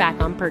 cash back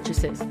on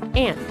purchases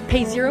and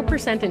pay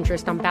 0%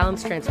 interest on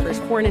balance transfers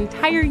for an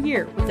entire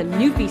year with a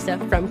new visa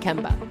from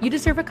Kemba. You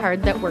deserve a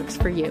card that works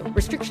for you.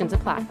 Restrictions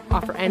apply.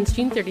 Offer ends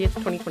June 30th,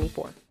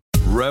 2024.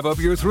 Rev up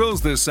your thrills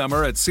this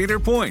summer at Cedar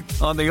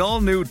Point on the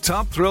all-new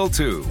Top Thrill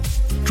 2.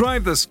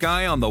 Drive the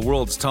sky on the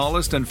world's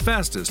tallest and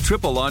fastest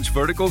triple-launch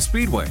vertical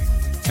speedway.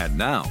 And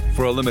now,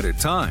 for a limited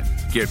time,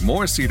 get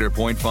more Cedar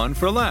Point fun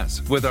for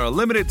less with our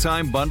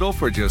limited-time bundle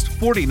for just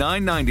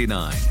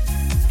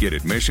 $49.99. Get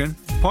admission,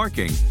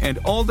 parking, and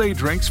all-day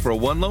drinks for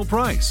one low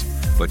price.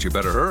 But you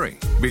better hurry,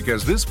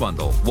 because this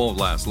bundle won't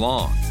last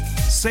long.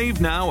 Save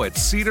now at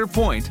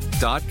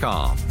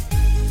cedarpoint.com.